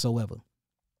whatsoever.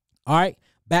 All right,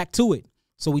 back to it.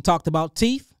 So we talked about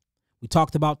teeth. We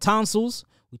talked about tonsils.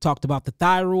 We talked about the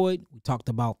thyroid. We talked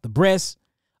about the breast.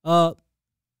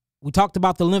 We talked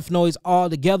about the lymph nodes all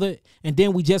together, and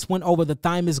then we just went over the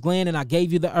thymus gland, and I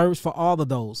gave you the herbs for all of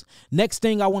those. Next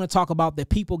thing I want to talk about that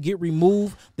people get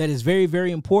removed that is very,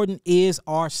 very important is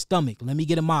our stomach. Let me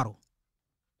get a model.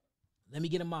 Let me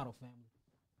get a model, family.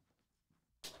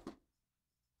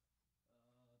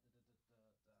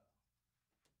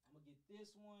 I'm going to get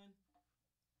this one,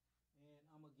 and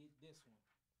I'm going to get this one.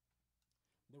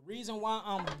 The reason why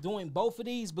I'm doing both of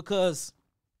these because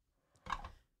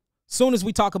soon as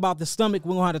we talk about the stomach,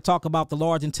 we're going to have to talk about the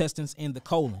large intestines and the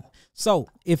colon. So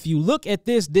if you look at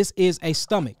this, this is a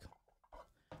stomach.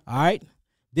 All right.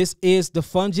 This is the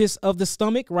fungus of the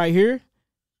stomach right here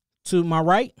to my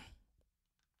right,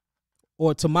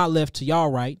 or to my left to y'all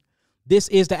right. This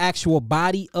is the actual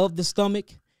body of the stomach,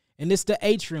 and this is the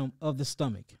atrium of the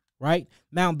stomach. Right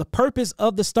now, the purpose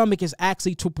of the stomach is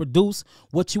actually to produce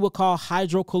what you would call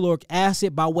hydrochloric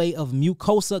acid by way of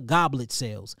mucosa goblet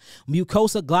cells.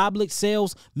 Mucosa goblet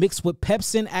cells mixed with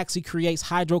pepsin actually creates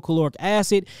hydrochloric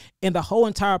acid. And the whole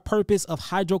entire purpose of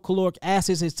hydrochloric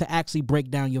acids is to actually break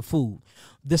down your food.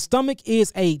 The stomach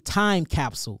is a time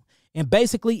capsule. And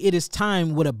basically, it is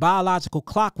timed with a biological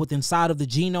clock within inside of the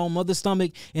genome of the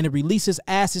stomach, and it releases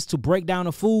acids to break down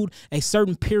the food a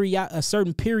certain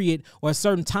period or a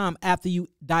certain time after you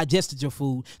digested your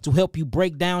food to help you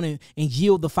break down and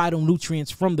yield the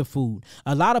phytonutrients from the food.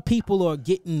 A lot of people are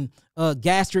getting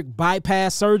gastric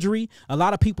bypass surgery. A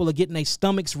lot of people are getting their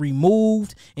stomachs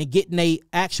removed and getting a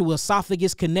actual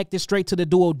esophagus connected straight to the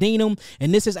duodenum,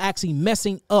 and this is actually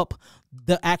messing up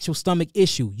the actual stomach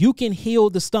issue. You can heal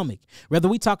the stomach. Whether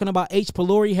we're talking about H.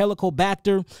 pylori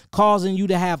helicobacter causing you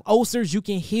to have ulcers, you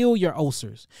can heal your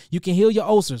ulcers. You can heal your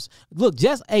ulcers. Look,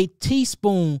 just a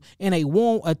teaspoon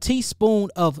a teaspoon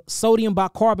of sodium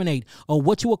bicarbonate, or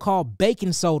what you would call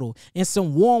baking soda, and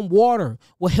some warm water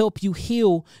will help you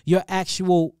heal your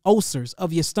actual ulcers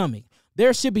of your stomach.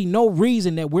 There should be no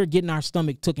reason that we're getting our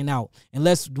stomach taken out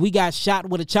unless we got shot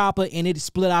with a chopper and it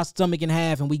split our stomach in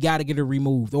half and we got to get it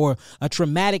removed, or a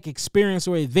traumatic experience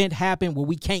or event happened where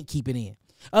we can't keep it in.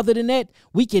 Other than that,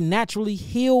 we can naturally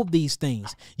heal these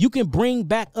things. You can bring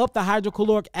back up the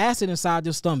hydrochloric acid inside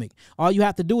your stomach. All you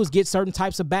have to do is get certain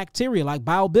types of bacteria like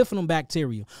biobifiidum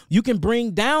bacteria. You can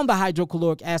bring down the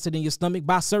hydrochloric acid in your stomach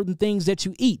by certain things that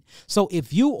you eat. So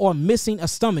if you are missing a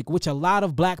stomach, which a lot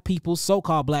of black people,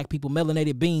 so-called black people,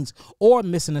 melanated beings, are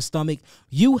missing a stomach,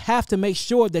 you have to make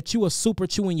sure that you are super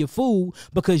chewing your food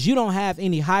because you don't have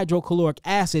any hydrochloric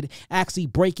acid actually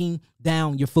breaking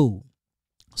down your food.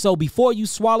 So before you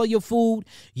swallow your food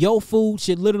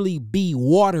should literally be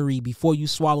watery before you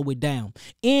swallow it down.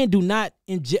 And do not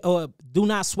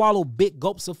swallow big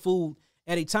gulps of food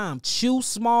at a time. Chew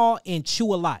small and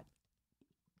chew a lot.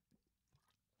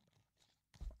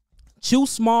 Chew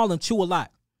small and chew a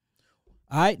lot.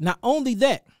 All right. Not only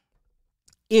that,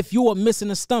 if you are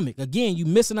missing a stomach, again, you're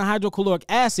missing a hydrochloric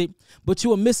acid, but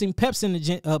you are missing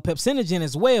pepsinogen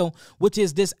as well, which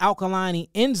is this alkaline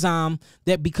enzyme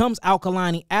that becomes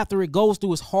alkaline after it goes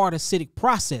through its hard acidic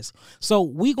process. So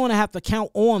we're going to have to count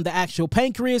on the actual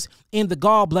pancreas and the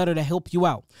gallbladder to help you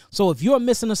out. So if you're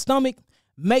missing a stomach,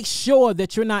 make sure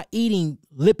that you're not eating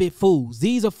lipid foods.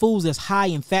 These are foods that's high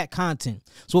in fat content.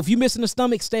 So if you're missing a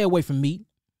stomach, stay away from meat.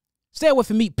 Stay away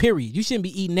from meat, period. You shouldn't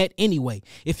be eating that anyway.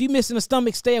 If you're missing a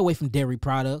stomach, stay away from dairy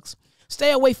products.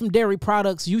 Stay away from dairy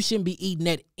products. You shouldn't be eating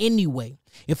that anyway.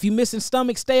 If you're missing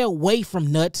stomach, stay away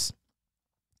from nuts.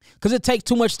 Because it takes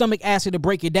too much stomach acid to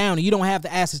break it down, and you don't have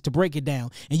the acids to break it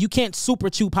down. And you can't super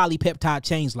chew polypeptide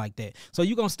chains like that. So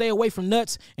you're going to stay away from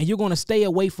nuts, and you're going to stay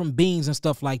away from beans and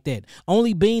stuff like that.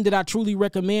 Only bean that I truly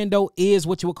recommend, though, is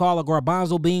what you would call a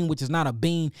garbanzo bean, which is not a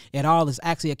bean at all. It's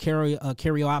actually a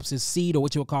caryopsis seed, or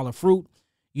what you would call a fruit.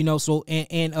 You know, so,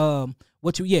 garbanzo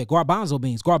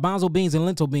beans. Garbanzo beans and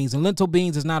lentil beans. And lentil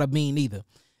beans is not a bean either.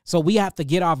 So we have to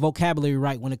get our vocabulary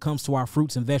right when it comes to our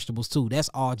fruits and vegetables, too. That's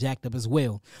all jacked up as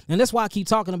well. And that's why I keep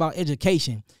talking about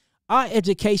education. Our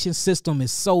education system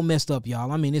is so messed up,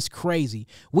 y'all. I mean, it's crazy.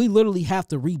 We literally have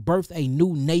to rebirth a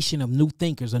new nation of new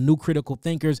thinkers, of new critical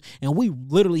thinkers, and we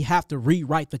literally have to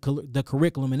rewrite the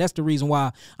curriculum. And that's the reason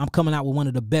why I'm coming out with one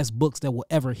of the best books that will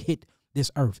ever hit this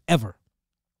earth, ever.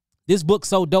 This book's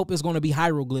so dope, it's going to be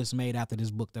hieroglyphs made after this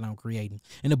book that I'm creating.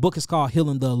 And the book is called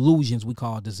Healing the Illusions We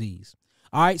Call Disease.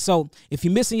 All right, so if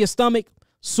you're missing your stomach,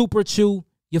 super chew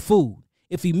your food.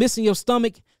 If you're missing your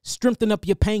stomach, strengthen up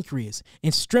your pancreas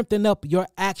and strengthen up your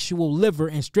actual liver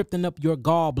and strengthen up your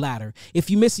gallbladder. If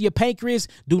you're missing your pancreas,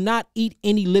 do not eat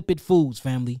any lipid foods,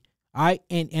 family. All right.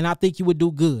 And I think you would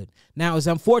do good. Now, it's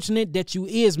unfortunate that you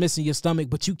is missing your stomach,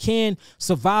 but you can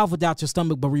survive without your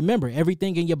stomach. But remember,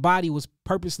 everything in your body was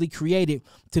purposely created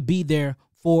to be there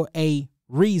for a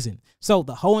reason. So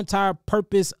the whole entire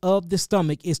purpose of the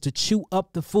stomach is to chew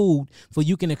up the food so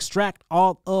you can extract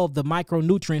all of the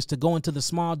micronutrients to go into the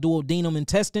small duodenum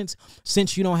intestines.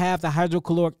 Since you don't have the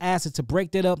hydrochloric acid to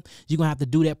break that up, you're going to have to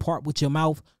do that part with your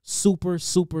mouth. Super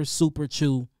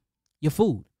chew your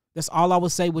food. That's all I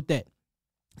would say with that.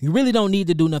 You really don't need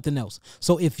to do nothing else.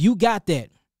 So if you got that,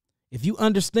 if you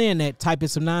understand that, type in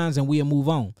some nines and we'll move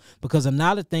on. Because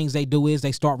another things they do is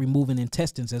they start removing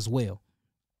intestines as well.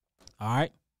 All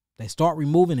right. They start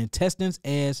removing intestines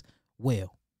as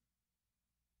well.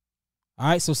 All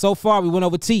right. So far we went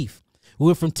over teeth. We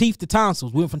went from teeth to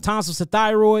tonsils. We went from tonsils to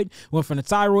thyroid. We went from the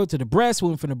thyroid to the breast. We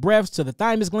went from the breast to the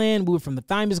thymus gland. We went from the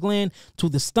thymus gland to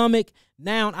the stomach.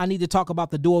 Now I need to talk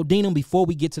about the duodenum before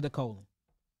we get to the colon.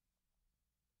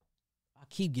 I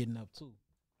keep getting up too.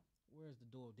 Where's the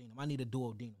duodenum? I need a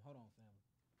duodenum. Hold on, family.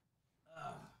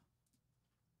 A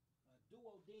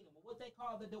duodenum. What they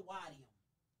call the duodenum.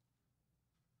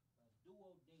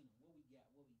 Duodenum. What we got?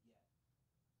 A duodenum.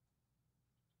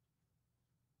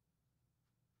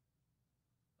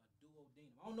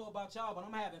 I don't know about y'all, but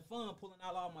I'm having fun pulling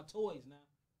out all my toys now.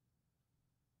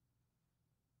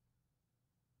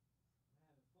 I'm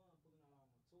having fun pulling out all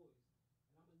my toys.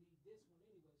 And I'm going to need this one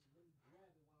anyway, so let me grab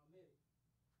it while I'm at it.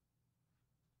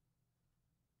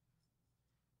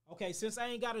 Okay, since I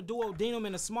ain't got a duodenum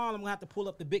in the small, I'm going to have to pull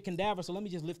up the big cadaver. So let me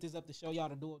just lift this up to show y'all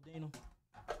the duodenum.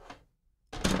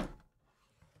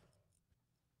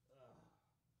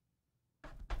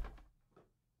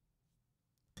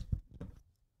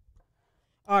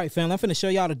 All right, family, I'm finna show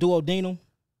y'all the duodenum.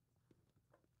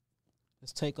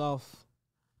 Let's take off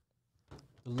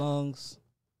the lungs.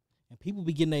 And people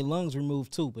be getting their lungs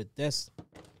removed too, but that's,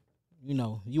 you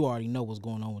know, you already know what's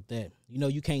going on with that. You know,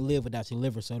 you can't live without your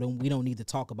liver, so we don't need to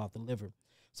talk about the liver.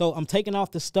 So I'm taking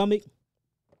off the stomach.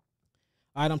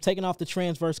 All right, I'm taking off the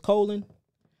transverse colon.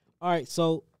 All right,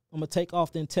 so I'm going to take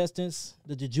off the intestines,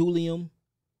 the jejunum.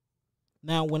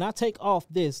 Now, when I take off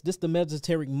this is the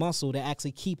mesenteric muscle that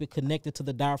actually keep it connected to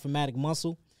the diaphragmatic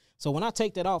muscle. So when I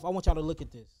take that off, I want y'all to look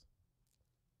at this.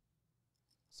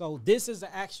 So this is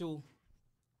the actual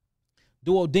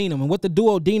duodenum. And what the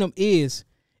duodenum is,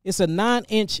 it's a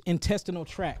 9-inch intestinal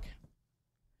tract.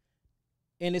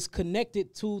 And it's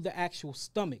connected to the actual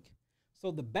stomach.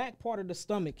 So the back part of the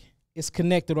stomach is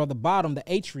connected, or the bottom, the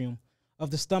atrium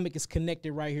of the stomach is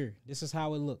connected right here. This is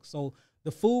how it looks. So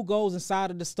the food goes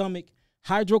inside of the stomach.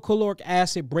 Hydrochloric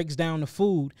acid breaks down the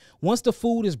food. Once the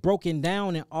food is broken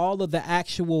down and all of the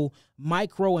actual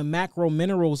micro and macro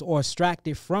minerals are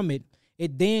extracted from it,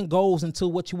 it then goes into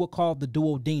what you would call the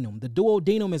duodenum. The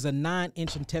duodenum is a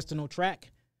 9-inch intestinal tract,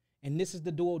 and this is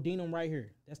the duodenum right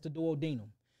here. That's the duodenum.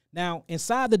 Now,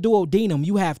 inside the duodenum,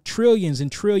 you have trillions and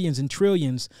trillions and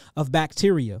trillions of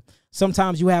bacteria.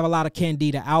 Sometimes you have a lot of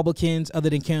Candida albicans. Other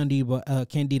than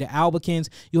Candida albicans,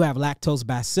 you have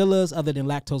lactobacillus. Other than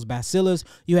lactobacillus,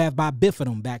 you have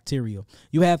bifidum bacteria.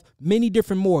 You have many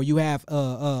different more. You have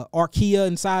archaea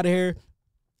inside of here.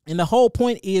 And the whole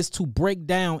point is to break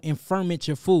down and ferment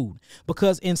your food,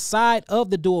 because inside of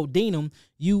the duodenum,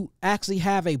 you actually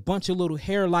have a bunch of little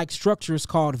hair-like structures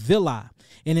called villi.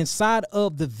 And inside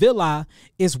of the villi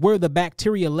is where the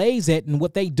bacteria lays at. And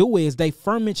what they do is they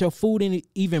ferment your food in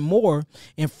even more.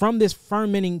 And from this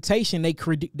fermentation, they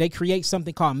create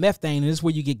something called methane. And this is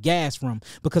where you get gas from,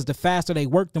 because the faster they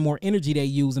work, the more energy they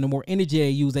use. And the more energy they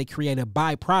use, they create a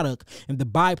byproduct. And the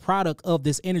byproduct of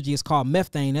this energy is called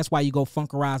methane. That's why you go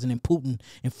funkerizing and pooting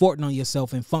and farting on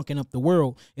yourself and funking up the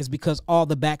world, is because all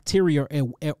the bacteria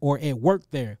are at work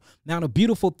there. Now, the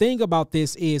beautiful thing about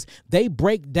this is they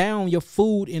break down your food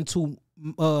into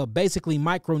basically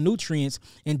micronutrients,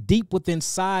 and deep within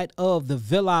inside of the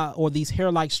villi, or these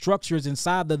hair-like structures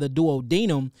inside of the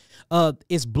duodenum,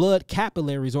 is blood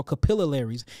capillaries or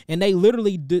capillaries, and they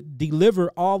literally deliver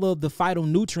all of the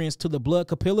phytonutrients to the blood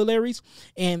capillaries.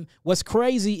 And what's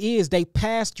crazy is they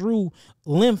pass through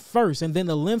lymph first, and then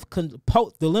the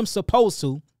lymph supposed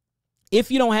to. If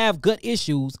you don't have gut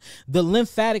issues, the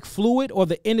lymphatic fluid or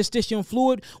the interstitial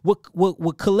fluid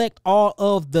will collect all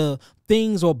of the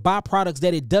things or byproducts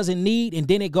that it doesn't need, and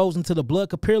then it goes into the blood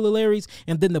capillaries,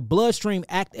 and then the bloodstream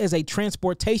act as a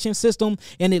transportation system,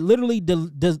 and it literally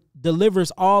delivers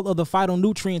all of the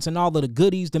phytonutrients and all of the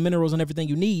goodies, the minerals and everything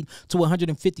you need to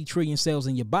 150 trillion cells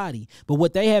in your body. But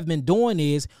what they have been doing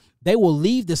is they will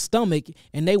leave the stomach,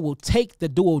 and they will take the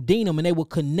duodenum, and they will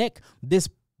connect this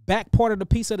back part of the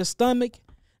piece of the stomach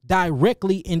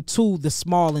directly into the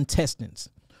small intestines.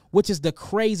 which is the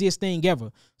craziest thing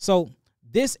ever. So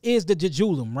this is the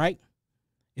jejunum, right?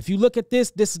 If you look at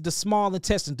this, this is the small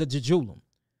intestine, the jejunum.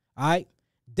 All right.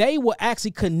 They will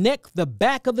actually connect the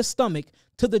back of the stomach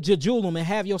to the jejunum and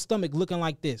have your stomach looking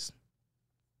like this.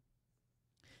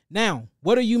 Now,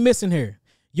 what are you missing here?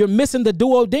 You're missing the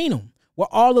duodenum, where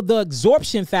all of the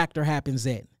absorption factor happens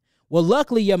at. Well,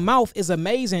 luckily, your mouth is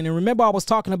amazing. And remember, I was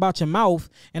talking about your mouth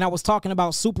and I was talking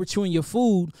about super chewing your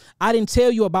food. I didn't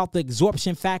tell you about the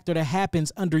absorption factor that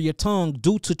happens under your tongue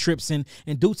due to trypsin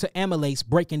and due to amylase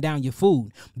breaking down your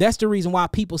food. That's the reason why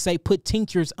people say put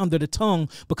tinctures under the tongue,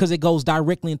 because it goes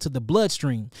directly into the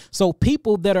bloodstream. So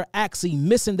people that are actually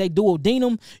missing their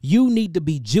duodenum, you need to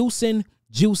be juicing.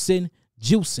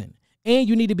 And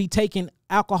you need to be taking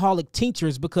alcoholic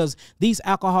tinctures, because these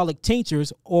alcoholic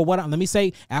tinctures, or what, let me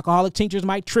say, alcoholic tinctures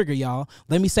might trigger y'all.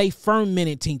 Let me say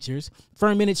fermented tinctures,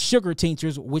 fermented sugar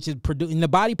tinctures, which is and the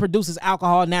body produces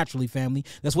alcohol naturally, family.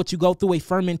 That's what you go through a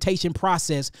fermentation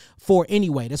process for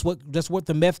anyway. That's what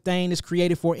the methane is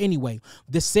created for anyway.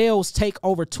 The cells take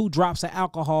over 2 drops of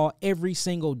alcohol every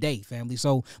single day, family.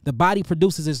 So the body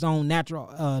produces its own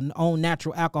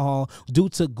natural alcohol due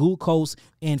to glucose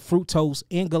and fructose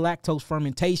and galactose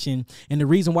fermentation. And the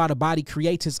reason why the body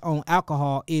creates its own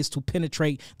alcohol is to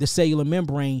penetrate the cellular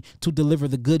membrane to deliver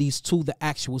the goodies to the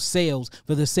actual cells,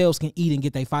 so the cells can eat and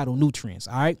get their phytonutrients.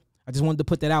 All right. I just wanted to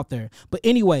put that out there. But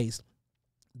anyways,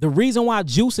 the reason why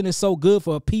juicing is so good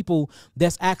for people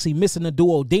that's actually missing the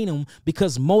duodenum,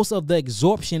 because most of the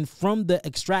absorption from the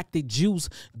extracted juice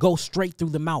goes straight through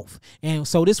the mouth. And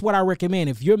so this is what I recommend.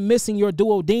 If you're missing your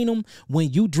duodenum,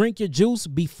 when you drink your juice,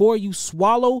 before you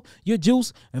swallow your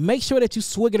juice, and make sure that you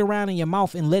swig it around in your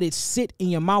mouth and let it sit in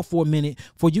your mouth for a minute,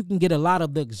 for you can get a lot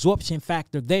of the absorption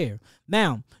factor there.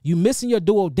 Now, you missing your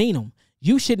duodenum.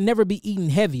 You should never be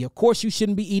eating heavy. Of course, you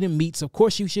shouldn't be eating meats. Of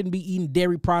course, you shouldn't be eating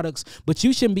dairy products, but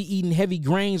you shouldn't be eating heavy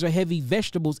grains or heavy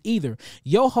vegetables either.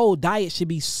 Your whole diet should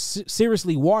be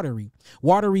seriously watery.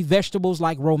 Watery vegetables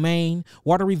like romaine,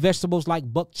 watery vegetables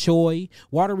like bok choy,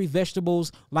 watery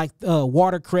vegetables like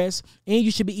watercress, and you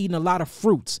should be eating a lot of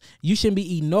fruits. You shouldn't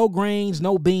be eating no grains,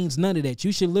 no beans, none of that.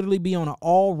 You should literally be on an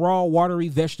all raw, watery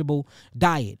vegetable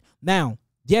diet. Now,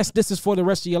 yes, this is for the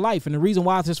rest of your life. And the reason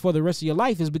why this is for the rest of your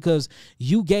life is because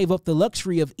you gave up the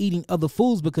luxury of eating other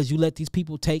foods because you let these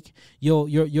people take your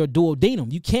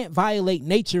duodenum. You can't violate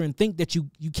nature and think that you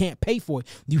can't pay for it.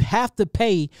 You have to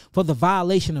pay for the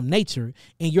violation of nature,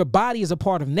 and your body is a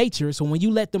part of nature. So when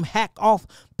you let them hack off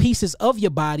pieces of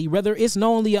your body, whether it's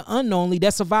knowingly or unknowingly,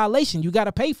 that's a violation. You got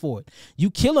to pay for it. You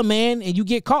kill a man and you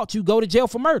get caught, you go to jail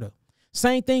for murder.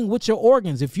 Same thing with your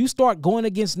organs. If you start going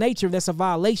against nature, that's a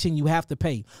violation. You have to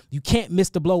pay. You can't miss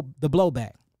the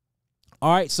blowback.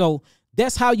 All right. So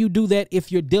that's how you do that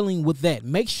if you're dealing with that.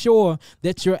 Make sure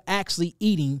that you're actually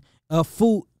eating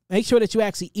food. Make sure that you're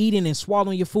actually eating and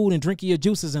swallowing your food and drinking your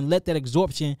juices, and let that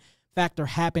absorption factor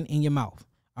happen in your mouth.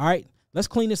 All right. Let's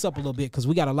clean this up a little bit because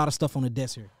we got a lot of stuff on the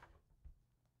desk here.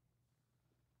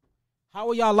 How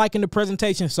are y'all liking the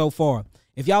presentation so far?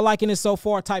 If y'all liking it so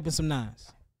far, type in some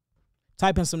 9s.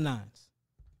 Type in some 9s.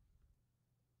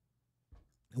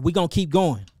 We're going to keep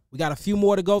going. We got a few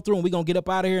more to go through, and we're going to get up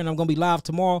out of here, and I'm going to be live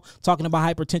tomorrow talking about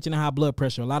hypertension and high blood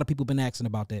pressure. A lot of people been asking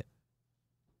about that.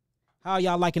 How are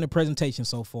y'all liking the presentation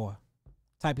so far?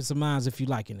 Type in some 9s if you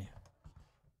liking it.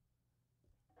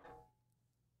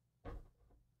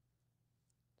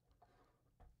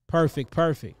 Perfect,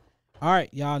 perfect. All right,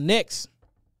 y'all, next.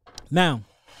 Now,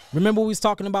 remember we was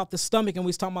talking about the stomach and we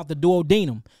was talking about the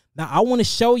duodenum. Now, I want to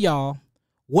show y'all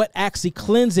what actually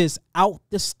cleanses out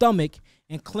the stomach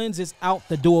and cleanses out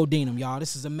the duodenum, y'all.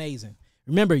 This is amazing.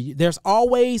 Remember, there's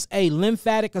always a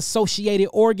lymphatic associated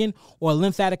organ or a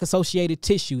lymphatic associated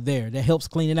tissue there that helps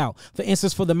clean it out. For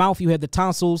instance, for the mouth, you have the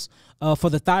tonsils.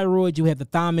 For the thyroid, you have the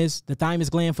thymus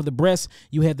gland. For the breast,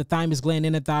 you have the thymus gland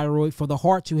in the thyroid. For the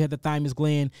heart, you have the thymus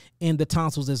gland in the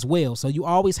tonsils as well. So you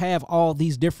always have all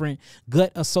these different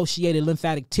gut-associated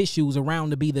lymphatic tissues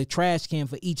around to be the trash can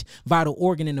for each vital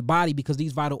organ in the body, because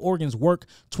these vital organs work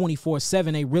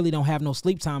 24/7. They really don't have no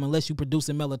sleep time unless you produce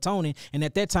melatonin. And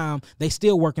at that time, they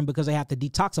still working because they have to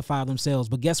detoxify themselves.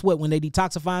 But guess what? When they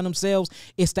detoxify themselves,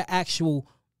 it's the actual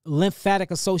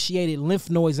lymphatic associated lymph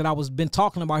nodes that I was been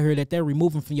talking about here that they're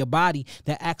removing from your body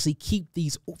that actually keep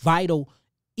these vital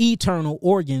eternal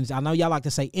organs. I know y'all like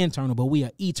to say internal, but we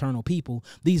are eternal people.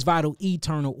 These vital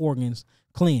eternal organs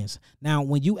cleanse. Now,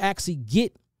 when you actually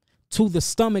get to the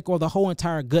stomach or the whole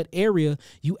entire gut area,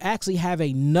 you actually have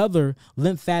another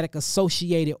lymphatic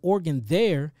associated organ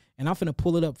there. And I'm finna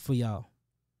pull it up for y'all.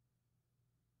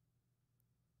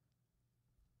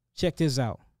 Check this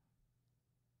out.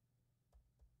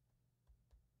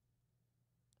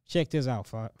 Check this out,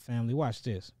 family. Watch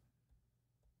this.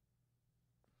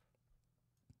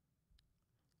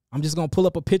 I'm just going to pull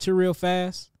up a picture real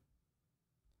fast.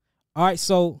 All right,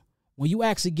 so when you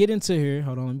actually get into here,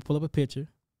 hold on, let me pull up a picture.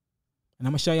 And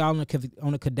I'm going to show y'all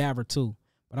on a cadaver too.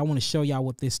 But I want to show y'all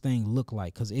what this thing look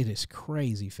like because it is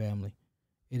crazy, family.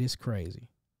 It is crazy.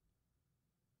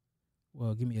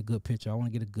 Well, give me a good picture. I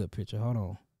want to get a good picture. Hold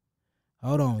on.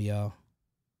 Hold on, y'all.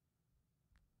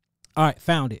 All right,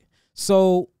 found it.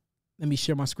 So let me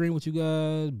share my screen with you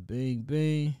guys. Bing,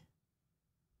 bing.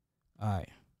 All right.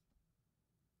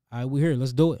 All right, we're here.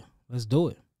 Let's do it. Let's do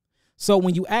it. So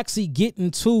when you actually get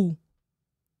into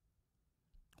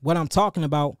what I'm talking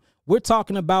about, we're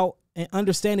talking about and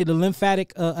understanding the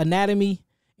lymphatic anatomy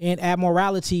and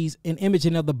abnormalities and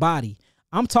imaging of the body.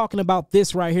 I'm talking about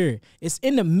this right here. It's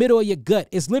in the middle of your gut.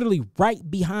 It's literally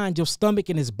right behind your stomach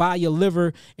and it's by your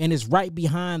liver and it's right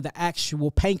behind the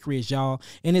actual pancreas, y'all.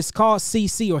 And it's called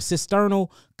CC or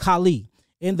cisternal chyle.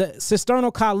 And the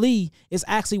cisternal chyle is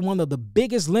actually one of the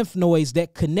biggest lymph nodes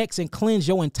that connects and cleanses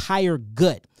your entire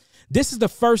gut. This is the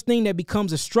first thing that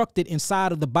becomes obstructed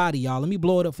inside of the body, y'all. Let me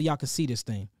blow it up so y'all can see this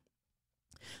thing.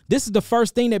 This is the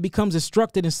first thing that becomes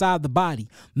obstructed inside the body.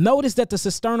 Notice that the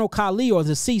cisternal chyle or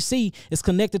the CC is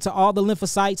connected to all the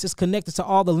lymphocytes. It's connected to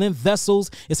all the lymph vessels.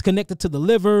 It's connected to the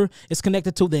liver. It's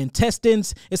connected to the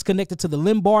intestines. It's connected to the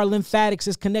lumbar lymphatics.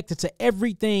 It's connected to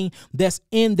everything that's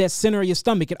in that center of your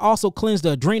stomach. It also cleanses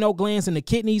the adrenal glands and the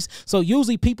kidneys. So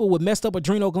usually people with messed up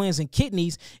adrenal glands and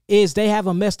kidneys is they have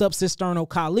a messed up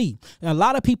cisternal chyle. And a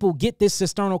lot of people get this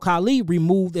cisternal chyle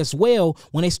removed as well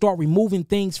when they start removing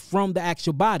things from the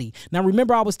actual body. Now,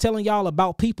 remember, I was telling y'all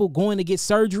about people going to get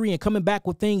surgery and coming back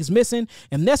with things missing.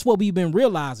 And that's what we've been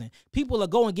realizing. People are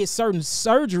going to get certain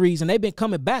surgeries and they've been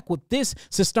coming back with this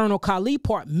cisternal chyle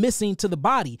part missing to the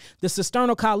body. The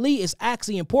cisternal chyle is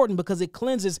actually important because it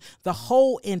cleanses the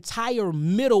whole entire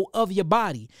middle of your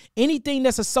body. Anything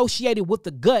that's associated with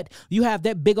the gut, you have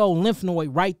that big old lymph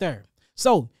node right there.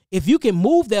 So if you can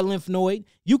move that lymph node,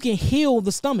 you can heal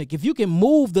the stomach. If you can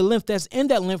move the lymph that's in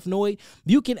that lymph node,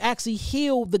 you can actually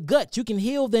heal the gut. You can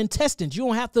heal the intestines. You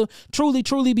don't have to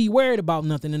truly be worried about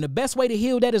nothing. And the best way to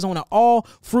heal that is on an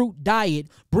all-fruit diet,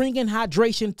 bringing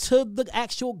hydration to the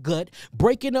actual gut,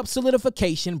 breaking up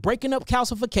solidification, breaking up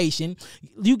calcification.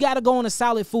 You got to go on a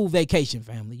solid food vacation,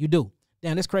 family. You do.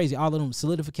 Damn, that's crazy. All of them,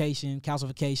 solidification,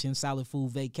 calcification, solid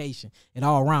food vacation. It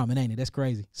all rhyming, ain't it? That's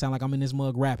crazy. Sound like I'm in this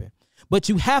mug rapping. But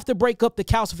you have to break up the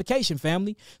calcification,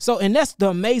 family. So, and that's the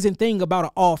amazing thing about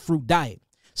an all-fruit diet.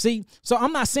 See, so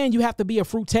I'm not saying you have to be a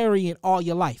fruitarian all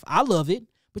your life. I love it,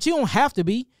 but you don't have to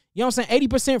be. You know what I'm saying?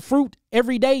 80% fruit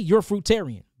every day, you're a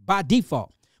fruitarian by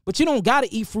default. But you don't got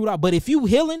to eat fruit out. But if you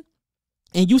healing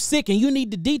and you sick and you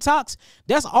need to detox,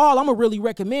 that's all I'm going to really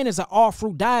recommend is an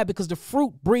all-fruit diet because the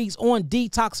fruit brings on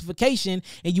detoxification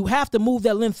and you have to move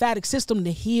that lymphatic system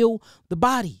to heal the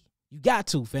body. You got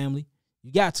to, family.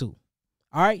 You got to.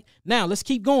 All right, now let's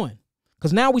keep going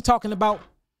because now we're talking about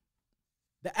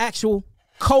the actual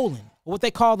colon, or what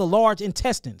they call the large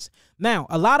intestines. Now,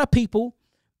 a lot of people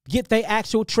get their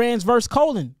actual transverse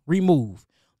colon removed.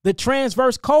 The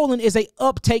transverse colon is a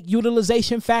uptake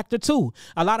utilization factor too.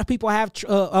 A lot of people have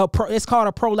it's called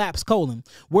a prolapse colon,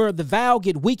 where the valve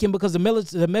get weakened because the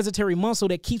mesenteric muscle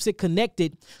that keeps it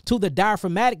connected to the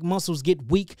diaphragmatic muscles get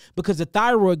weak because the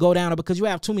thyroid go down, or because you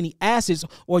have too many acids,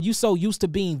 or you so used to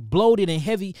being bloated and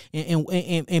heavy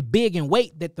and big in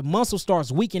weight that the muscle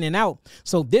starts weakening out.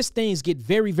 So this things get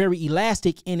very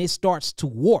elastic and it starts to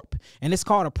warp, and it's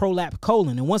called a prolapse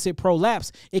colon. And once it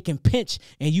prolapse, it can pinch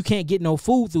and you can't get no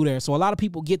food through there. So a lot of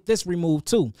people get this removed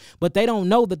too, but they don't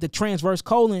know that the transverse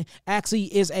colon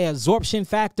actually is a absorption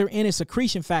factor and a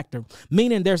secretion factor,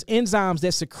 meaning there's enzymes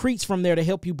that secretes from there to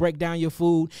help you break down your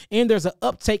food. And there's an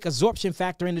uptake absorption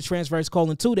factor in the transverse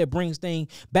colon too that brings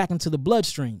things back into the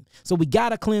bloodstream. So we got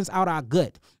to cleanse out our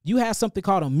gut. You have something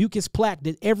called a mucus plaque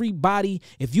that everybody,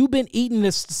 if you've been eating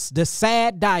the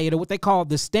SAD diet, or what they call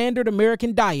the standard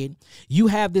American diet, you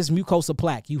have this mucosa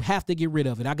plaque. You have to get rid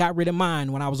of it. I got rid of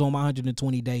mine when I was on my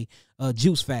 120-day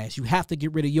juice fast. You have to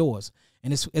get rid of yours.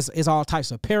 And it's all types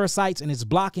of parasites, and it's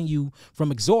blocking you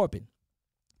from absorbing.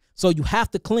 So you have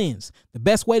to cleanse. The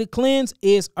best way to cleanse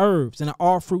is herbs and an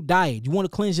all-fruit diet. You want to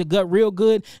cleanse your gut real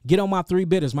good? Get on my 3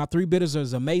 bitters. My 3 bitters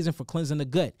is amazing for cleansing the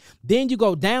gut. Then you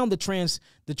go down the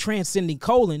transcending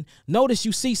colon. Notice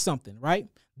you see something, right?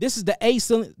 This is the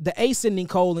ascending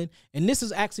colon, and this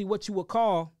is actually what you would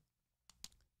call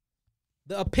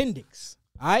the appendix,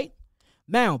 all right?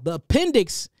 Now, the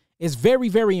appendix is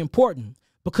very important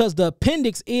Because the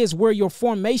appendix is where your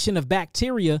formation of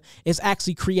bacteria is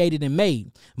actually created and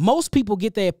made. Most people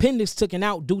get their appendix taken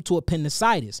out due to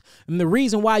appendicitis. And the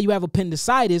reason why you have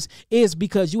appendicitis is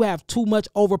because you have too much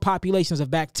overpopulations of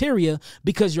bacteria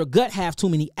because your gut have too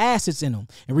many acids in them.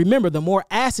 And remember, the more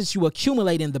acids you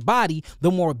accumulate in the body, the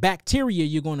more bacteria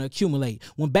you're going to accumulate.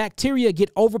 When bacteria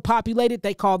get overpopulated,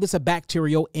 they call this a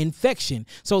bacterial infection.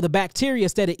 So the bacteria,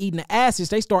 instead of eating the acids,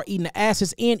 they start eating the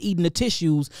acids and eating the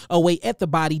tissues away at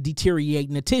the body,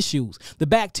 deteriorating the tissues. The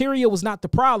bacteria was not the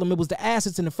problem. It was the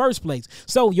acids in the first place.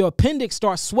 So your appendix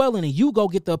starts swelling and you go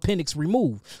get the appendix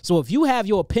removed. So if you have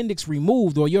your appendix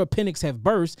removed or your appendix have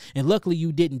burst, and luckily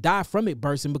you didn't die from it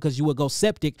bursting because you would go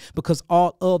septic because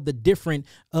all of the different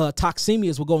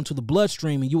toxemias will go into the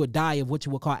bloodstream and you would die of what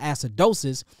you would call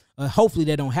acidosis. Hopefully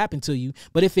that don't happen to you.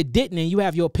 But if it didn't and you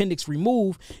have your appendix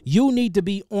removed, you need to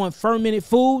be on fermented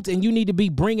foods and you need to be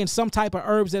bringing some type of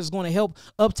herbs that's going to help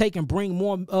uptake and bring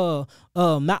more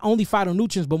not only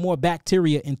phytonutrients but more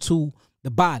bacteria into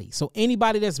the body. So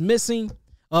anybody that's missing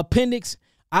appendix,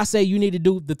 I say you need to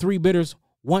do the 3 bitters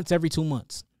once every 2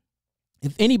 months.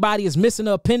 If anybody is missing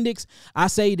an appendix, I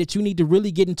say that you need to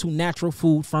really get into natural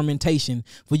food fermentation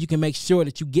where you can make sure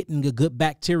that you're getting the good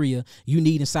bacteria you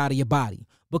need inside of your body.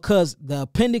 Because the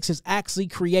appendix is actually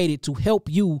created to help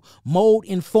you mold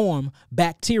and form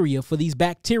bacteria. For these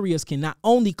bacteria can not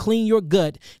only clean your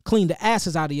gut, clean the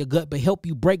acids out of your gut, but help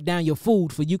you break down your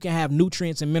food for you can have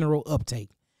nutrients and mineral uptake.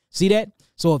 See that?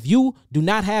 So if you do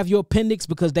not have your appendix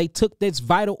because they took this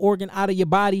vital organ out of your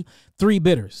body, 3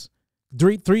 bitters.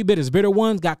 Three bitters. Bitter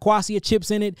 1 got quassia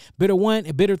chips in it. Bitter 1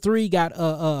 and bitter 3 got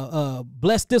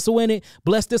blessed thistle in it.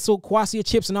 Blessed thistle, quassia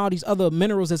chips, and all these other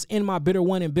minerals that's in my bitter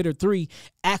 1 and bitter 3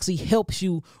 actually helps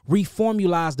you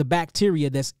reformulize the bacteria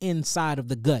that's inside of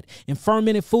the gut. And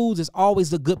fermented foods is always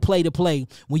the good play to play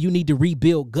when you need to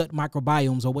rebuild gut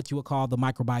microbiomes, or what you would call the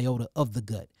microbiota of the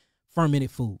gut.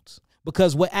 Fermented foods.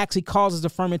 Because what actually causes the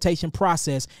fermentation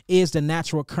process is the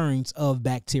natural occurrence of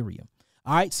bacteria.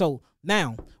 All right, so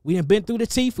now we have been through the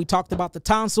teeth. We talked about the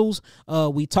tonsils.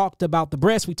 We talked about the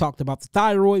breast. We talked about the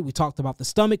thyroid. We talked about the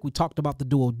stomach. We talked about the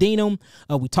duodenum.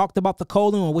 We talked about the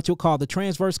colon, or what you'll call the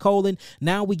transverse colon.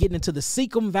 Now we get into the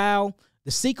cecum valve.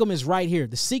 The cecum is right here.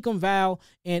 The cecum valve,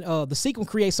 and the cecum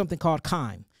creates something called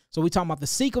chyme. So we're talking about the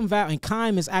cecum valve, and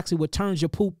chyme is actually what turns your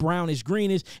poop brownish,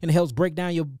 greenish, and it helps break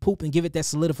down your poop and give it that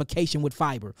solidification with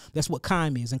fiber. That's what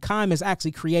chyme is. And chyme is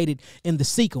actually created in the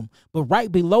cecum. But right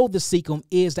below the cecum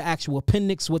is the actual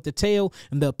appendix with the tail,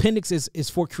 and the appendix is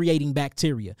for creating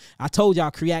bacteria. I told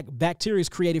y'all bacteria is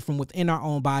created from within our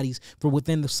own bodies, from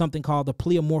within something called the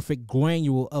pleomorphic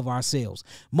granule of our cells.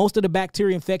 Most of the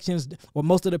bacteria infections, or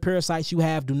most of the parasites you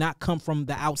have, do not come from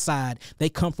the outside. They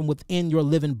come from within your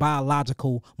living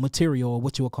biological material, or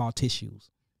what you would call tissues.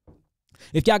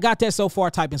 If y'all got that so far,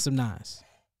 type in some 9s.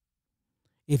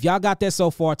 If y'all got that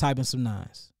so far, type in some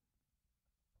 9s.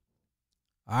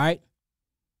 All right.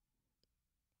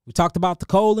 We talked about the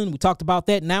colon. We talked about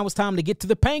that. Now it's time to get to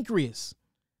the pancreas.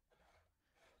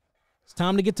 It's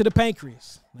time to get to the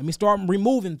pancreas. Let me start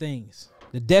removing things.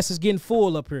 The desk is getting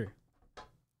full up here.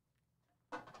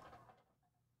 The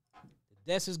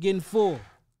desk is getting full.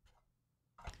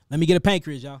 Let me get a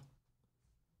pancreas, y'all.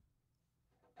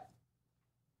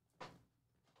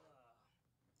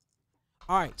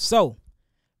 All right, so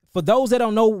for those that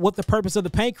don't know what the purpose of the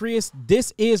pancreas,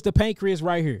 this is the pancreas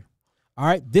right here. All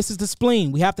right, this is the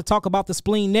spleen. We have to talk about the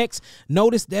spleen next.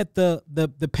 Notice that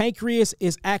the pancreas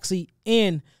is actually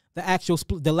in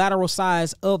the lateral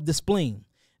sides of the spleen.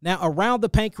 Now, around the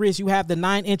pancreas, you have the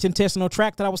 9-inch intestinal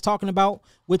tract that I was talking about,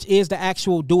 which is the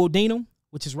actual duodenum,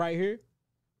 which is right here.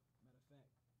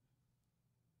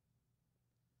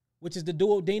 Which is the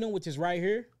duodenum, which is right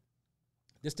here.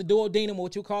 This is the duodenum,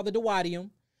 what you call the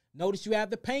duodenum. Notice you have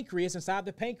the pancreas. Inside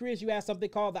the pancreas, you have something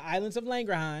called the islands of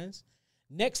Langerhans.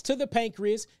 Next to the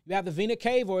pancreas, you have the vena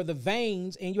cava, or the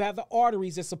veins, and you have the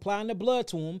arteries that supplying the blood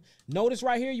to them. Notice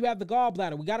right here, you have the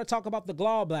gallbladder. We got to talk about the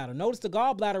gallbladder. Notice the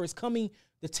gallbladder is coming,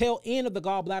 the tail end of the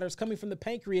gallbladder is coming from the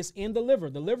pancreas and the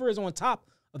liver. The liver is on top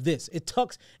of this. It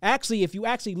tucks. Actually, if you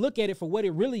actually look at it for what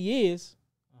it really is,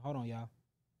 hold on, y'all.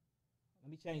 Let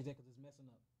me change that because it's messing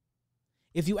up.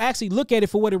 If you actually look at it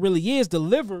for what it really is, the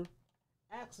liver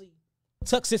actually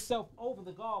tucks itself over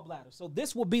the gallbladder. So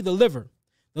this will be the liver.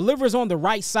 The liver is on the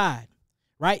right side,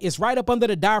 right? It's right up under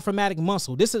the diaphragmatic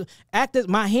muscle. This is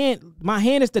my hand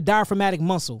is the diaphragmatic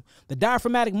muscle. The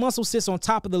diaphragmatic muscle sits on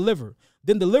top of the liver.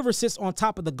 Then the liver sits on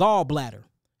top of the gallbladder.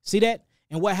 See that?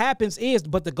 And what happens is,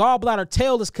 but the gallbladder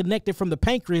tail is connected from the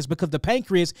pancreas because the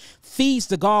pancreas feeds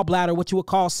the gallbladder what you would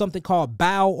call something called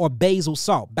bile or basal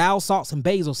salt, bile salts and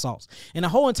basal salts. And the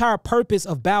whole entire purpose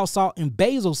of bile salt and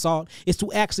basal salt is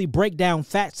to actually break down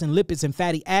fats and lipids and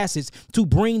fatty acids to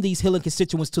bring these healing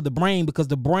constituents to the brain, because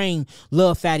the brain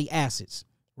loves fatty acids,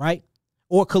 right?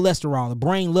 Or cholesterol. The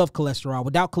brain loves cholesterol.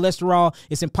 Without cholesterol,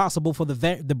 it's impossible for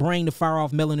the brain to fire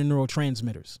off melanin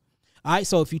neurotransmitters. All right,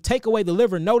 so if you take away the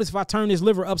liver, notice if I turn this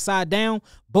liver upside down,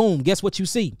 boom, guess what you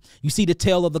see? You see the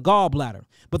tail of the gallbladder.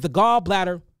 But the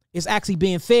gallbladder is actually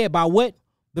being fed by what?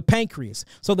 The pancreas.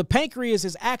 So the pancreas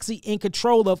is actually in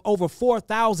control of over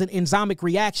 4,000 enzymic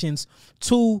reactions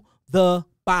to the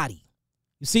body.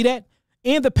 You see that?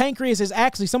 And the pancreas is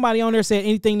actually, somebody on there said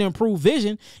anything to improve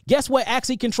vision. Guess what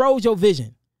actually controls your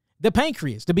vision? The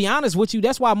pancreas. To be honest with you,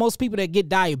 that's why most people that get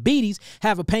diabetes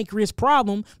have a pancreas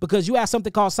problem, because you have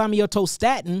something called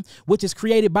somatostatin, which is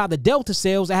created by the delta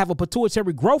cells that have a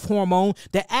pituitary growth hormone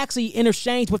that actually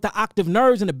interchange with the octave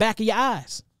nerves in the back of your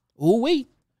eyes. Ooh-wee.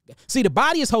 See, the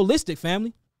body is holistic,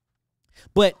 family.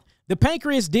 But the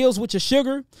pancreas deals with your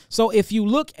sugar. So if you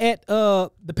look at the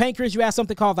pancreas, you have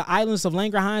something called the islands of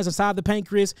Langerhans inside the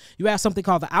pancreas. You have something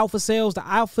called the alpha cells. The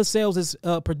alpha cells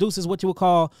produces what you would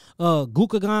call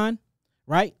glucagon,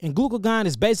 right? And glucagon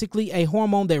is basically a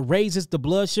hormone that raises the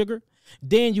blood sugar.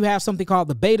 Then you have something called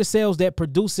the beta cells that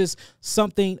produces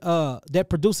something that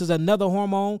produces another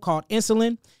hormone called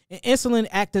insulin. And insulin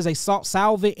acts as a salt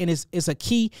solvent, and it's a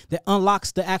key that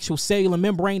unlocks the actual cellular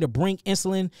membrane to bring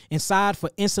insulin inside, for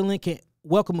insulin can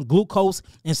welcome glucose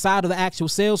inside of the actual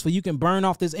cells, so you can burn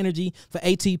off this energy for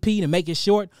ATP to make it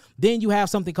short. Then you have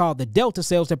something called the delta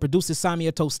cells that produces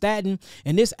somatostatin,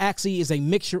 and this actually is a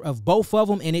mixture of both of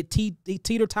them, and it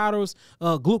teeter-totters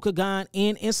glucagon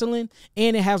and insulin,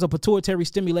 and it has a pituitary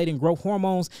stimulating growth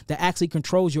hormones that actually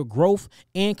controls your growth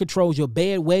and controls your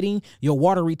bedwetting, your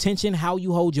water retention, how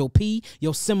you hold your pee,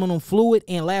 your seminal fluid,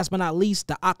 and last but not least,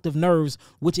 the octave nerves,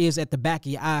 which is at the back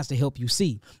of your eyes to help you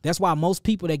see. That's why most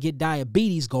people that get diabetes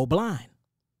go blind.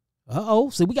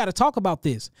 So we got to talk about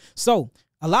this. So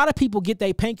a lot of people get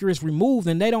their pancreas removed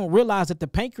and they don't realize that the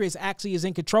pancreas actually is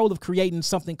in control of creating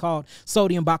something called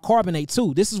sodium bicarbonate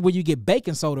too. This is where you get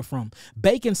baking soda from.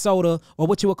 Baking soda, or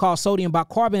what you would call sodium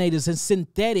bicarbonate, is a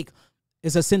synthetic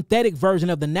version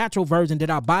of the natural version that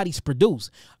our bodies produce.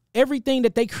 Everything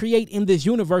that they create in this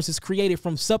universe is created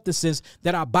from substances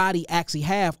that our body actually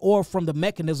have, or from the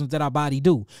mechanisms that our body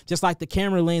do. Just like the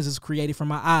camera lens is created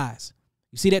from our eyes.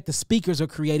 You see that the speakers are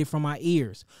created from our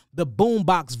ears. The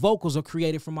boombox vocals are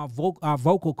created from our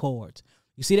vocal cords.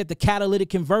 You see that the catalytic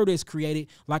converter is created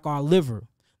like our liver.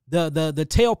 The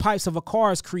tailpipes of a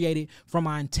car is created from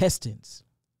our intestines.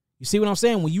 You see what I'm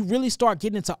saying? When you really start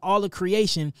getting into all of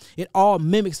creation, it all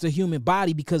mimics the human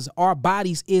body, because our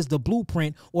bodies is the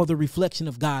blueprint or the reflection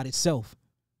of God itself.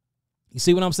 You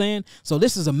see what I'm saying? So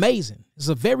this is amazing. This is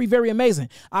a very, very amazing.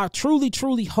 I truly,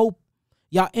 truly hope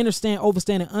y'all understand,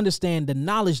 overstand, and understand the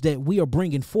knowledge that we are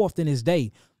bringing forth in this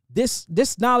day.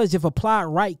 This knowledge, if applied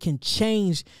right, can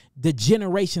change the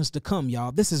generations to come,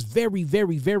 y'all. This is very,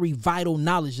 very, very vital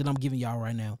knowledge that I'm giving y'all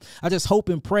right now. I just hope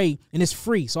and pray, and it's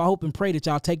free, so I hope and pray that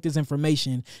y'all take this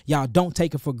information, y'all don't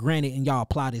take it for granted, and y'all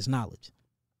apply this knowledge.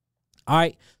 All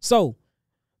right, so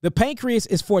the pancreas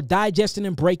is for digesting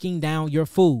and breaking down your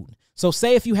food. So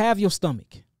say if you have your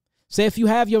stomach, say if you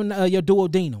have your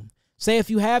duodenum, say if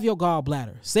you have your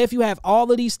gallbladder, say if you have all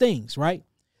of these things, right?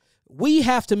 We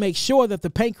have to make sure that the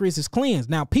pancreas is cleansed.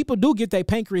 Now, people do get their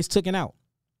pancreas taken out.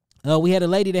 We had a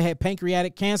lady that had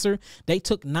pancreatic cancer. They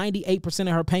took 98%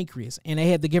 of her pancreas, and they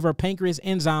had to give her pancreas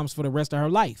enzymes for the rest of her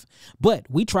life. But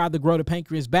we tried to grow the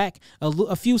pancreas back.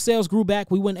 A few cells grew back.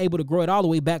 We weren't able to grow it all the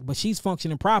way back, but she's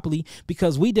functioning properly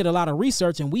because we did a lot of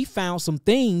research, and we found some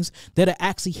things that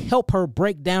actually help her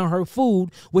break down her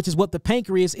food, which is what the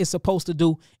pancreas is supposed to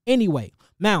do anyway.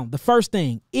 Now, the first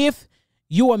thing, if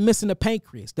you are missing the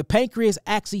pancreas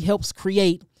actually helps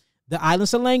create the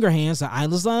islands of Langerhans. The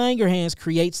islands of Langerhans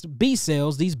creates B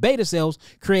cells. These beta cells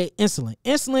create insulin.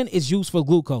 Insulin is used for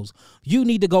glucose. You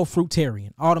need to go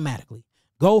fruitarian automatically.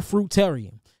 Go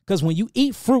fruitarian. Because when you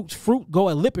eat fruit go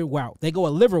a lipid route. They go a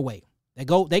liver way. They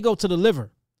go to the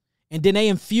liver. And then they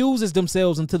infuses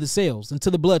themselves into the cells,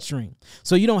 into the bloodstream.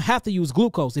 So you don't have to use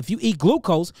glucose. If you eat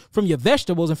glucose from your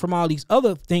vegetables and from all these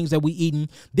other things that we eating,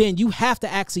 then you have to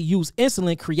actually use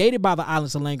insulin created by the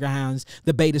islands of Langerhans,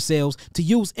 the beta cells, to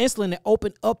use insulin to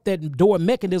open up that door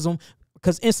mechanism,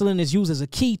 because insulin is used as a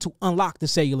key to unlock the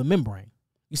cellular membrane.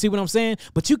 You see what I'm saying?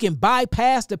 But you can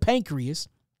bypass the pancreas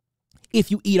if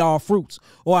you eat all fruits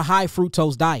or a high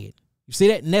fructose diet. You see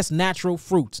that? And that's natural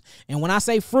fruits. And when I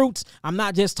say fruits, I'm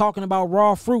not just talking about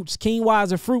raw fruits. Quinoa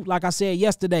is a fruit, like I said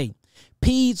yesterday.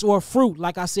 Peas or fruit,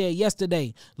 like I said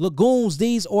yesterday. Legumes,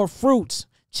 these are fruits.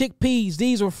 Chickpeas,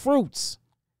 these are fruits.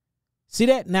 See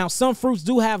that? Now, some fruits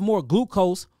do have more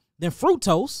glucose than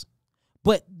fructose,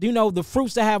 but, you know, the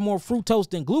fruits that have more fructose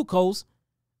than glucose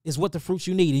is what the fruits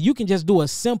you need. And you can just do a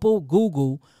simple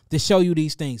Google to show you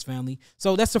these things, family.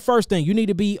 So that's the first thing. You need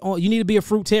to be a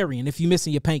fruitarian if you're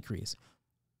missing your pancreas.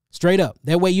 Straight up.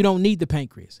 That way you don't need the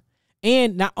pancreas.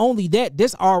 And not only that,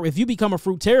 if you become a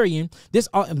fruitarian, as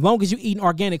long as you're eating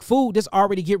organic food, this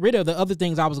already get rid of the other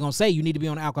things I was going to say. You need to be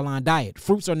on an alkaline diet.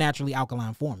 Fruits are naturally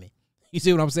alkaline forming. You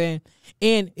see what I'm saying?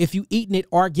 And if you eating it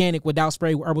organic without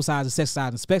spraying with herbicides,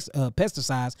 insecticides, and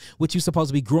pesticides, which you're supposed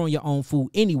to be growing your own food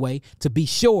anyway, to be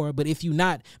sure. But if you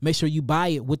not, make sure you buy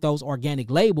it with those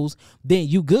organic labels, then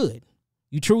you good.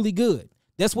 You truly good.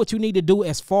 That's what you need to do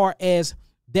as far as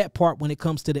that part when it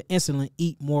comes to the insulin,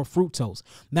 eat more fructose.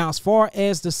 Now, as far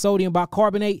as the sodium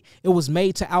bicarbonate, it was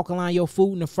made to alkaline your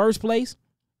food in the first place,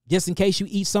 just in case you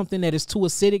eat something that is too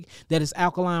acidic, that is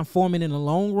alkaline forming in the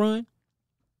long run.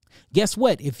 Guess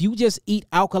what? If you just eat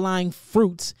alkaline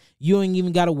fruits, you ain't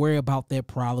even got to worry about that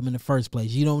problem in the first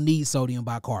place. You don't need sodium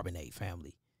bicarbonate,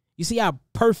 family. You see how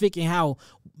perfect and how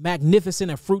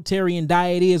magnificent a fruitarian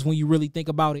diet is when you really think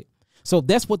about it? So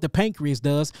that's what the pancreas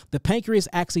does. The pancreas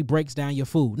actually breaks down your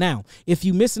food. Now, if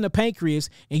you're missing the pancreas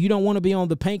and you don't want to be on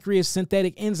the pancreas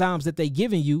synthetic enzymes that they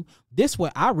giving you, this is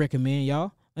what I recommend,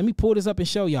 y'all. Let me pull this up and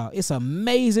show y'all. It's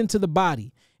amazing to the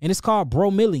body, and it's called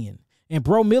bromelain. And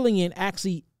bromelain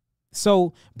actually...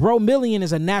 So bromelain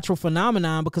is a natural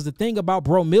phenomenon because the thing about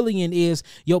bromelain is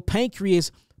your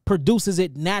pancreas produces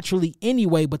it naturally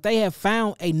anyway, but they have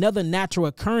found another natural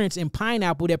occurrence in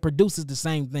pineapple that produces the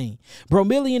same thing.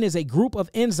 Bromelain is a group of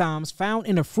enzymes found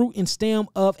in the fruit and stem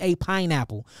of a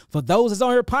pineapple. For those that's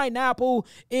on here, pineapple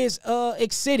is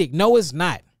acidic. No, it's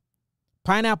not.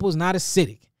 Pineapple is not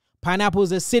acidic. Pineapple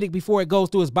is acidic before it goes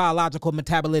through its biological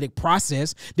metabolitic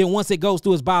process. Then once it goes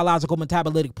through its biological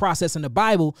metabolitic process in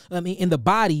the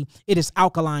body, it is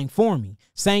alkaline forming.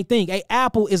 Same thing. A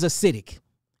apple is acidic.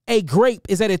 A grape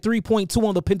is at a 3.2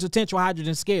 on the pentatential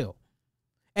hydrogen scale.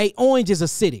 A orange is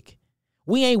acidic.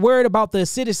 We ain't worried about the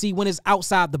acidity when it's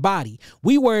outside the body.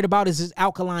 We worried about is it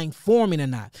alkaline forming or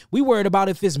not. We worried about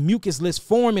if it's mucusless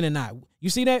forming or not.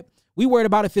 You see that? We worried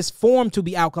about if it's formed to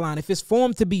be alkaline, if it's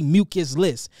formed to be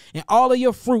mucusless. And all of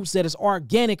your fruits that is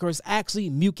organic or is actually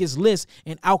mucusless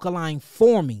and alkaline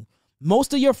forming.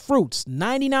 Most of your fruits,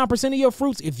 99% of your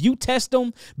fruits, if you test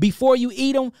them before you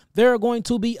eat them, they're going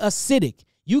to be acidic.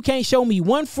 You can't show me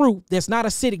one fruit that's not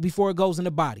acidic before it goes in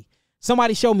the body.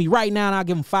 Somebody show me right now and I'll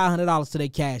give them $500 to their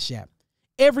Cash App.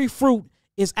 Every fruit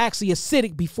is actually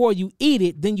acidic before you eat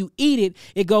it. Then you eat it.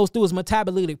 It goes through its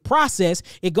metabolitic process.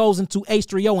 It goes into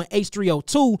H3O and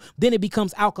H3O2. Then it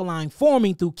becomes alkaline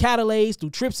forming through catalase,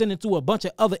 through trypsin, and through a bunch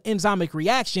of other enzymic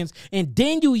reactions. And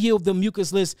then you yield the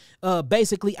mucusless,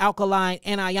 basically alkaline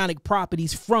anionic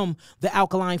properties from the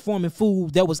alkaline forming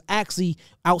food that was actually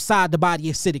outside the body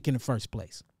acidic in the first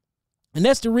place. And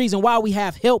that's the reason why we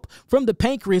have help from the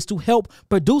pancreas to help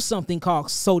produce something called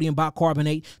sodium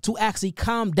bicarbonate to actually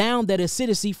calm down that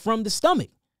acidity from the stomach.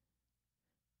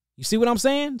 You see what I'm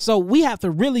saying? So we have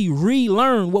to really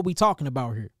relearn what we're talking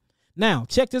about here. Now,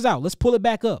 check this out. Let's pull it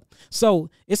back up. So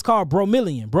it's called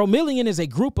bromelain. Bromelain is a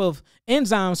group of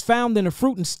enzymes found in the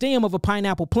fruit and stem of a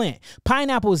pineapple plant.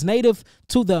 Pineapple is native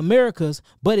to the Americas,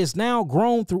 but is now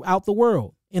grown throughout the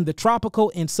world in the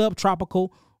tropical and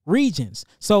subtropical regions.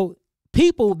 So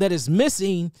people that is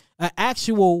missing an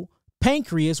actual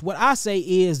pancreas, what I say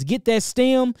is get that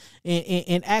stem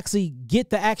and actually get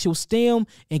the actual stem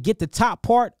and get the top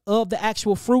part of the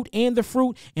actual fruit and the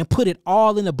fruit and put it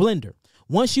all in the blender.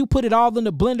 Once you put it all in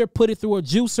the blender, put it through a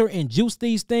juicer and juice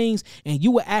these things, and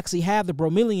you will actually have the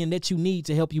bromelain that you need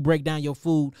to help you break down your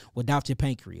food without your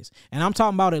pancreas. And I'm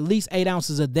talking about at least 8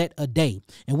 ounces of that a day.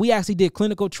 And we actually did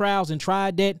clinical trials and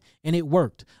tried that, and it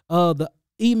worked. The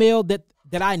email that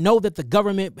I know that the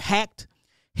government hacked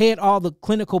had all the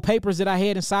clinical papers that I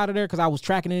had inside of there because I was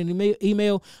tracking it in the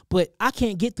email, but I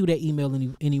can't get through that email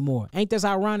anymore. Ain't that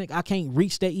ironic? I can't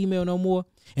reach that email no more.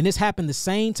 And this happened the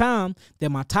same time that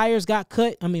my tires got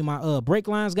cut. My brake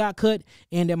lines got cut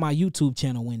and that my YouTube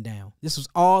channel went down. This was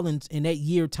all in that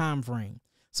year time frame.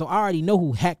 So I already know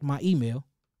who hacked my email.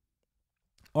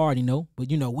 Already know, but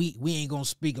you know, we ain't going to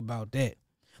speak about that.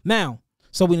 Now,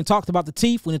 So we done talked about the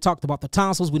teeth, we done talked about the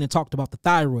tonsils, we done talked about the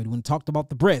thyroid, we done talked about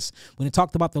the breast, we done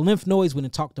talked about the lymph nodes, we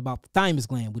done talked about the thymus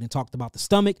gland, we done talked about the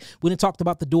stomach, we done talked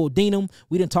about the duodenum,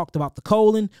 we done talked about the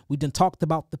colon, we done talked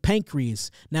about the pancreas.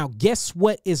 Now, guess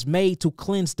what is made to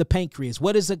cleanse the pancreas?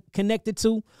 What is it connected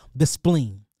to? The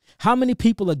spleen. How many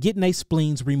people are getting their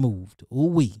spleens removed?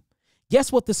 Ooh-wee.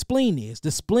 Guess what the spleen is?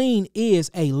 The spleen is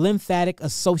a lymphatic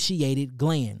associated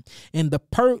gland. And the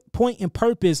point and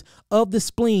purpose of the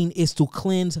spleen is to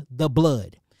cleanse the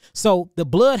blood. So the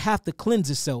blood have to cleanse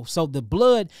itself. So the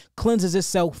blood cleanses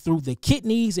itself through the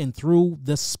kidneys and through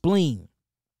the spleen.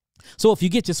 So if you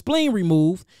get your spleen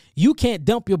removed, you can't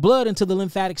dump your blood into the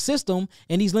lymphatic system,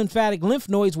 and these lymphatic lymph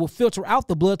nodes will filter out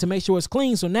the blood to make sure it's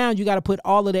clean. So now you got to put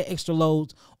all of that extra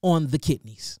loads on the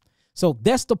kidneys. So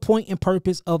that's the point and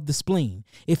purpose of the spleen.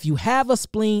 If you have a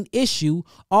spleen issue,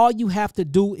 all you have to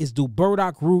do is do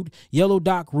burdock root, yellow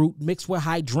dock root, mixed with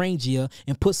hydrangea,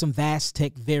 and put some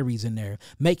Vastec berries in there.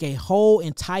 Make a whole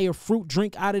entire fruit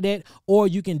drink out of that, or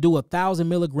you can do 1,000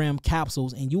 milligram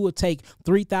capsules, and you will take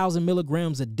 3,000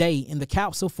 milligrams a day in the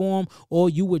capsule form, or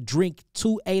you would drink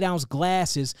 2 8-ounce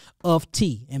glasses of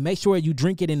tea, and make sure you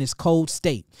drink it in its cold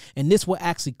state. And this will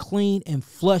actually clean and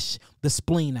flush the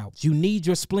spleen out. You need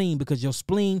your spleen because your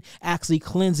spleen actually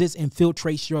cleanses and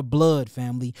filtrates your blood,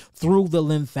 family, through the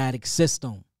lymphatic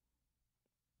system.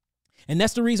 And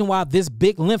that's the reason why this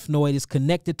big lymph node is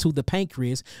connected to the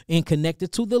pancreas and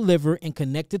connected to the liver and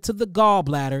connected to the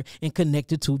gallbladder and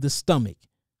connected to the stomach.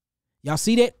 Y'all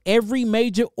see that? Every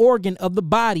major organ of the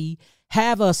body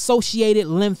have an associated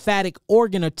lymphatic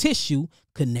organ or tissue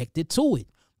connected to it.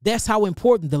 That's how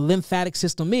important the lymphatic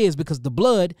system is, because the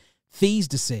blood feeds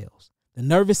the cells. The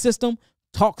nervous system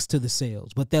talks to the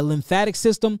cells, but that lymphatic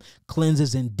system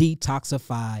cleanses and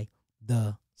detoxifies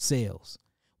the cells.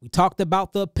 We talked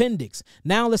about the appendix.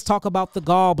 Now let's talk about the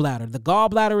gallbladder. The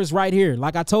gallbladder is right here.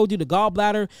 Like I told you, the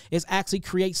gallbladder is actually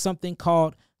creates something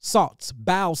called salts,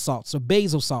 bile salts or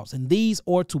basal salts, and these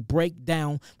are to break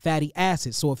down fatty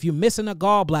acids. So if you're missing a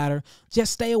gallbladder,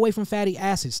 just stay away from fatty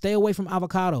acids, stay away from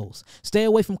avocados, stay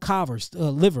away from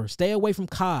liver, stay away from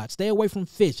cod, stay away from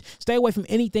fish, stay away from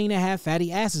anything that have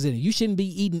fatty acids in it. You shouldn't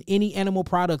be eating any animal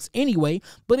products anyway,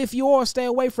 but if you are, stay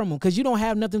away from them because you don't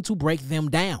have nothing to break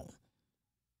them down.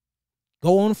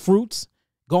 Go on fruits,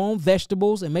 go on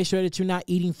vegetables, and make sure that you're not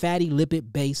eating fatty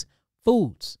lipid-based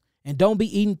foods. And don't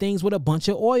be eating things with a bunch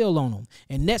of oil on them.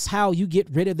 And that's how you get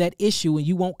rid of that issue, and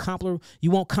you won't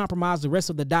compromise the rest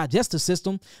of the digestive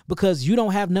system because you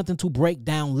don't have nothing to break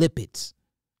down lipids.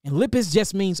 And lipids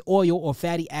just means oil or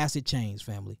fatty acid chains,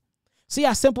 family. See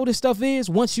how simple this stuff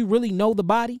is once you really know the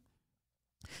body?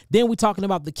 Then we're talking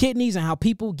about the kidneys and how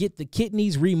people get the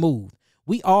kidneys removed.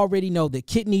 We already know that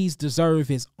kidneys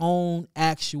deserve its own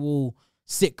actual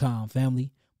sitcom,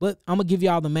 family. But I'm going to give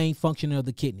y'all the main function of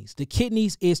the kidneys. The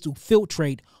kidneys is to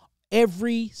filtrate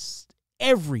every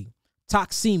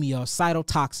toxemia or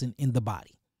cytotoxin in the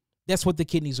body. That's what the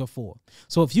kidneys are for.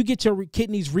 So if you get your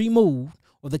kidneys removed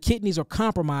or the kidneys are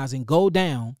compromised and go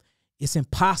down, it's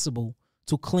impossible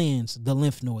to cleanse the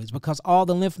lymph nodes because all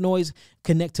the lymph nodes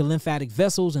connect to lymphatic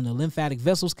vessels and the lymphatic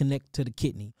vessels connect to the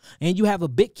kidney. And you have a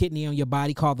big kidney on your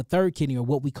body called the third kidney, or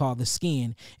what we call the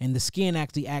skin. And the skin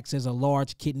actually acts as a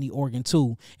large kidney organ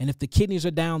too. And if the kidneys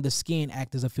are down, the skin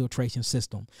acts as a filtration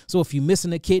system. So if you're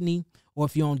missing a kidney, or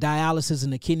if you're on dialysis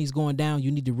and the kidneys going down,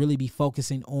 you need to really be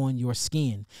focusing on your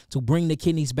skin. To bring the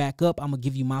kidneys back up, I'm going to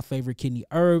give you my favorite kidney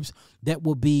herbs. That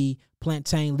will be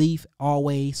plantain leaf,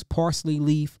 always, parsley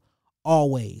leaf,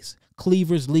 always,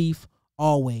 cleaver's leaf,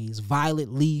 always, violet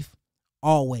leaf,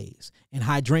 always, and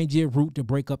hydrangea root to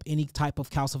break up any type of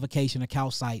calcification or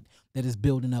calcite that is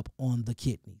building up on the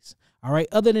kidneys. All right.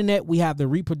 Other than that, we have the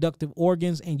reproductive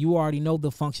organs, and you already know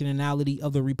the functionality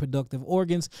of the reproductive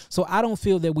organs. So I don't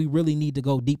feel that we really need to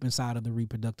go deep inside of the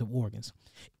reproductive organs.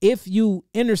 If you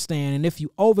understand and if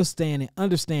you overstand and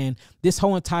understand this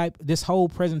whole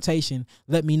presentation,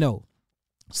 let me know.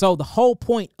 So the whole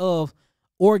point of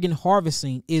organ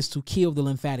harvesting is to kill the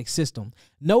lymphatic system.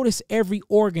 Notice every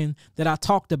organ that I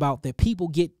talked about that people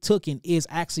get taken is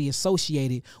actually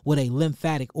associated with a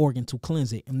lymphatic organ to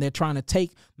cleanse it. And they're trying to take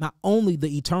not only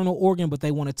the eternal organ, but they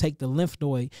want to take the lymph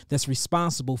node that's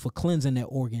responsible for cleansing that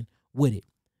organ with it.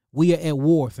 We are at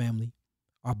war, family.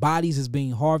 Our bodies is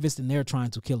being harvested and they're trying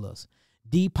to kill us.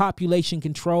 Depopulation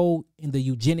control in the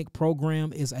eugenic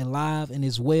program is alive and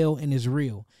is well and is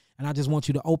real. And I just want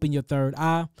you to open your third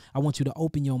eye. I want you to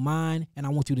open your mind, and I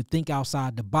want you to think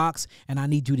outside the box. And I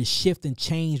need you to shift and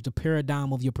change the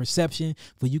paradigm of your perception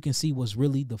for you can see what's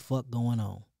really the fuck going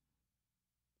on.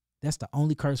 That's the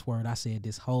only curse word I said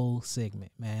this whole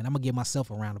segment, man. I'm going to give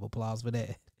myself a round of applause for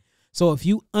that. So if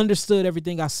you understood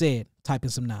everything I said, type in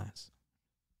some 9s.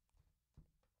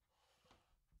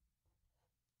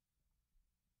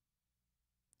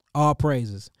 All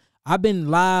praises. I've been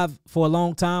live for a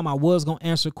long time. I was going to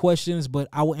answer questions, but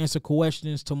I will answer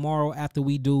questions tomorrow after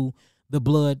we do the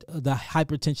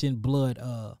hypertension blood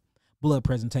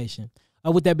presentation.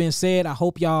 With that being said, I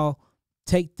hope y'all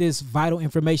take this vital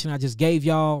information I just gave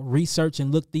y'all, research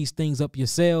and look these things up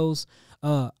yourselves.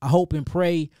 I hope and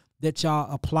pray that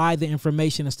y'all apply the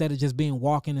information instead of just being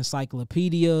walking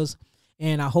encyclopedias.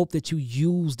 And I hope that you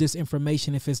use this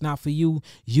information. If it's not for you,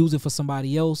 use it for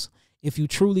somebody else. If you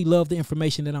truly love the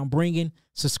information that I'm bringing,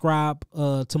 subscribe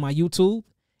to my YouTube.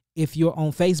 If you're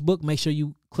on Facebook, make sure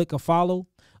you click a follow.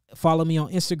 Follow me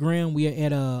on Instagram. We are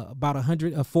at about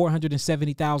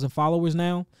 470,000 followers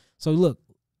now. So look,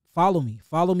 follow me.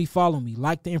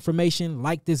 Like the information,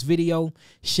 like this video,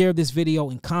 share this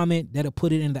video and comment. That'll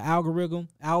put it in the algorithm,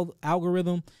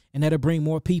 and that'll bring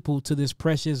more people to this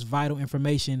precious, vital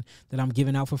information that I'm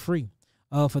giving out for free.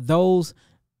 For those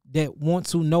that want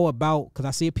to know about, because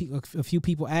I see a few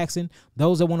people asking,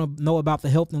 those that want to know about the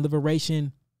Health and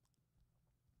Liberation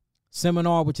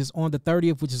seminar, which is on the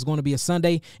 30th, which is going to be a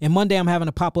Sunday, and Monday I'm having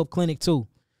a pop-up clinic too.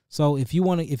 So if you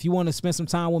want to spend some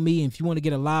time with me, and if you want to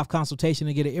get a live consultation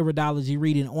and get an iridology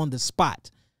reading on the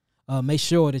spot, make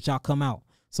sure that y'all come out.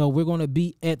 So we're going to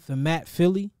be at the Met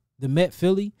Philly,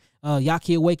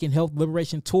 Yaki Awaken Health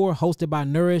Liberation Tour, hosted by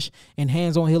Nourish and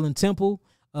Hands on Healing Temple.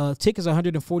 Tickets are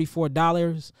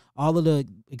 $144. All of the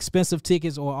expensive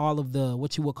tickets, or all of the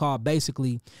what you would call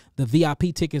basically the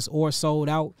VIP tickets, are sold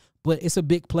out. But it's a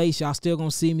big place. Y'all still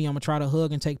gonna see me. I'm gonna try to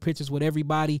hug and take pictures with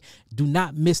everybody. Do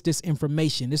not miss this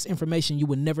information. This information you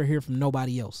would never hear from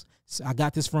nobody else. So I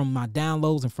got this from my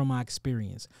downloads and from my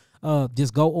experience.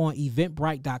 Just go on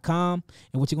eventbrite.com,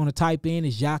 and what you're going to type in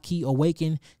is Yaki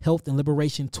Awaken Health and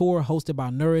Liberation Tour, hosted by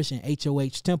Nourish and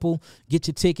HOH Temple. Get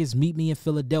your tickets. Meet me in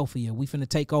Philadelphia. We finna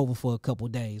take over for a couple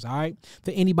days, all right? For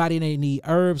anybody that need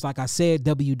herbs, like I said,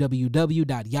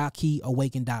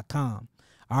 www.yakieawaken.com.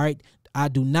 All right? I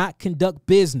do not conduct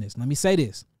business. Let me say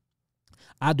this.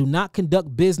 I do not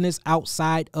conduct business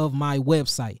outside of my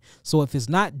website. So if it's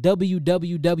not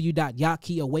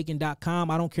www.yakieawaken.com,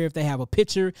 I don't care if they have a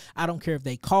picture. I don't care if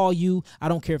they call you. I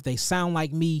don't care if they sound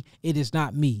like me. It is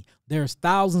not me. There's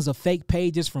thousands of fake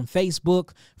pages from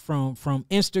Facebook, from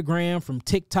Instagram, from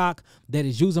TikTok that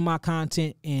is using my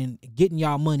content and getting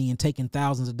y'all money and taking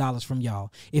thousands of dollars from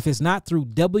y'all. If it's not through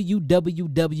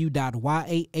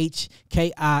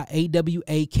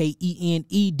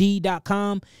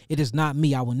www.yakieawakened.com, it is not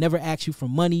me. I will never ask you for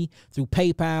money through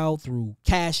PayPal, through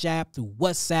Cash App, through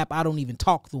WhatsApp. I don't even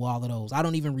talk through all of those. I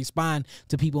don't even respond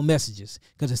to people's messages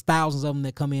because there's thousands of them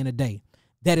that come in a day.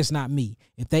 That is not me.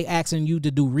 If they asking you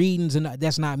to do readings, and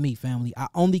that's not me, family. I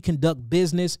only conduct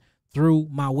business through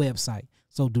my website.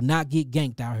 So do not get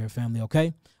ganked out here, family,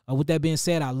 okay? With that being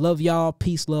said, I love y'all.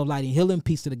 Peace, love, light, and healing.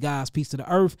 Peace to the gods. Peace to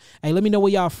the earth. Hey, let me know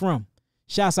where y'all from.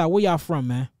 Shouts out, where y'all from,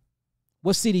 man?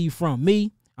 What city you from?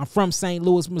 Me? I'm from St.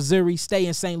 Louis, Missouri. Stay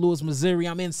in St. Louis, Missouri.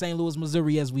 I'm in St. Louis,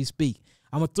 Missouri as we speak.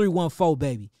 I'm a 314,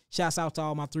 baby. Shouts out to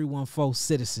all my 314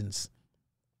 citizens.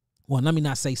 Well, let me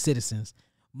not say citizens.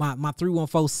 My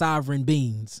 314 sovereign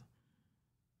beings.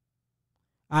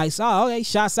 I saw, okay,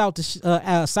 shouts out to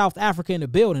South Africa in the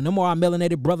building. Them are our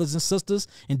melanated brothers and sisters,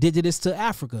 indigenous to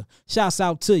Africa. Shouts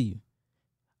out to you.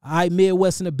 All right,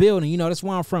 Midwest in the building. You know, that's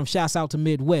where I'm from. Shouts out to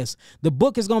Midwest. The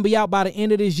book is going to be out by the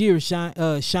end of this year,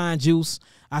 Shine Juice.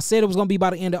 I said it was going to be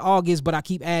by the end of August, but I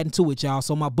keep adding to it, y'all.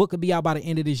 So my book will be out by the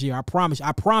end of this year. I promise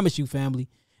you, family.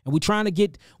 And we trying to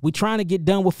get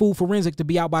done with Food Forensic to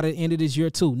be out by the end of this year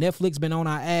too. Netflix been on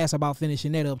our ass about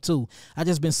finishing that up too. I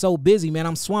just been so busy, man.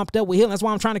 I'm swamped up with healing. That's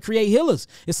why I'm trying to create healers.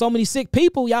 There's so many sick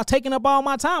people. Y'all taking up all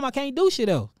my time. I can't do shit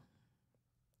else.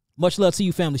 Much love to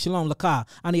you, family. Shalom Lakah.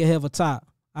 I need a have a top.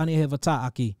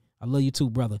 Aki. I love you too,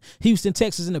 brother. Houston,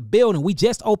 Texas in the building. We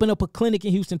just opened up a clinic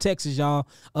in Houston, Texas, y'all.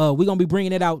 We're going to be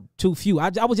bringing it out to few. I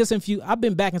was just in few. I've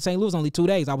been back in St. Louis only 2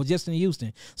 days. I was just in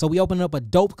Houston. So we opened up a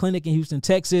dope clinic in Houston,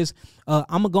 Texas.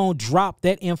 I'm going to drop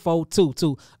that info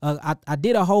too. I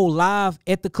did a whole live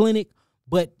at the clinic,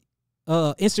 but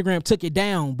Instagram took it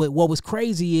down. But what was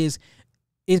crazy is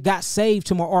it got saved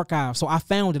to my archive. So I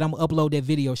found it. I'm going to upload that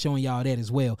video showing y'all that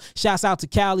as well. Shouts out to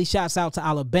Cali. Shouts out to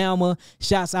Alabama.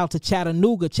 Shouts out to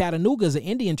Chattanooga. Chattanooga is an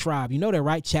Indian tribe. You know that,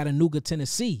 right? Chattanooga,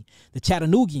 Tennessee. The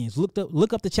Chattanoogians.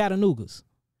 Look up the Chattanoogas.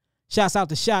 Shouts out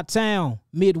to Chi-Town,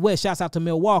 Midwest. Shouts out to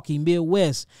Milwaukee,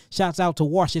 Midwest. Shouts out to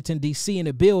Washington, D.C. in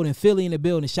the building. Philly in the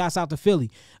building. Shouts out to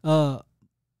Philly.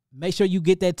 Make sure you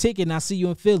get that ticket and I'll see you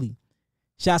in Philly.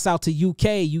 Shouts out to UK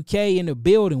in the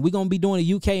building. We're going to be doing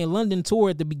a UK and London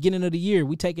tour at the beginning of the year.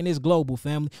 We taking this global,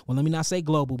 family. Well, let me not say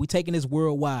global. We taking this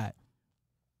worldwide.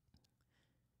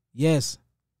 Yes.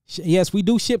 Yes, we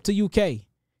do ship to UK.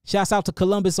 Shouts out to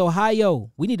Columbus,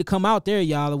 Ohio. We need to come out there,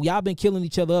 y'all. Y'all been killing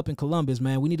each other up in Columbus,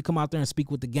 man. We need to come out there and speak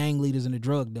with the gang leaders and the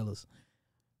drug dealers.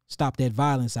 Stop that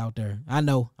violence out there. I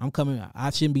know I'm coming. I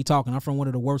shouldn't be talking. I'm from one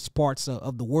of the worst parts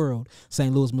of the world,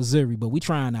 St. Louis, Missouri, but we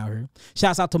trying out here.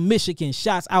 Shouts out to Michigan.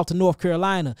 Shouts out to North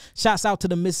Carolina. Shouts out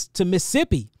to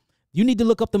Mississippi. You need to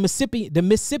look up the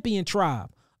Mississippian tribe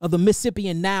of the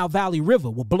Mississippian Nile Valley River.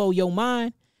 Will blow your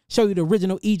mind. Show you the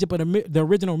original Egypt and the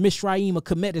original Mizraim of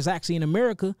Kemet is actually in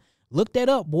America. Look that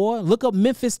up, boy. Look up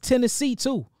Memphis, Tennessee,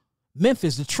 too.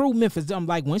 Memphis, the true Memphis. I'm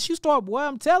like, once you start, boy,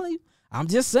 I'm telling you. I'm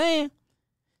just saying.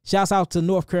 Shouts out to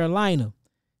North Carolina.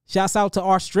 Shouts out to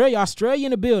Australia. Australia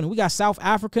in the building. We got South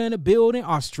Africa in the building.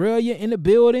 Australia in the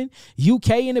building. UK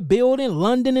in the building.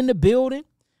 London in the building.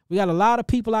 We got a lot of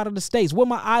people out of the States. Where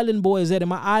my island boys at and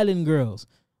my island girls?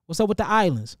 What's up with the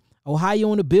islands?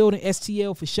 Ohio in the building.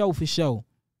 STL for show, for show.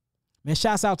 Man,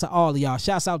 shouts out to all of y'all.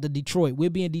 Shouts out to Detroit.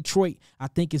 We'll be in Detroit, I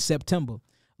think, in September.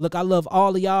 Look, I love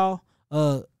all of y'all.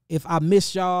 If I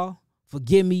miss y'all,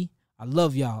 forgive me. I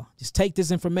love y'all. Just take this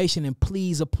information and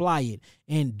please apply it.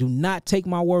 And do not take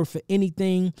my word for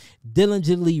anything.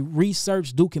 Diligently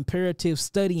research, do comparative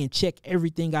study, and check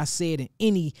everything I said in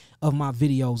any of my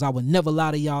videos. I would never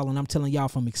lie to y'all, and I'm telling y'all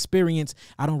from experience,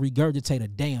 I don't regurgitate a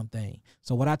damn thing.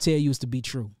 So what I tell you is to be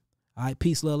true. All right,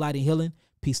 peace, love, light, and healing.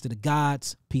 Peace to the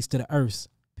gods. Peace to the earth.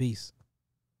 Peace.